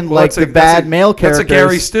women like the bad male characters? That's a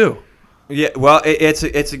Gary Stu. Yeah, well, it's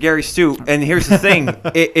a Gary Stu, and here's the thing: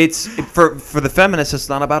 it's for the feminists, it's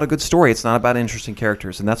not about a good story. It's not about interesting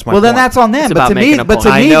characters, and that's my. Well, point. then that's on them. It's but to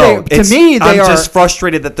me, I'm just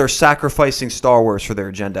frustrated that they're sacrificing Star Wars for their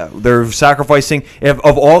agenda. They're sacrificing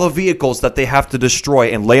of all the vehicles that they have to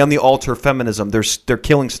destroy and lay on the altar of feminism. They're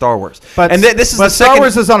killing Star Wars. But this is the Star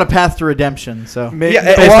Wars is on a path to redemption. So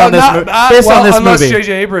based on this unless movie,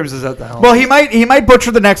 J.J. Abrams is at the helm. Well, he might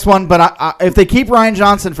butcher the next one, but if they keep Rian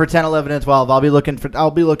Johnson for 10, 11, and 12, I'll be looking to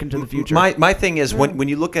the future. My thing is when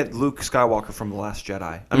you look at Luke Skywalker from The Last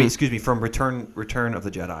Jedi, from Return of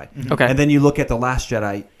the Jedi, okay, and then you look at The Last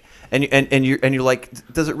Jedi, and you're like,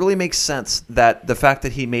 does it really make sense that the fact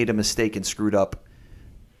that he made a mistake and screwed up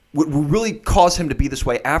would really cause him to be this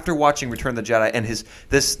way after watching Return of the Jedi and his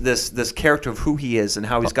this character of who he is and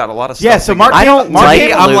how he's got a lot of stuff? Yeah, so Mark Hamill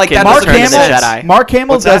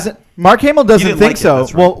doesn't think so.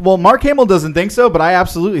 Right. Well, Mark Hamill doesn't think so, but I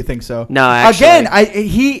absolutely think so. No, actually.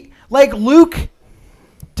 He Luke.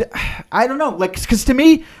 I don't know, like, because to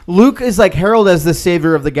me, Luke is like heralded as the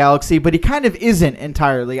savior of the galaxy, but he kind of isn't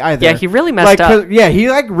entirely either. Yeah, he really messed up. Yeah, he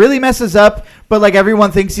like really messes up, but like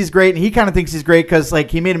everyone thinks he's great, and he kind of thinks he's great because like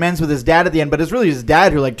he made amends with his dad at the end, but it's really his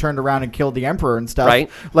dad who like turned around and killed the Emperor and stuff. Right.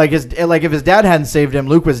 Like if his dad hadn't saved him,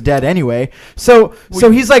 Luke was dead anyway. So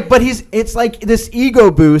he's like, but it's like this ego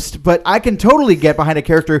boost. But I can totally get behind a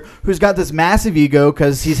character who's got this massive ego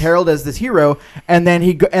because he's heralded as this hero, and then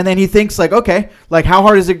he thinks like, okay, like how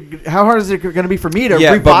hard is it going to be for me to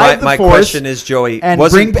revive the my Force? question is, Joey,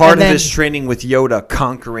 wasn't part of his training with Yoda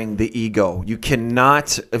conquering the ego? You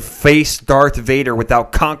cannot face Darth Vader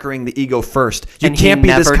without conquering the ego first. You can't be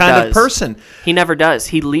this kind of person. He never does.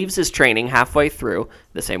 He leaves his training halfway through,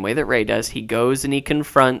 the same way that Rey does. He goes and he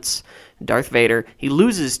confronts Darth Vader. He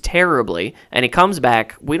loses terribly, and he comes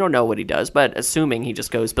back. We don't know what he does, but assuming he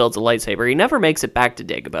just goes, builds a lightsaber. He never makes it back to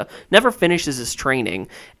Dagobah, never finishes his training,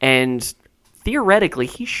 and theoretically,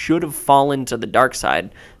 he should have fallen to the dark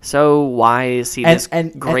side. So why is he this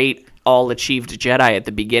great, all-achieved Jedi at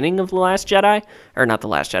the beginning of The Last Jedi? Or not The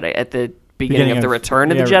Last Jedi, at the beginning of the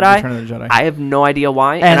Return of the Jedi? Return of the Jedi. I have no idea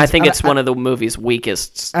why, and I think it's one of the movie's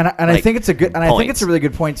weakest. I think it's a good, and I think it's a really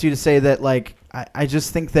good point too to say that. Like, I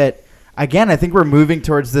just think that again, I think we're moving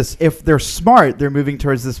towards this. If they're smart, they're moving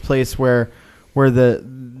towards this place where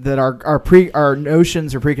our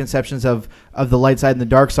notions or preconceptions of the light side and the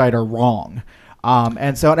dark side are wrong.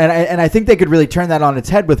 And I think they could really turn that on its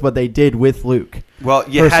head with what they did with Luke. Well,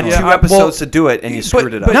 you had 2 episodes to do it, and you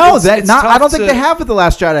screwed it up. No, I don't think they have with The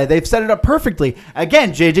Last Jedi. They've set it up perfectly.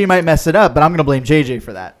 Again, JJ might mess it up, but I'm going to blame JJ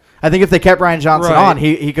for that. I think if they kept Rian Johnson on,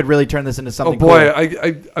 he could really turn this into something. Oh boy,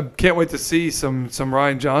 cool. I can't wait to see some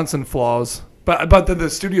Rian Johnson flaws. But then the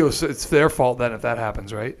studios, it's their fault then if that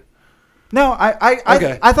happens, right? No,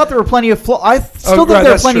 I thought there were plenty of I still think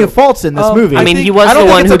there are plenty of faults in this movie. I mean, he was the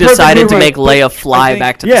one who decided to make Leia fly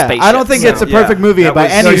back to the spaceship. I don't think it's a perfect movie by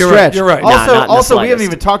any stretch. You're right. Also, we haven't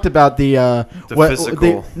even talked about the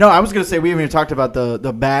physical. No, I was going to say we haven't even talked about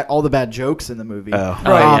all the bad jokes in the movie.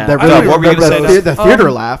 Right. The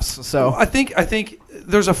theater laughs. So I think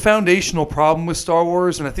there's a foundational problem with Star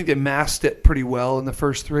Wars, and I think they masked it pretty well in the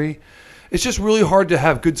first 3. It's just really hard to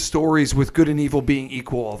have good stories with good and evil being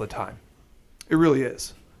equal all the time. It really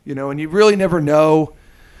is, and you really never know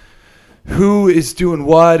who is doing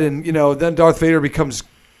what, and then Darth Vader becomes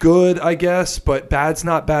good, I guess, but bad's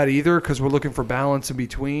not bad either because we're looking for balance in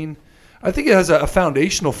between. I think it has a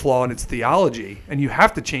foundational flaw in its theology, and you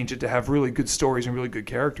have to change it to have really good stories and really good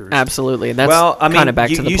characters. Absolutely, and that's kind of back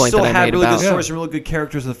to the point that I made about. You still had really good stories and really good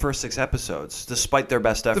characters in the first 6 episodes, despite their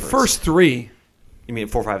best efforts. The first 3. You mean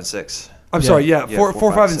 4, 5, and 6? I'm sorry, 4,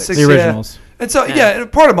 5, and 6. The originals. And so,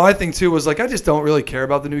 and part of my thing, too, was like, I just don't really care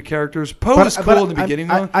about the new characters. Poe was cool in the beginning,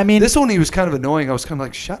 though. I mean, this one, he was kind of annoying. I was kind of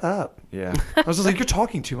like, shut up. Yeah. I was just like, you're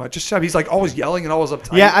talking too much. Just shut up. He's like always yelling and always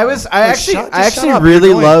uptight. Yeah, I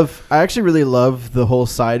actually really love the whole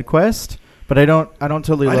side quest. But I don't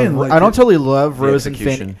totally love Rose and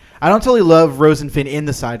Finn. I don't totally love Rose and Finn in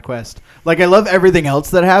the side quest. Like, I love everything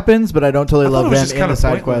else that happens, but I don't totally love them in the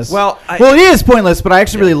side quest. Well, it is pointless, but I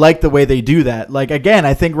actually really like the way they do that. Like, again,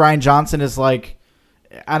 I think Rian Johnson is like,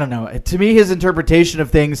 I don't know. To me, his interpretation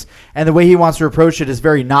of things and the way he wants to approach it is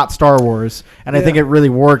very not Star Wars, and I think it really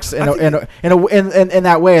works in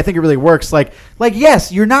that way. I think it really works. Like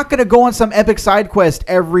yes, you're not going to go on some epic side quest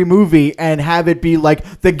every movie and have it be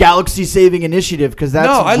like the galaxy-saving initiative, because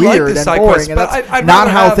that's weird and boring, and that's not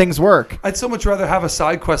how things work. I'd so much rather have a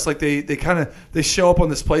side quest like they show up on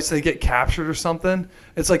this place and they get captured or something.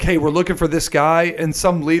 It's like, hey, we're looking for this guy, and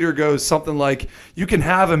some leader goes something like, "You can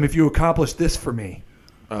have him if you accomplish this for me."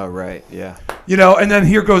 Oh, right, yeah. And then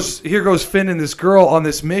here goes Finn and this girl on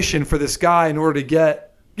this mission for this guy in order to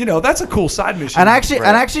get, that's a cool side mission. And I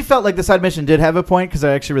actually felt like the side mission did have a point, because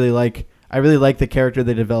I actually really like the character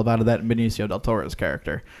they develop out of that Benicio del Toro's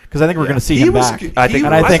character, because I think we're going to see him back. I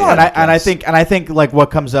think like what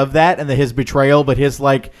comes of that and his betrayal, but his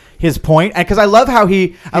point, and because I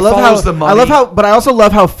also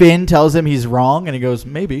love how Finn tells him he's wrong, and he goes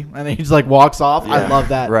maybe, and then he just like walks off. Yeah. I love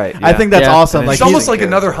that. Right. Yeah. I think that's awesome. It's almost like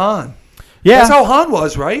another Han. Yeah, that's how Han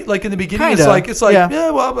was, right? Like in the beginning, it's like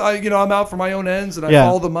I'm out for my own ends and I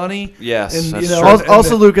follow the money. Yes. And,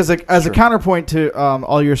 also, Luke, as a counterpoint to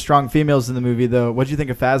all your strong females in the movie, though, what do you think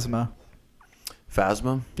of Phasma?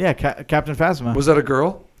 Phasma? Yeah, Captain Phasma. Was that a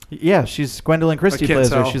girl? Yeah, she's Gwendolyn Christie plays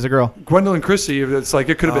her. She's a girl. Gwendolyn Christie. It's like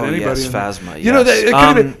it could have been anybody. Yes, Phasma.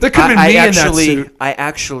 There could have been me in that suit. I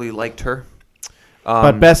actually liked her.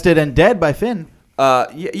 But bested and dead by Finn.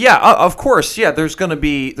 Of course. Yeah, they're going to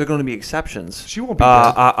be exceptions. She won't be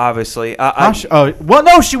dead. Obviously.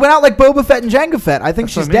 No, she went out like Boba Fett and Jango Fett. I think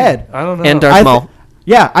she's dead. I don't know. And Darth Maul.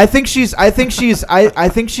 I think she's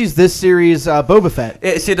this series Boba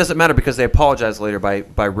Fett. See, it doesn't matter because they apologize later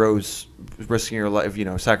by Rose risking her life,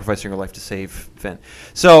 sacrificing her life to save Finn.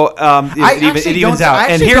 So it evens out.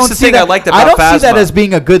 And here's the thing I liked about Phasma. I don't see that as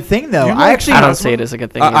being a good thing, though. I don't see it as a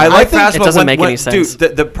good thing. I like Phasma. It doesn't make any sense.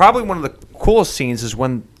 Dude, probably one of the coolest scenes is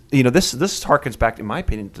when this harkens back, in my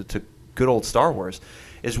opinion, to good old Star Wars.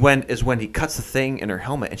 Is when he cuts the thing in her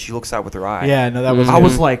helmet and she looks out with her eye. Yeah, no, that was. I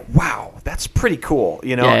was like, wow, that's pretty cool,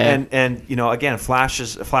 And again,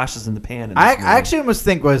 flashes in the pan. I actually almost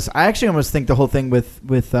think the whole thing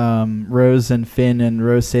with Rose and Finn and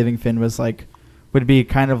Rose saving Finn would be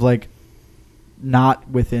kind of like not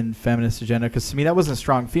within feminist agenda, because to me that wasn't a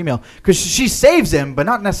strong female, because she saves him, but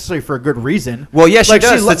not necessarily for a good reason. Well, yeah, she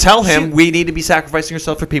does to tell him we need to be sacrificing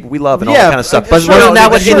yourself for people we love and all that kind of stuff. But wasn't that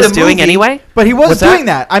what he was doing anyway? But he was doing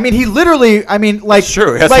that. I mean, he literally. It's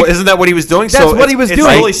true. Isn't that what he was doing? That's what he was doing.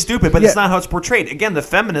 It's really stupid, but it's not how it's portrayed. Again, the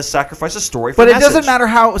feminists sacrifice a story for But it doesn't matter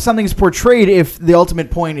how something's portrayed if the ultimate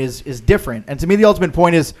point is different. And to me, the ultimate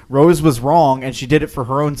point is Rose was wrong, and she did it for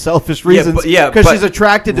her own selfish reasons. Because she's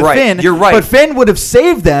attracted to Finn. You're right. But Finn would have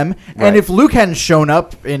saved them, and if Luke hadn't shown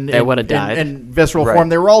up in visceral form,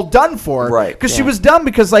 they were all done for. Right. Because she was dumb,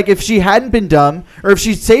 because if she hadn't been dumb, or if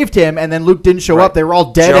she saved him and then Luke didn't show up, they were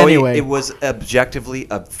all dead anyway. It was objectively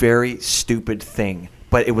a very stupid thing,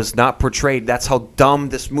 but it was not portrayed. That's how dumb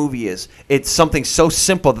this movie is. It's something so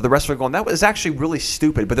simple that the rest are going, that was actually really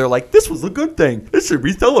stupid. But they're like, this was a good thing. This should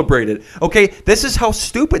be celebrated. Okay, this is how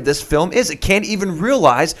stupid this film is. It can't even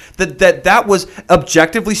realize that was,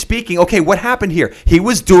 objectively speaking, okay, what happened here? He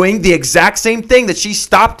was doing the exact same thing that she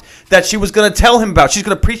stopped, that she was going to tell him about. She's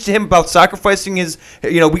going to preach to him about sacrificing his,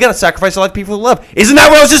 we got to sacrifice a lot of people we love. Isn't that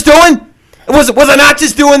what I was just doing? Was I not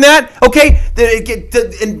just doing that? Okay,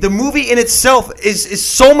 the movie in itself is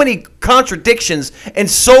so many contradictions and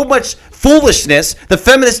so much foolishness. The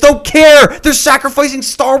feminists don't care. They're sacrificing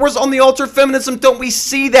Star Wars on the altar of feminism. Don't we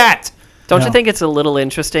see that? Don't you think it's a little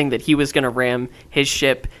interesting that he was going to ram his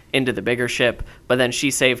ship into the bigger ship, but then she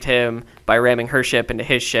saved him by ramming her ship into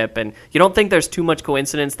his ship? And you don't think there's too much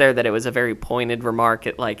coincidence there, that it was a very pointed remark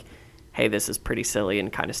at like, hey, this is pretty silly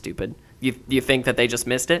and kind of stupid? You think that they just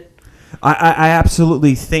missed it? I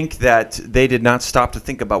absolutely think that they did not stop to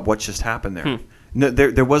think about what just happened there. No,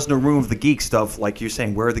 there was no room of the geek stuff, like you're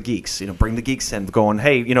saying. Where are the geeks? Bring the geeks in. Going,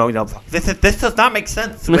 hey, this does not make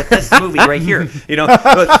sense with this movie right here.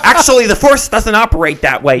 Actually, the Force doesn't operate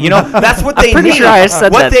that way. That's what they need. Sure I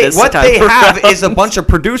said what they have is a bunch of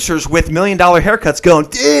producers with $1 million haircuts going,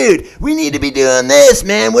 dude, we need to be doing this,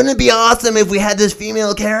 man. Wouldn't it be awesome if we had this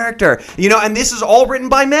female character? And this is all written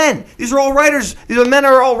by men. These are all writers. These men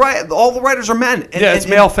are all right. All the writers are men. It's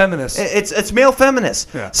male feminists. It's male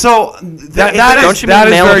feminists. Yeah. So Don't you mean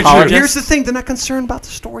male apologists? Here's the thing: they're not concerned about the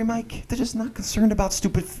story, Mike. They're just not concerned about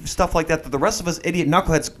stupid stuff like that. The rest of us idiot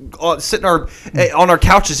knuckleheads sitting on our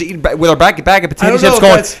couches eating with our bag of potato chips,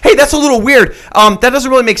 going, "Hey, that's a little weird. That doesn't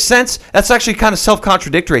really make sense. That's actually kind of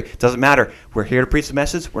self-contradictory." Doesn't matter. We're here to preach the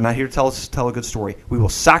message. We're not here to tell a good story. We will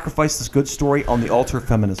sacrifice this good story on the altar of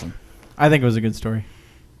feminism. I think it was a good story.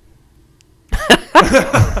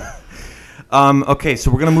 Okay,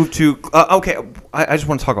 so we're going to move to... I just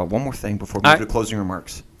want to talk about one more thing before we move to closing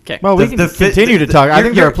remarks. Okay. Well, we can continue to talk. I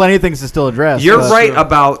think there are plenty of things to still address. You're right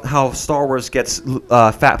about how Star Wars gets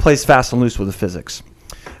plays fast and loose with the physics.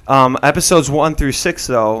 Episodes 1 through 6,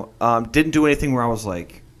 though, didn't do anything where I was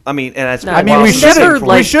like... we should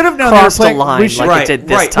have known crossed the line like it did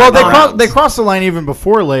this time. Well, they crossed the line even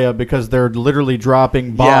before Leia because they're literally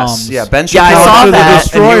dropping bombs. Yes, yeah. Ben I saw that.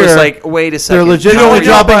 And he was like, wait a second. They're legitimately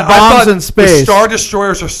dropping bombs in space. The Star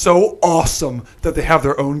Destroyers are so awesome that they have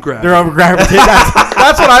their own gravity.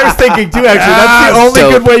 That's what I was thinking too, actually. That's the only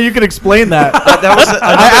good way you can explain that.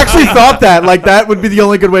 I actually thought that. Like, that would be the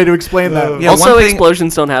only good way to explain that. Also,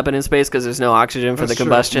 explosions don't happen in space because there's no oxygen for the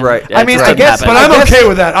combustion. Right. Yeah, I guess, but I'm okay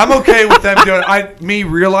with that. I'm okay with them doing it. Me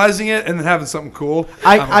realizing it and then having something cool.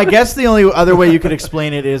 I guess the only other way you could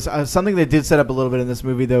explain it is something they did set up a little bit in this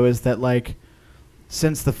movie, though, is that, like,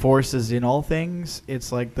 since the Force is in all things,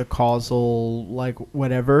 it's like the causal, like,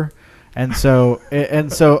 whatever. And so,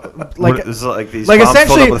 like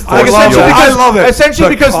essentially, I love it. Essentially,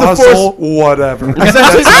 because the Force, whatever.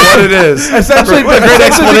 Essentially, what it is. Essentially, great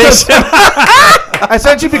explanation.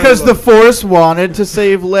 Essentially, because the Force wanted to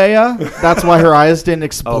save Leia, that's why her eyes didn't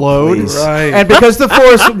explode. Right. And because the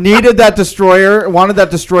Force needed that destroyer, wanted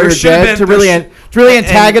that destroyer dead to really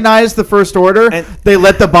antagonize the First Order, they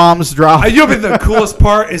let the bombs drop. The coolest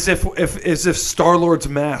part is if Star-Lord's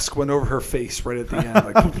mask went over her face right at the end,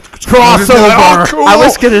 like crossover. Cool. I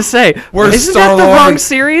was gonna say, isn't that the Star-Lord? wrong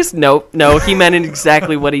series? No, he meant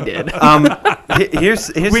exactly what he did. Here's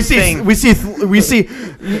the thing. We see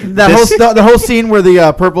the whole scene where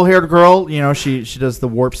the purple-haired girl, she does the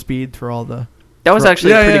warp speed through all the. That was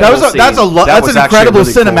actually pretty cool. That's an incredible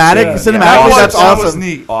really cinematic. Cool. Cinematically, that's That awesome. was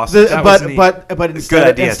neat. Awesome. But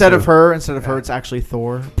instead of her, it's actually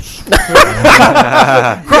Thor.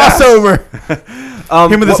 Crossover.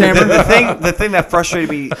 Him with his hammer. The thing that frustrated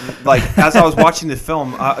me, like, as I was watching the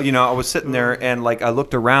film, I was sitting there and, like, I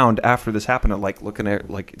looked around after this happened, and, like, looking at,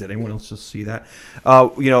 like, did anyone else just see that?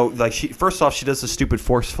 Like, first off, she does the stupid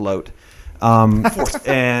Force float.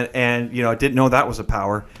 And I didn't know that was a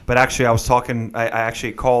power, but actually I was talking. I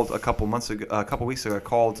actually called a couple weeks ago. I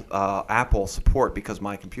called Apple support because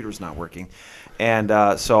my computer's not working, and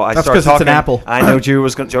so I started talking. It's an Apple. I know Joe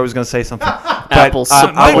was going to say something. Apple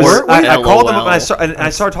support. I called him up and I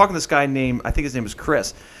started talking to this guy named, I think his name was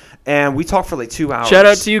Chris. And we talked for like 2 hours. Shout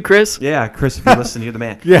out to you, Chris. Yeah, Chris, if you listen, you're the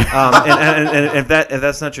man. Yeah. And if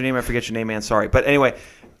that's not your name, I forget your name, man. Sorry. But anyway,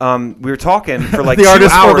 we were talking for like the 2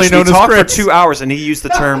 artist hours. known We talked as for Chris. 2 hours, and he used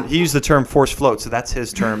the term force float. So that's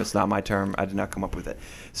his term. It's not my term. I did not come up with it.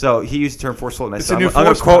 So he used the term force float, and I said, I'm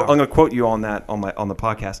going to quote you on that on the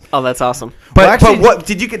podcast. Oh, that's awesome. But what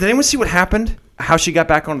did anyone see what happened? How she got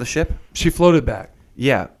back onto the ship? She floated back.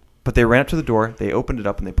 Yeah, but they ran up to the door. They opened it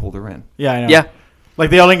up, and they pulled her in. Yeah, I know. Yeah. Like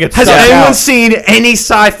they only get. Has anyone seen any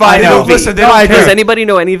sci-fi movie? Listen, does anybody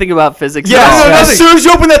know anything about physics? Yeah, as soon as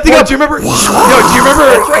you open that thing up, do you remember?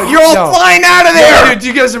 You're all flying out of there. Do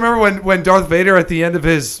you guys remember when Darth Vader at the end of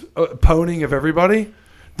his poning of everybody,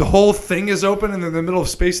 the whole thing is open and they're in the middle of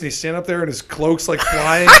space and he's standing up there and his cloak's like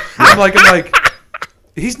flying. I'm like.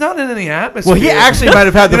 He's not in any atmosphere. Well, he actually might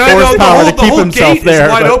have had the force power to keep himself there.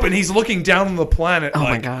 Is wide open. He's looking down on the planet. Oh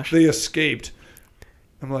my gosh! They escaped.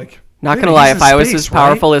 I'm like, not gonna lie. If I was as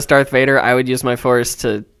powerful as Darth Vader, I would use my force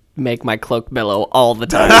to make my cloak billow all the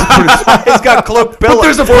time. He's got cloak billow. But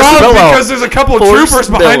there's a problem because there's a couple of troopers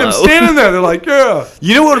behind him standing there. They're like, yeah.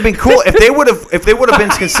 You know what would have been cool if they would have been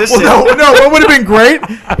consistent. No. What would have been great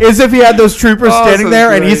is if he had those troopers standing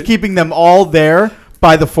there and he's keeping them all there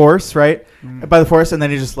by the force, right? By the force, and then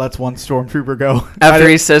he just lets one stormtrooper go after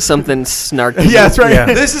he says something snarky. Yeah, that's right. Yeah.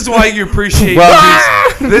 This is why you appreciate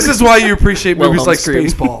movies. This is why you appreciate movies like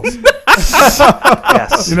Spaceballs.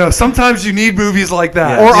 Yes. You know, sometimes you need movies like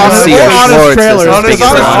that. Or honest trailers.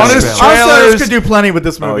 Honest trailers could do plenty with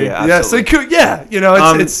this movie. Oh, yeah, yes, they could. Yeah, you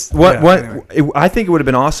know, it's anyway. I think it would have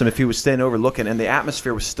been awesome if he was standing over looking, and the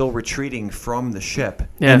atmosphere was still retreating from the ship,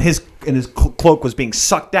 and his cloak was being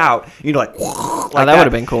sucked out. You know, like that would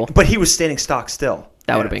have been cool. But he was standing stock still.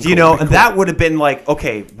 That would have been cool. You know, and that would have been like,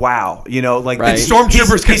 okay, wow. You know, like and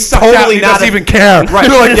stormtroopers he's totally not doesn't even care. Right.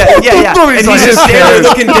 Like, yeah. And he's just standing there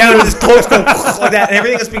looking down and his clothes going like that, and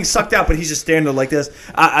everything is being sucked out, but he's just standing there like this.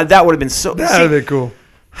 That would have been so. That would have been cool.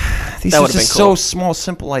 These are just so small,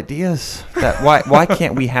 simple ideas. That why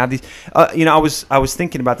can't we have these? You know, I was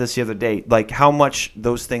thinking about this the other day, like how much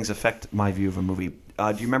those things affect my view of a movie.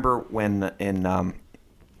 Do you remember when in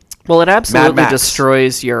well, it absolutely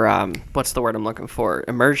destroys your what's the word I'm looking for?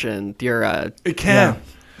 Immersion. Your it can.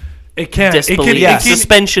 It can. Disbelief.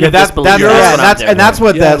 Suspension of disbelief. That's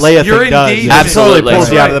what that Leia thing does. Absolutely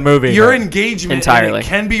pulls you out of the movie. Your engagement entirely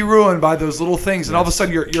can be ruined by those little things, and all of a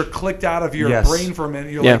sudden you're clicked out of your brain for a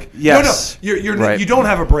minute. You're like, no, you don't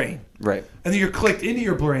have a brain. Right. And then you're clicked into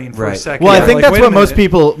your brain for a second. Well, I think that's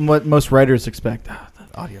what most writers expect.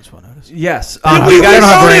 The audience will notice. Yes. You guys don't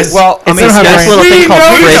have brains. Well, I mean, this little thing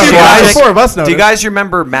called bridge logic. Four of us know. Do you guys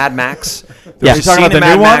remember Mad Max? Yeah. Are you talking about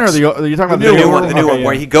the new one, or are you talking about the new one? The new one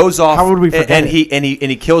where he goes off. How would we forget? And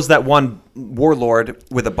he kills that one warlord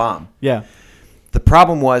with a bomb. Yeah. The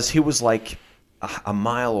problem was he was like a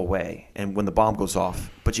mile away, and when the bomb goes off,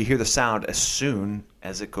 but you hear the sound as soon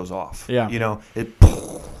as it goes off. Yeah. You know, it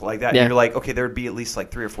like that. Yeah. And you're like, okay, there would be at least like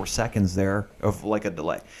 3 or 4 seconds there of like a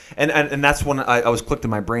delay. And that's when I was clicked in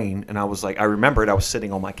my brain, and I was like, I remembered I was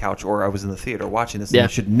sitting on my couch or I was in the theater watching this, and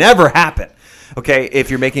it should never happen. Okay, if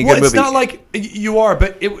you're making a good movie. It's not like you are,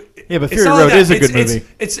 but but Fury Road is a good movie.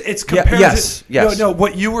 It's compared yes. No,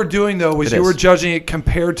 what you were doing though was you were judging it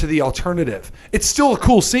compared to the alternative. It's still a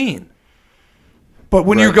cool scene. But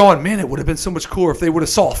when you're going, man, it would have been so much cooler if they would have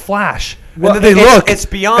saw a flash. Well, and then they look. It's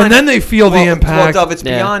beyond. And then they feel the impact. Well, Dove, it's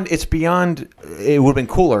beyond. It's beyond. It would have been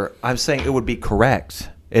cooler. I'm saying it would be correct.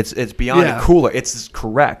 It's beyond cooler. It's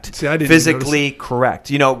correct. See, I didn't physically correct.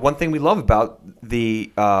 You know, one thing we love about the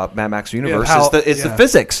Mad Max universe is the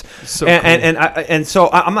physics. So and so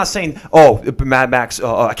I'm not saying Mad Max.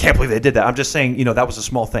 I can't believe they did that. I'm just saying that was a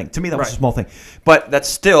small thing. To me, that was a small thing, but that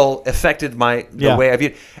still affected the way I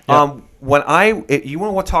viewed. When you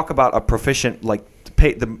want to talk about a proficient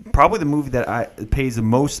probably the movie that pays the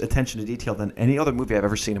most attention to detail than any other movie I've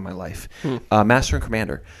ever seen in my life, Master and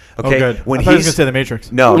Commander. Okay, good. I thought he was gonna say The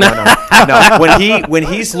Matrix. No. When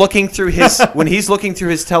he's looking through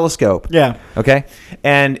his telescope. Yeah. Okay,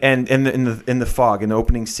 and in the fog in the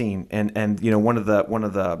opening scene, and one of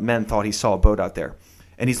the men thought he saw a boat out there,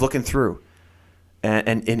 and he's looking through.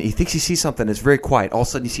 And he thinks he sees something. It's very quiet. All of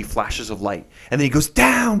a sudden, you see flashes of light, and then he goes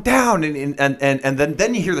down, and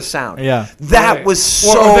then you hear the sound. Yeah, that was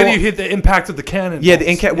so. Well, then you hit the impact of the cannon. Yeah,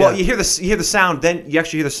 Well, you hear the sound. Then you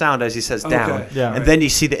actually hear the sound as he says down. Okay. Yeah, and then you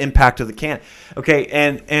see the impact of the cannon. Okay,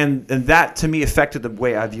 and that to me affected the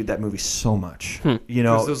way I viewed that movie so much. You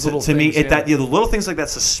know, to me, the little things like that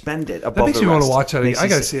suspended above. That makes the me rest. want to watch that again. I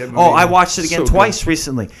gotta see it. I watched it again twice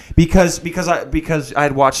recently because I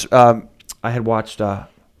had watched. I had watched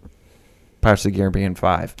Pirates of the Caribbean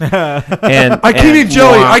 5. And I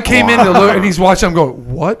came in to look, and he's watching. I'm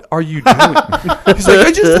going, what are you doing? He's like,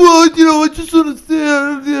 I just want to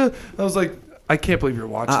stand. I was like, I can't believe you're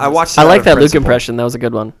watching. I watched. I like that Luke impression. That was a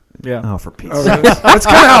good one. Yeah. Oh, for Pete's sake. That's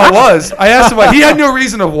kind of how it was. I asked him why. He had no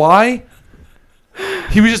reason of why.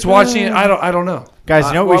 He was just watching it. I don't know. Guys,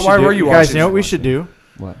 you know what we should do? Why were you watching? Guys, you know what we should do?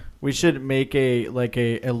 What? We should make a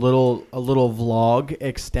little vlog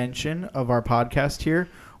extension of our podcast here,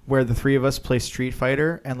 where the three of us play Street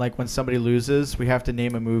Fighter, and when somebody loses, we have to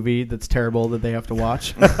name a movie that's terrible that they have to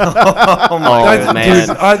watch. Oh my man,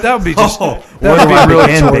 that would be just where do I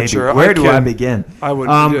begin, torture. Where do I begin? I would.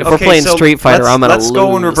 If we're playing Street Fighter, I'm gonna let's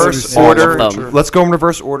go in reverse order. Let's go in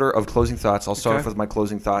reverse order of closing thoughts. I'll start off with my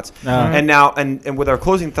closing thoughts, and now and with our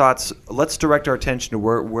closing thoughts, let's direct our attention to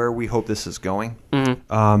where we hope this is going.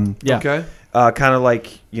 Yeah. Okay. Kind of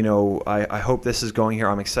I hope this is going here.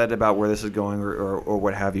 I'm excited about where this is going or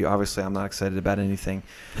what have you. Obviously, I'm not excited about anything.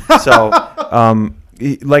 So,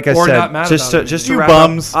 like I said, just to wrap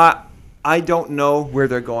bums. up, I don't know where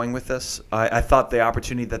they're going with this. I thought the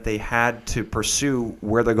opportunity that they had to pursue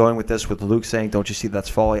where they're going with this, with Luke saying, "Don't you see that's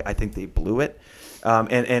folly?" I think they blew it. And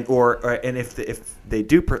if they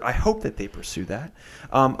do, I hope that they pursue that.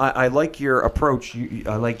 I like your approach.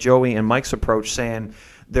 I like Joey and Mike's approach, saying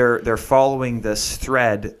they're following this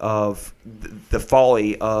thread of the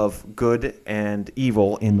folly of good and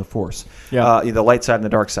evil in the Force. Yeah. The light side and the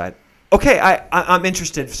dark side. Okay, I'm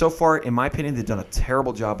interested. So far, in my opinion, they've done a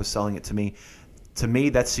terrible job of selling it to me. To me,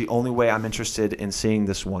 that's the only way I'm interested in seeing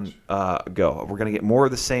this one go. We're going to get more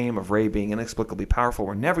of the same of Rey being inexplicably powerful.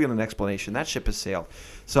 We're never getting an explanation. That ship has sailed.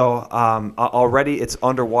 So already it's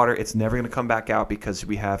underwater. It's never going to come back out because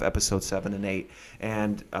we have episode 7 and 8.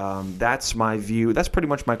 And that's my view. That's pretty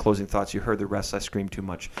much my closing thoughts. You heard the rest. I screamed too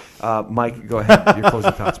much. Mike, go ahead. Your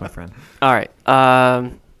closing thoughts, my friend. All right.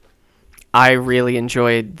 I really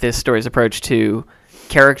enjoyed this story's approach to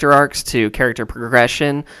character arcs, to character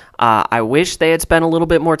progression. I wish they had spent a little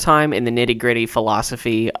bit more time in the nitty-gritty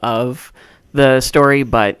philosophy of the story,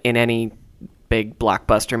 but in any big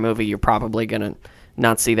blockbuster movie, you're probably going to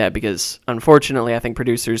not see that because, unfortunately, I think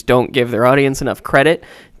producers don't give their audience enough credit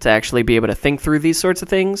to actually be able to think through these sorts of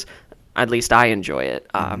things. At least I enjoy it.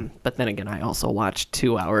 But then again, I also watch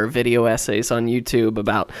 2-hour video essays on YouTube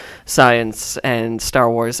about science and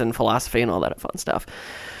Star Wars and philosophy and all that fun stuff.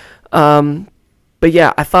 But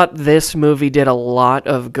yeah, I thought this movie did a lot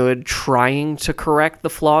of good trying to correct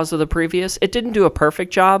the flaws of the previous. It didn't do a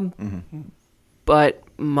perfect job, but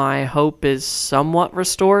my hope is somewhat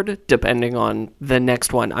restored depending on the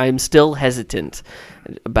next one. I'm still hesitant,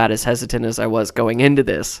 about as hesitant as I was going into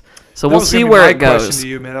this. So we'll see where it goes. Question to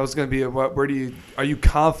you, man, that was going to be are you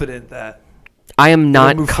confident that I am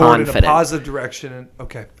not move confident forward in a positive direction?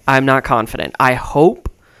 Okay. I'm not confident. I hope,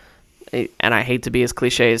 and I hate to be as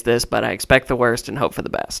cliche as this, but I expect the worst and hope for the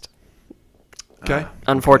best. Okay.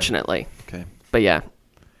 Unfortunately. Okay. But yeah.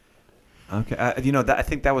 Okay. I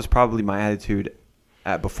think that was probably my attitude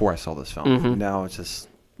before I saw this film. Mm-hmm. Now it's just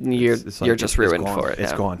you're just ruined for it.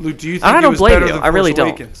 It's gone. Luke, do you think I don't it was blame better you. than I really Force don't.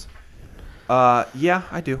 Awakens? Yeah,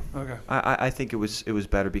 I do. Okay. I think it was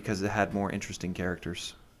better because it had more interesting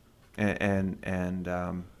characters, and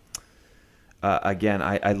again,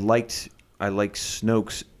 I liked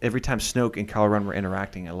Snoke's. Every time Snoke and Kylo Ren were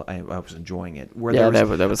interacting, I was enjoying it.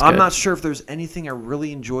 That was good. I'm not sure if there's anything I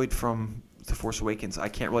really enjoyed from The Force Awakens. I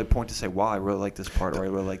can't really point to say, wow, I really like this part or I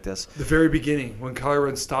really like this. The very beginning when Kylo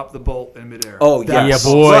Ren stopped the bolt in midair. Oh yes.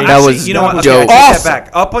 Yeah, boy. Well, That was dope. I take that back.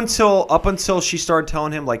 Up until she started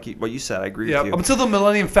telling him, like what you said, I agree with you. Up until the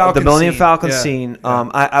Millennium Falcon. Scene.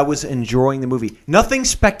 I was enjoying the movie. Nothing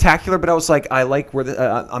spectacular, but I was like, I like where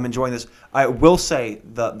I'm enjoying this. I will say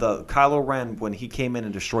the Kylo Ren when he came in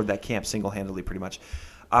and destroyed that camp single-handedly, pretty much.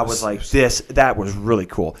 I was like, that was really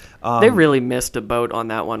cool. They really missed a boat on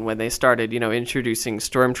that one when they started, introducing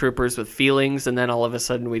stormtroopers with feelings, and then all of a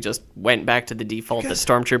sudden we just went back to the default that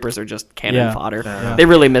stormtroopers are just cannon fodder. They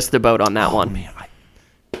really missed the boat on that one. Man,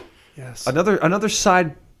 yes. Another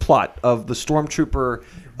side plot of the stormtrooper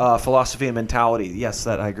philosophy and mentality. Yes,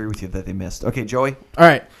 that I agree with you that they missed. Okay, Joey? All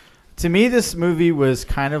right. To me, this movie was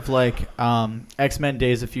kind of like X-Men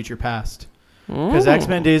Days of Future Past. Because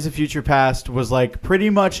X-Men Days of Future Past was like pretty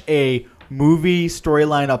much a movie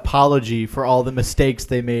storyline apology for all the mistakes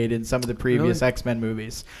they made in some of the previous X-Men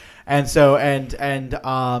movies. And then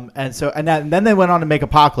they went on to make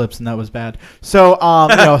Apocalypse, and that was bad. So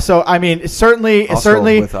so I mean, certainly I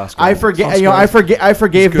forgave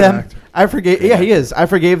them. Yeah, he is. I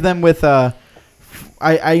forgave them with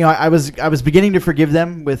I was beginning to forgive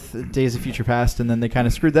them with Days of Future Past, and then they kind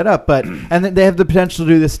of screwed that up. And then they have the potential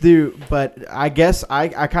to do this too. But I guess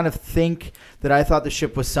I kind of think that I thought the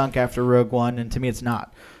ship was sunk after Rogue One, and to me it's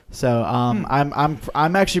not. So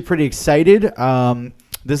I'm actually pretty excited.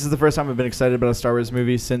 This is the first time I've been excited about a Star Wars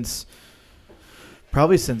movie since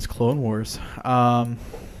Clone Wars.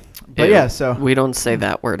 But yeah, so we don't say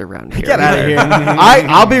that word around here. Get out of here!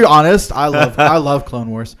 I'll be honest. I love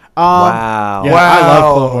Clone Wars. Wow! Yeah, I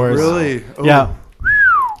love Clone Wars. Really? Ooh.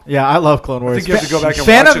 Yeah, I love Clone Wars. I think you have to go back and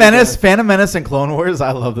Phantom Menace, and Clone Wars.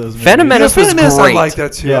 I love those movies. Phantom Menace was great. I like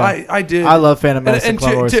that too. Yeah. I did. I love Phantom Menace and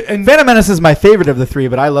Clone Wars. Phantom Menace is my favorite of the three,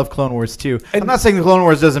 but I love Clone Wars too. I'm not saying the Clone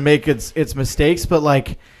Wars doesn't make its mistakes, but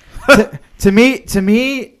like to me,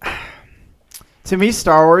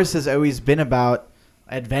 Star Wars has always been about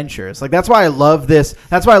adventures. Like that's why I love this.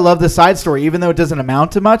 That's why I love the side story, even though it doesn't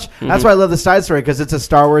amount to much. That's why I love the side story, because it's a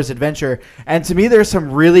Star Wars adventure. And to me, there's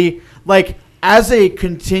some really like. As a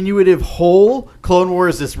continuative whole, Clone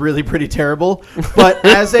Wars is really pretty terrible. But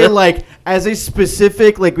as a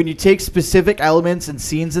specific, like when you take specific elements and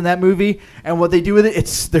scenes in that movie and what they do with it,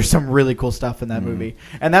 there's some really cool stuff in that movie,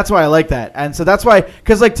 and that's why I like that. And so that's why,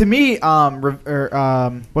 because like to me,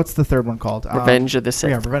 what's the third one called? Revenge of the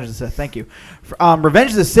Sith. Yeah, Revenge of the Sith. Thank you.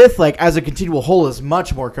 Revenge of the Sith, like as a continual whole, is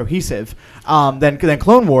much more cohesive than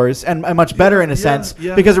Clone Wars, and much better in a sense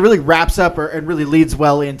because it really wraps up and really leads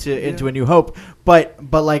well into A New Hope. But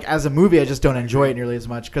like as a movie, I just don't enjoy it nearly as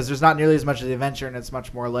much because there's not nearly as much of the adventure, and it's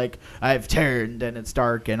much more like I've turned and it's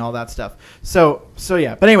dark and all that stuff. So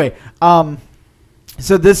yeah. But anyway,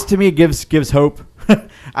 so this to me gives hope.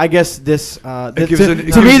 I guess this to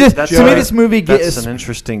me this movie that's an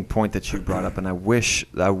interesting point that you brought up, and I wish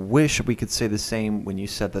we could say the same when you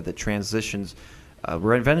said that the transitions,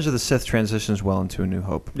 Revenge of the Sith transitions well into A New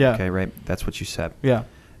Hope. Yeah. Okay, right. That's what you said. Yeah.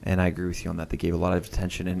 And I agree with you on that. They gave a lot of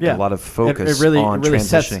attention and a lot of focus on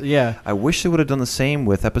transitioning. Sets, I wish they would have done the same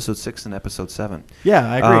with Episode 6 and Episode 7. Yeah,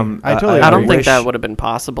 I agree. I totally agree. I don't think that would have been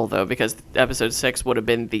possible, though, because Episode 6 would have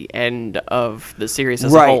been the end of the series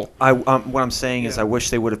as a whole. What I'm saying is I wish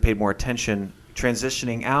they would have paid more attention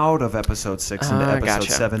transitioning out of Episode 6 into Episode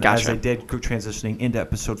 7 as they did transitioning into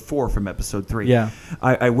Episode 4 from Episode 3. Yeah.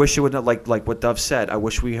 I wish it would not, like what Dove said, I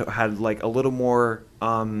wish we had like a little more,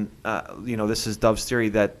 this is Dove's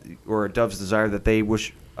theory or Dove's desire that they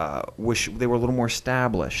wish they were a little more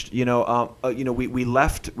established. We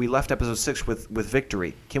left Episode 6 with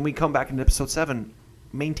victory. Can we come back into Episode 7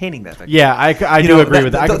 maintaining that victory? Yeah, I do agree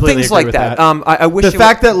with that. I completely things agree like with that. that. I wish the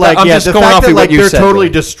fact that like I'm just the going fact off that of like what you they're said, totally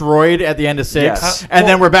really. destroyed at the end of 6, Yes. and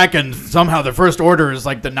then we're back and somehow the First Order is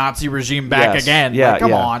like the Nazi regime back again. Yeah, like,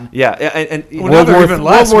 come on. Yeah, and now they're even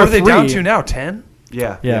less. What are they War down III. to now? 10?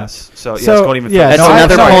 Yeah. Yeah. Yes. So it's going even further. That's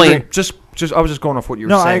another point. I was just going off what you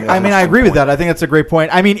were saying. I mean, I agree with that. I think that's a great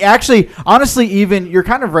point. I mean, actually, honestly, even you're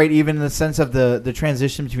kind of right, even in the sense of the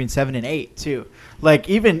transition between 7 and 8 too. Like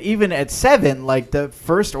even at 7, like the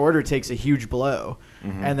First Order takes a huge blow,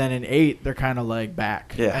 and then in 8 they're kind of like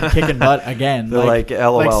back and kicking butt again. They're like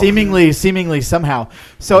LOL. Like seemingly somehow.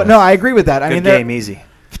 So no, I agree with that. I mean, game easy.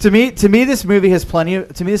 To me, this movie has plenty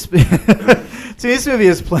of. To me, this movie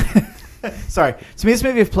has plenty. Sorry. To me, this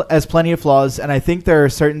movie has plenty of flaws, and I think there are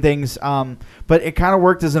certain things. But it kind of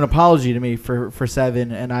worked as an apology to me for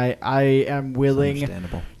 7, and I am willing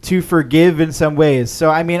to forgive in some ways. So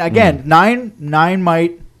I mean, again, 9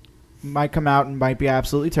 might come out and might be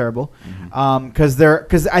absolutely terrible,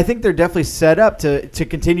 because I think they're definitely set up to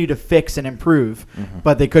continue to fix and improve,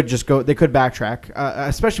 but they could backtrack,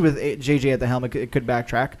 especially with JJ at the helm. It could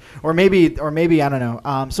backtrack, or maybe I don't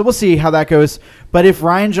know. So we'll see how that goes. But if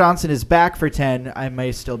Rian Johnson is back for 10, I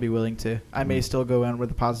may still be willing to. I may still go in with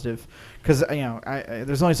a positive, because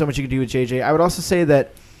there's only so much you can do with JJ. I would also say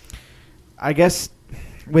that, I guess,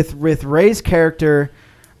 with Rey's character,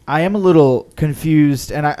 I am a little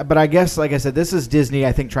confused, but I guess, like I said, this is Disney,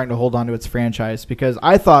 I think, trying to hold on to its franchise, because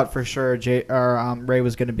I thought for sure Rey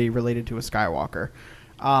was going to be related to a Skywalker.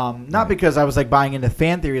 Not because I was like buying into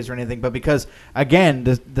fan theories or anything, but because, again,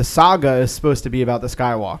 the saga is supposed to be about the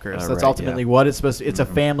Skywalkers. That's ultimately what it's supposed to. It's a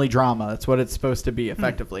family drama. That's what it's supposed to be,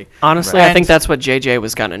 effectively. Honestly, I think that's what JJ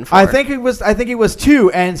was gunning for. I think it was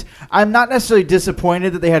too, and I'm not necessarily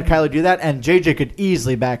disappointed that they had Kylo do that. And JJ could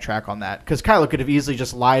easily backtrack on that, because Kylo could have easily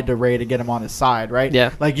just lied to Rey to get him on his side, right?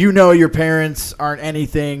 Yeah. Like, your parents aren't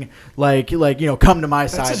anything. Like come to my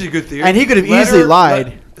side. That's such a good theory. And he could have easily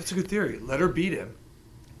lied. That's a good theory. Let her beat him.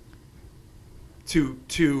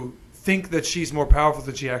 To think that she's more powerful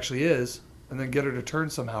than she actually is, and then get her to turn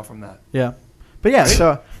somehow from that. Yeah, but yeah, right?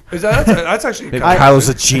 So that's actually Kylo's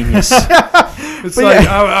a genius. It's like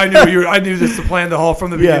I knew this to plan the whole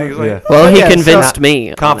from the beginning. Like, well, he convinced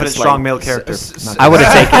me. Confident, strong male character. I would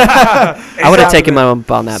have taken my own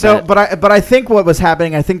on that. So, but I think what was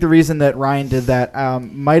happening, I think the reason that Ryan did that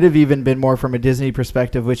might have even been more from a Disney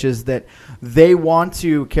perspective, which is that they want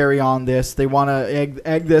to carry on this. They want to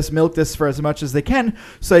egg this, milk this for as much as they can.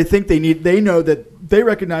 So I think they know that they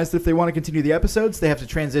recognize that if they want to continue the episodes, they have to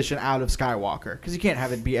transition out of Skywalker, because you can't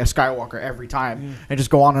have it be a Skywalker every time and just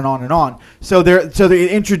go on and on and on. So they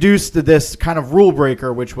introduced this kind of rule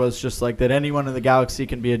breaker, which was just like that anyone in the galaxy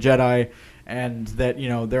can be a Jedi, and that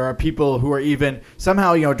there are people who are even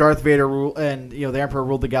somehow Darth Vader rule and the Emperor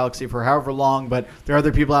ruled the galaxy for however long, but there are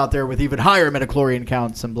other people out there with even higher midichlorian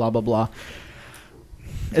counts and blah blah blah.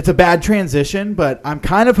 It's a bad transition, but I'm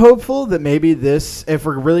kind of hopeful that maybe this, if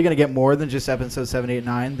we're really going to get more than just episode 7, 8,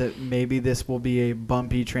 9, that maybe this will be a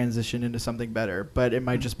bumpy transition into something better. But it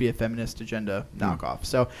might just be a feminist agenda knockoff.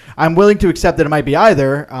 So I'm willing to accept that it might be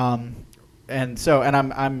either. I'll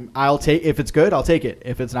take, if it's good, I'll take it.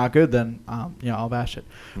 If it's not good, then I'll bash it.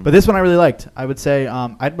 But this one I really liked. I would say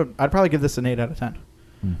I'd probably give this an 8 out of 10.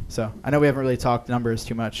 So I know we haven't really talked numbers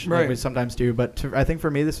too much, like we sometimes do, but I think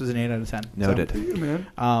for me this was an 8 out of 10. Noted. So, man.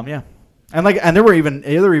 Yeah. And there were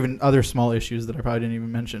even other small issues that I probably didn't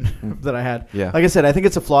even mention that I had. Yeah. Like I said, I think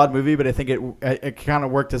it's a flawed movie, but I think it kind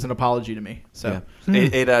of worked as an apology to me. So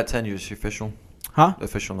 8 out of 10 is your official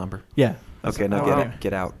number. Yeah. Okay, now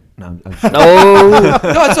get out. No,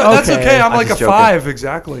 that's okay. I'm like a 5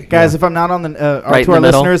 exactly. Guys, if I'm not on the right to our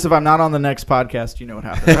listeners, if I'm not on the next podcast, you know what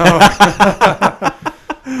happened.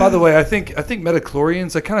 By the way, I think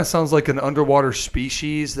metachlorians, that kind of sounds like an underwater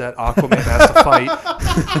species that Aquaman has to fight.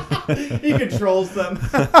 He controls them.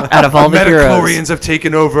 Out of all the metachlorians heroes, have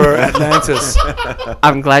taken over Atlantis.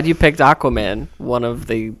 I'm glad you picked Aquaman. One of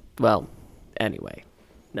the anyway.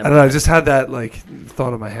 I don't know. I just had that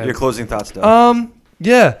thought in my head. Your closing thoughts, Doug.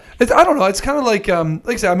 Yeah. I don't know. It's kind of like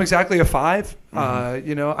I said, I'm exactly a 5.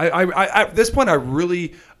 Mm-hmm. I at this point, I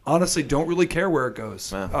really, honestly, don't really care where it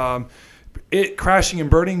goes. Yeah. It crashing and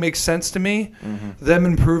burning makes sense to me. Mm-hmm. Them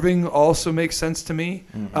improving also makes sense to me.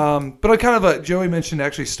 Mm-hmm. But I kind of Joey mentioned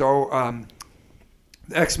actually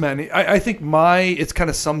X-Men. I think it kind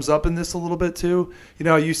of sums up in this a little bit too.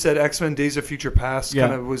 You said X-Men Days of Future Past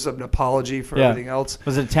kind of was an apology for everything else. It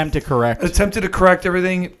was an attempt to correct. Attempted to correct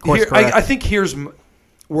everything. Correct. I think here's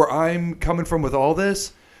where I'm coming from with all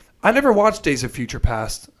this. I never watched Days of Future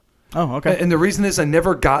Past. Oh, okay. And the reason is I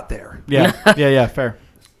never got there. Yeah, fair.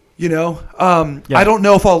 I don't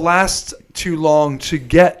know if I'll last too long to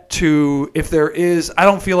get to if there is. I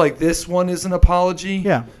don't feel like this one is an apology.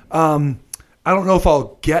 Yeah. I don't know if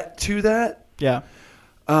I'll get to that. Yeah.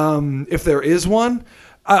 If there is one,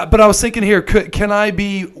 but I was thinking here, can I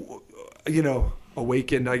be,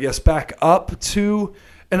 awakened? I guess back up to,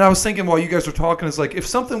 and I was thinking while you guys were talking, is like if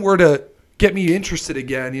something were to get me interested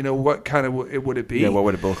again, what kind of would it be? Yeah, what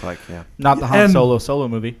would it look like? Yeah. Not the Han Solo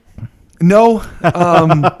movie. No,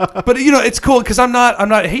 but it's cool because I'm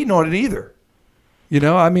not hating on it either.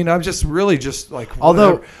 I'm just really just like.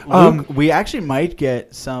 Although Luke, we actually might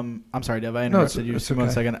get some. I'm sorry, Dev. I interrupted you for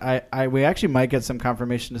 1 second. We actually might get some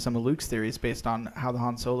confirmation to some of Luke's theories based on how the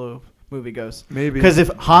Han Solo movie goes. Maybe because if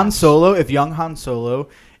young Han Solo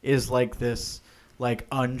is like this,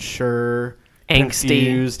 unsure,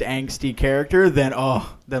 confused, angsty character, then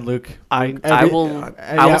Luke. I will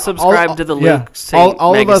subscribe to the Luke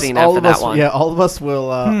magazine after that one. Yeah, all of us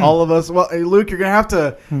will. All of us. Well, Luke, you're gonna have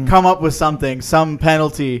to come up with something, some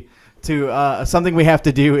penalty to something we have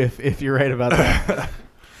to do if you're right about that.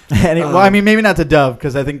 Maybe not to Dove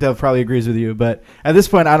because I think Dove probably agrees with you, but at this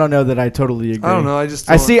point, I don't know that I totally agree. I don't know. I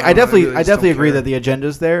definitely agree that the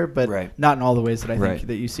agenda's there, but not in all the ways that I think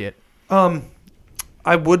that you see it.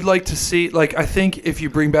 I would like to see, I think if you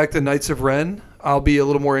bring back the Knights of Ren, I'll be a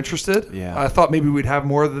little more interested. Yeah. I thought maybe we'd have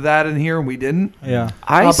more of that in here, and we didn't. Yeah.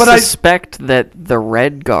 I suspect that the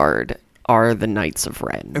Red Guard are the Knights of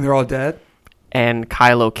Ren. And they're all dead? And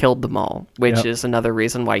Kylo killed them all, which is another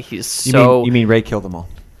reason why he's so... You mean Rey killed them all?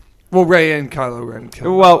 Well, Rey and Kylo Ren killed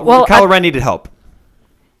them. Well Kylo Ren needed help.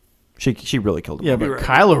 She really killed him. Yeah, but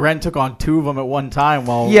Kylo Ren took on 2 of them at one time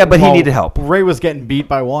while... Yeah, but he needed help. Rey was getting beat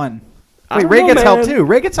by 1. Wait, Rey gets help too.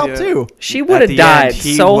 Rey gets help too. She would have died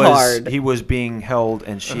hard. He was being held,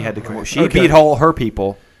 and she had to come. She beat all her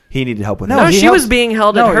people. He needed help with her. No, she was being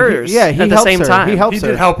held at hers. He at the same time. He helps her.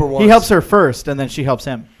 Did help her once. He helps her first, and then she helps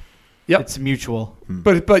him. Yep, it's mutual.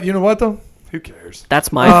 But you know what though? Who cares?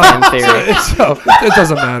 That's my fan theory. It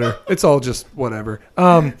doesn't matter. It's all just whatever.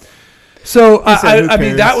 So I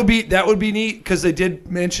mean that would be neat because they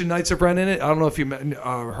did mention Knights of Ren in it. I don't know if you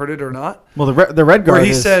heard it or not. Well, the Red Guard where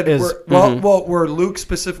he said where Luke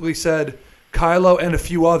specifically said Kylo and a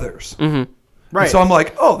few others. Mm-hmm. Right. And so I'm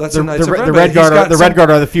like, that's a Knights of Ren. The Red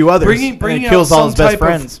Guard are the few others. Bringing kills all his best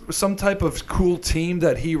friends. Some type of cool team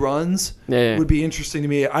that he runs would be interesting to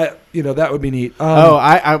me. That would be neat.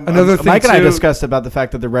 Another thing Mike and I discussed about the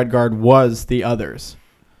fact that the Red Guard was the others.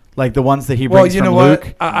 Like the ones that he brings from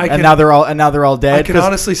Luke, now they're all dead. I can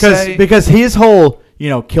honestly say because his whole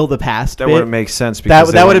kill the past. That wouldn't make sense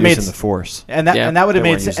because that would have made the Force, and that would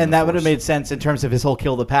have made sense in terms of his whole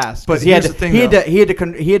kill the past. But he had to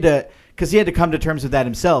come to terms with that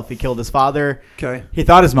himself. He killed his father. Okay. He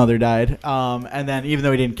thought his mother died, and then even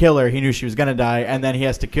though he didn't kill her, he knew she was gonna die, and then he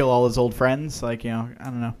has to kill all his old friends. I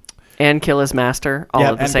don't know. And kill his master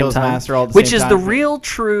at the same time. Which is the real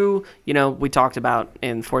true, we talked about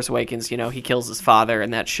in Force Awakens, he kills his father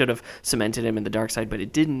and that should have cemented him in the dark side, but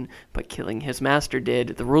it didn't. But killing his master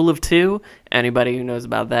did. The rule of 2, anybody who knows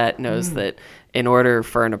about that knows that in order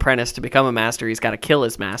for an apprentice to become a master, he's got to kill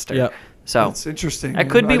his master. Yep. So that's interesting. That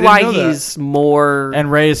could be why he's more...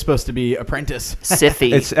 And Rey is supposed to be apprentice.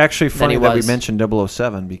 Sithy. It's actually funny that we mentioned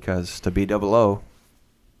 007 because to be 00,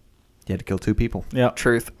 you had to kill 2 people. Yeah.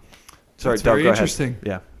 Truth. Sorry, that's Doug, very go interesting.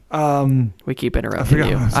 Ahead. Yeah. We keep interrupting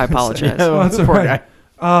you. I apologize. That's all right.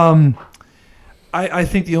 I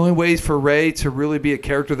think the only way for Rey to really be a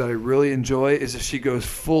character that I really enjoy is if she goes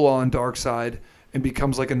full on dark side and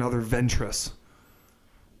becomes like another Ventress.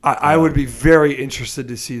 I would be very interested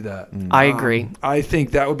to see that. I agree. I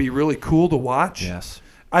think that would be really cool to watch. Yes.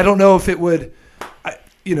 I don't know if it would,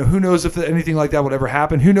 who knows if anything like that would ever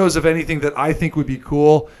happen. Who knows if anything that I think would be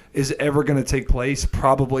cool is ever going to take place.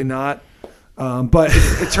 Probably not. But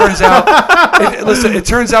it turns out, it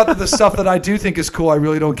turns out that the stuff that I do think is cool, I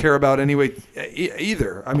really don't care about anyway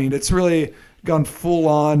either. I mean, it's really gone full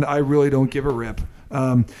on. I really don't give a rip.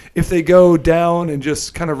 If they go down and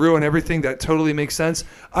just kind of ruin everything, that totally makes sense.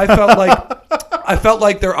 I felt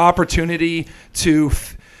like their opportunity to,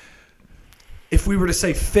 if we were to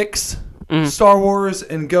say fix Star Wars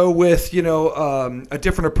and go with, a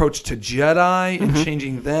different approach to Jedi and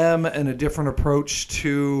changing them and a different approach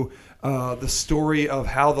to the story of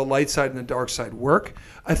how the light side and the dark side work,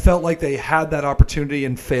 I felt like they had that opportunity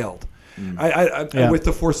and failed. With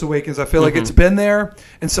The Force Awakens, I feel like it's been there,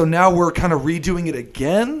 and so now we're kind of redoing it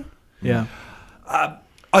again. Yeah.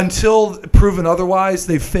 Until proven otherwise,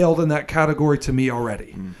 they've failed in that category to me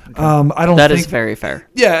already. Okay. I don't. That think, is very fair.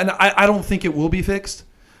 Yeah, and I don't think it will be fixed.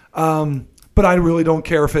 But I really don't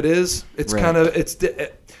care if it is. It's kind of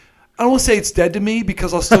I don't want to say it's dead to me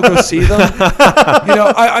because I'll still go see them.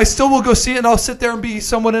 I still will go see it, and I'll sit there and be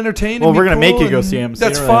somewhat entertained. Well, we're going to make you go see them. So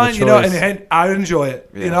that's fine, and I enjoy it.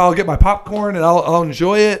 Yeah. I'll get my popcorn, and I'll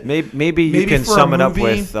enjoy it. Maybe you can sum it up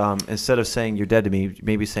with, instead of saying you're dead to me,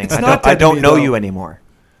 maybe saying, I don't know you anymore.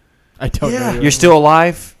 I don't know you. You're still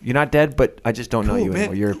alive. You're not dead, but I just don't know you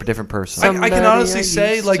anymore. You're a different person. I can honestly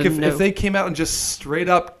say, like, if they came out and just straight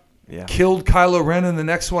up killed Kylo Ren in the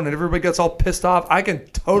next one and everybody gets all pissed off, I can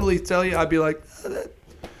totally tell you, I'd be like,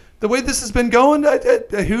 the way this has been going,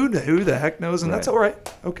 who the heck knows? And that's all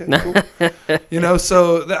right. Okay, cool.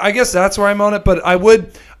 So I guess that's where I'm on it. But I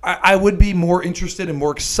would be more interested and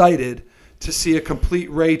more excited to see a complete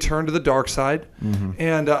Rey turn to the dark side.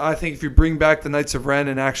 And I think if you bring back the Knights of Ren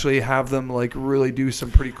and actually have them like really do some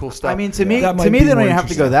pretty cool stuff. I mean, to me, they don't even have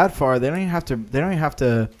to go that far. They don't even have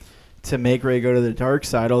to make Rey go to the dark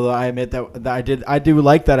side. Although I admit that I do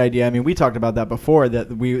like that idea. I mean, we talked about that before.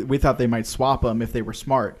 That we thought they might swap them if they were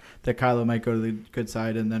smart. That Kylo might go to the good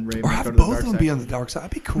side and then Rey might go to the dark side. Or have both of them be on the dark side.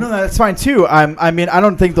 That'd be cool. No, that's fine too. I mean, I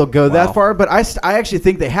don't think they'll go that far, but I actually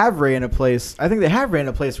think they have Rey in a place. I think they have Rey in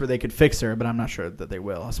a place where they could fix her, but I'm not sure that they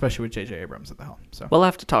will, especially with J.J. Abrams at the helm. So we'll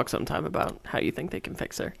have to talk sometime about how you think they can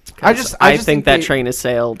fix her. I just think that train has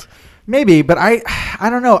sailed. Maybe, but I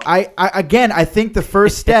don't know. I think the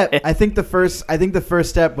first step. I think the first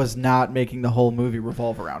step was not making the whole movie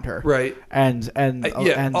revolve around her. Right. And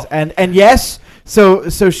yes. So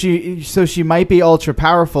she might be ultra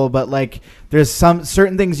powerful, but like there's some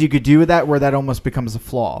certain things you could do with that where that almost becomes a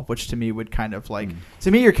flaw, which to me would kind of like to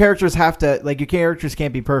me your characters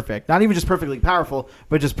can't be perfect. Not even just perfectly powerful,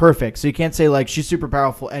 but just perfect. So you can't say like she's super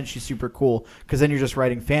powerful and she's super cool because then you're just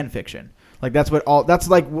writing fan fiction. Like that's one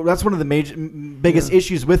of the biggest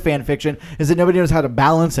issues with fan fiction is that nobody knows how to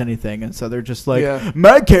balance anything, and so they're just like,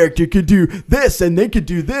 my character could do this and they could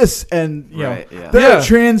do this, and they're a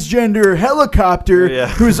transgender helicopter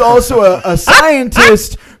who's also a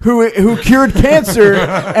scientist who cured cancer,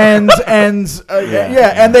 and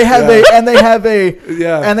they have a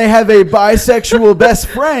bisexual best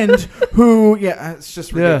friend who it's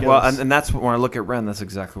just ridiculous. Well, and that's when I look at Ren, that's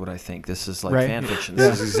exactly what I think. This is like fan fiction.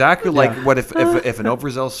 This is exactly like what if an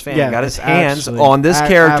overzealous fan got his hands on this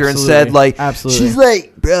character and said like, she's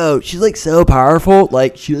like, bro, she's like so powerful,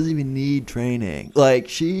 like she doesn't even need training, like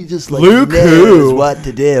she just like Luke knows what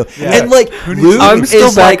to do, and like Luke I'm still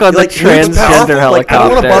is back on the helicopter. transgender helicopter. Like, I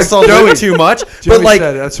don't want to bust on Joey too much, but like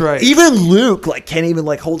that's right. Even Luke like can't even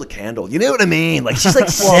like hold a candle. You know what I mean? Like she's like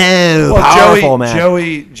so powerful, man.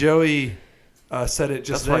 Joey said it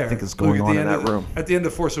just there. What I think is going on in that room. At the end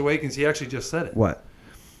of Force Awakens, he actually just said it. What?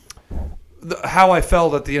 How I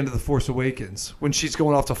felt at the end of The Force Awakens when she's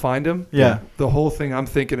going off to find him. Yeah. The whole thing I'm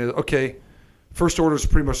thinking is, okay, First Order's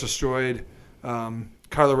pretty much destroyed.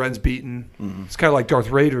 Kylo Ren's beaten. Mm-hmm. It's kind of like Darth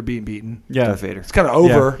Vader being beaten. Yeah. Darth Vader. It's kind of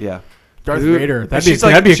over. Yeah. Darth Vader. That'd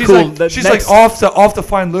be she's cool. She's like off to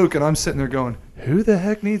find Luke, and I'm sitting there going, who the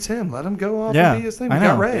heck needs him? Let him go off and be his thing. We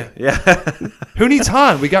got Rey. Yeah. Who needs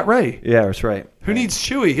Han? We got Rey. Yeah, that's right. Who needs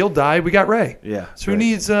Chewie? He'll die. We got Rey. Yeah. So who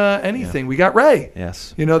needs anything? We got Rey.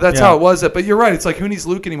 Yes. That's how it was. But you're right. It's like, who needs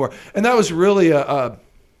Luke anymore? And that was really at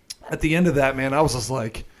the end of that, man, I was just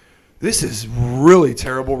like, this is really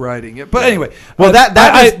terrible writing. But anyway, well,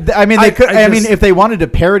 if they wanted to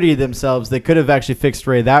parody themselves, they could have actually fixed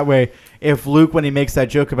Rey that way. If Luke, when he makes that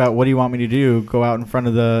joke about what do you want me to do, go out in front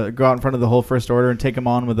of the whole First Order and take him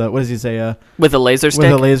on with a, what does he say? With a laser stick.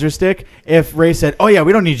 With a laser stick. If Rey said, "Oh yeah,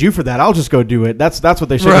 we don't need you for that. I'll just go do it." That's what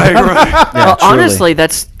they should have done. Right. Well, honestly,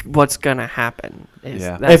 that's what's gonna happen.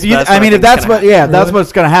 That's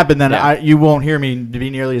what's gonna happen, then you won't hear me to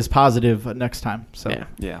be nearly as positive next time. So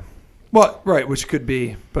yeah. Well, right, which could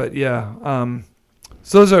be, but yeah.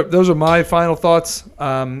 So those are my final thoughts.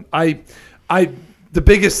 The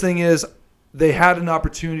biggest thing is they had an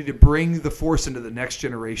opportunity to bring the Force into the next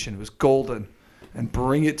generation. It was golden, and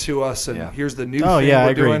bring it to us. And here's the new thing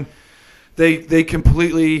we're doing. They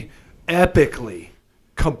completely epically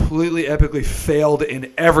failed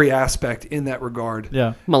in every aspect in that regard.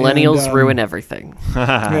 Yeah, millennials ruin everything.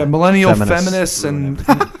 Yeah, millennial feminists and.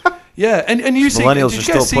 Yeah, and you see, millennials are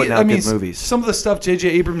still putting out good movies. Some of the stuff J.J.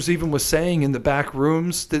 Abrams even was saying in the back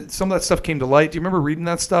rooms, some of that stuff came to light. Do you remember reading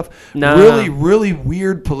that stuff? No. Really, really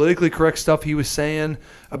weird, politically correct stuff he was saying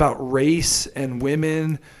about race and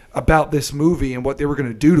women, about this movie and what they were going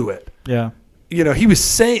to do to it. Yeah. He was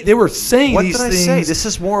saying, they were saying what these things. What did I say? This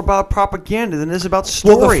is more about propaganda than it is about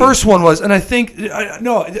story. Well, the first one was, and I think,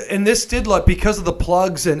 and this did because of the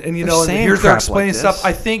plugs and here's they're explaining stuff.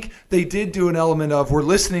 I think they did do an element of, we're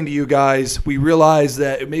listening to you guys. We realize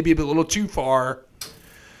that it may be a little too far.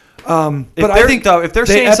 But I think if they're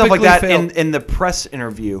saying stuff like that in the press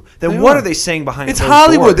interview, then what are they saying behind closed doors? It's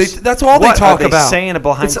Hollywood. That's all they talk about. What are they saying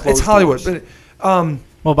behind closed doors? It's Hollywood. But,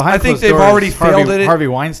 well, behind I think closed they've doors, already failed at it. Harvey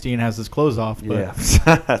Weinstein has his clothes off. But. Yeah,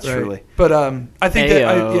 that's really. But I think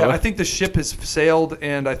I think the ship has sailed,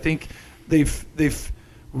 and I think they've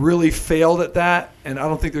really failed at that, and I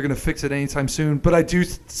don't think they're going to fix it anytime soon. But I do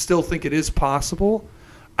still think it is possible.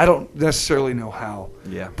 I don't necessarily know how.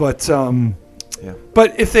 Yeah. But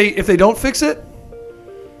But if they don't fix it,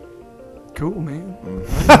 cool, man.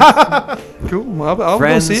 Cool. I'll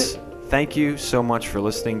go see it. Thank you so much for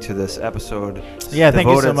listening to this episode. Yeah, thank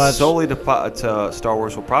you so much. Solely to Star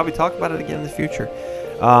Wars. We'll probably talk about it again in the future.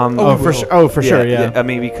 For sure. Yeah. I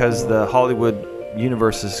mean, because the Hollywood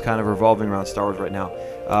universe is kind of revolving around Star Wars right now.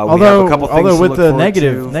 Although, we have a couple things with to look the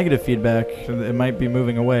negative negative feedback, it might be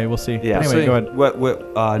moving away. We'll see. Yeah. Anyway, go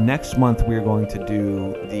ahead. Next month we're going to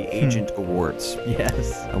do the Agent Awards.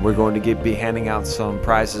 Yes. And we're going to be handing out some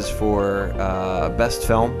prizes for best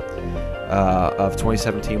film. Of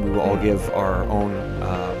 2017, we will all give our own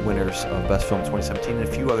winners of Best Film 2017 and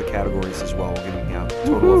a few other categories as well. We're giving out a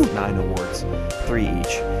total of 9 awards, 3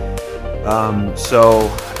 each.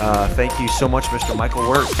 Thank you so much, Mr. Michael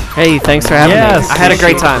Wirt. Hey, thanks for having me. I had a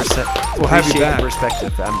great time. We'll have you back.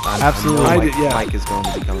 Perspective. Absolutely. Mike is going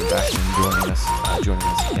to be coming back and joining us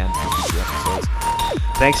again for future episodes.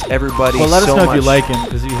 Thanks, everybody. Well, let us know much. if you like him,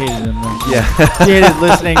 because you hated him. Yeah. If you hated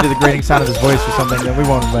listening to the grating sound of his voice or something, then we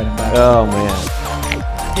won't invite him back. Oh, man.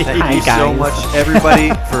 Thank you so much,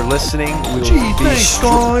 everybody, for listening. We will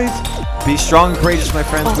be strong and courageous, my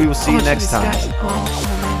friends. We will see you next time.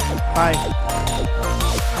 Bye.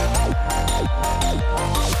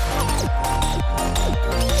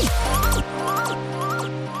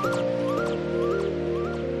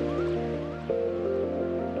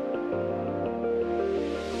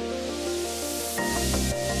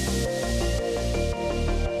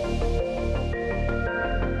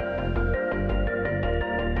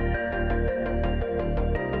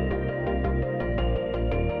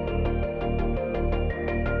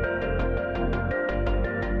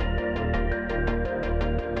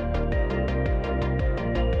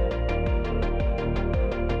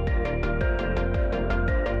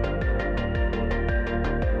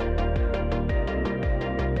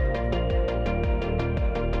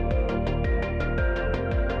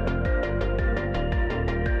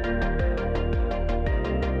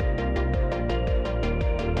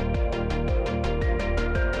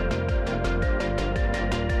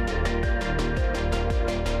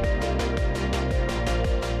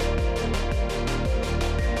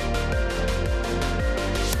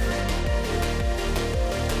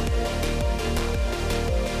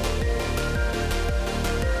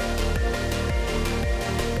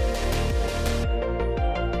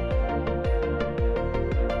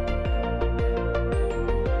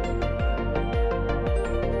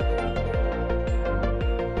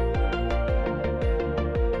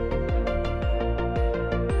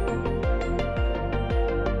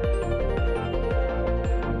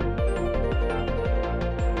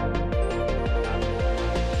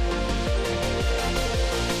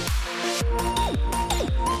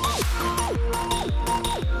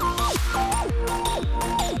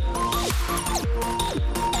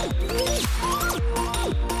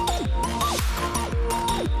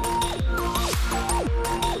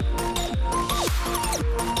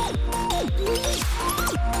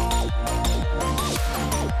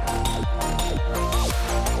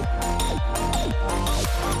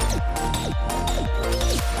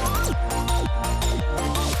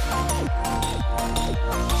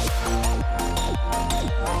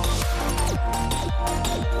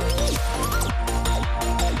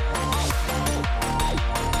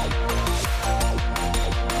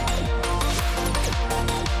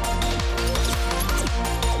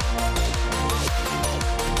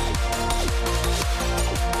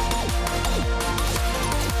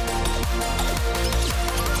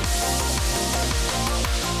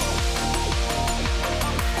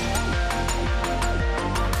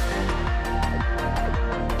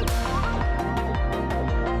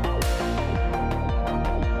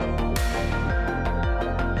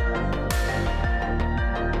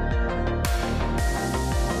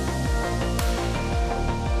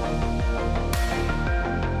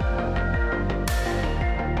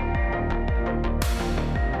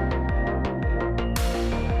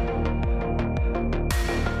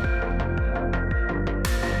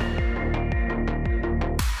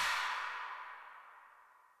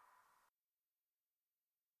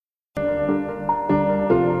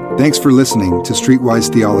 Thanks for listening to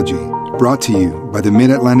Streetwise Theology, brought to you by the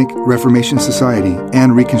Mid-Atlantic Reformation Society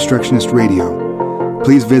and Reconstructionist Radio.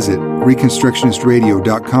 Please visit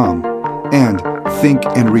reconstructionistradio.com and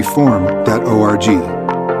thinkandreform.org.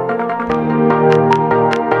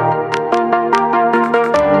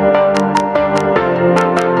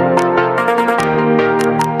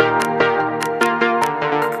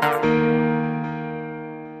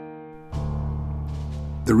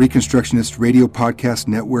 The Reconstructionist Radio Podcast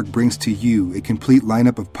Network brings to you a complete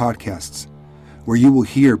lineup of podcasts where you will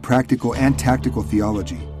hear practical and tactical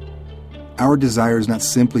theology. Our desire is not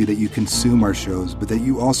simply that you consume our shows, but that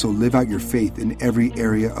you also live out your faith in every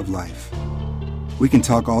area of life. We can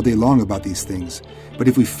talk all day long about these things, but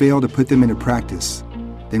if we fail to put them into practice,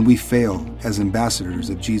 then we fail as ambassadors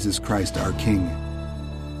of Jesus Christ, our King.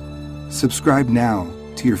 Subscribe now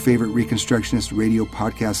to your favorite Reconstructionist Radio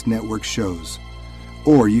Podcast Network shows.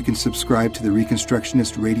 Or you can subscribe to the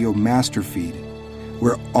Reconstructionist Radio Master Feed,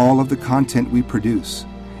 where all of the content we produce,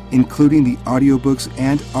 including the audiobooks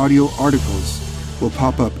and audio articles, will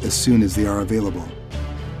pop up as soon as they are available.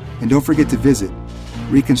 And don't forget to visit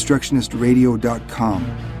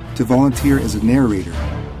reconstructionistradio.com to volunteer as a narrator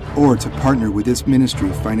or to partner with this ministry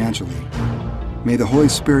financially. May the Holy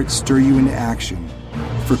Spirit stir you into action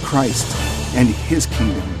for Christ and His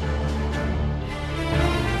kingdom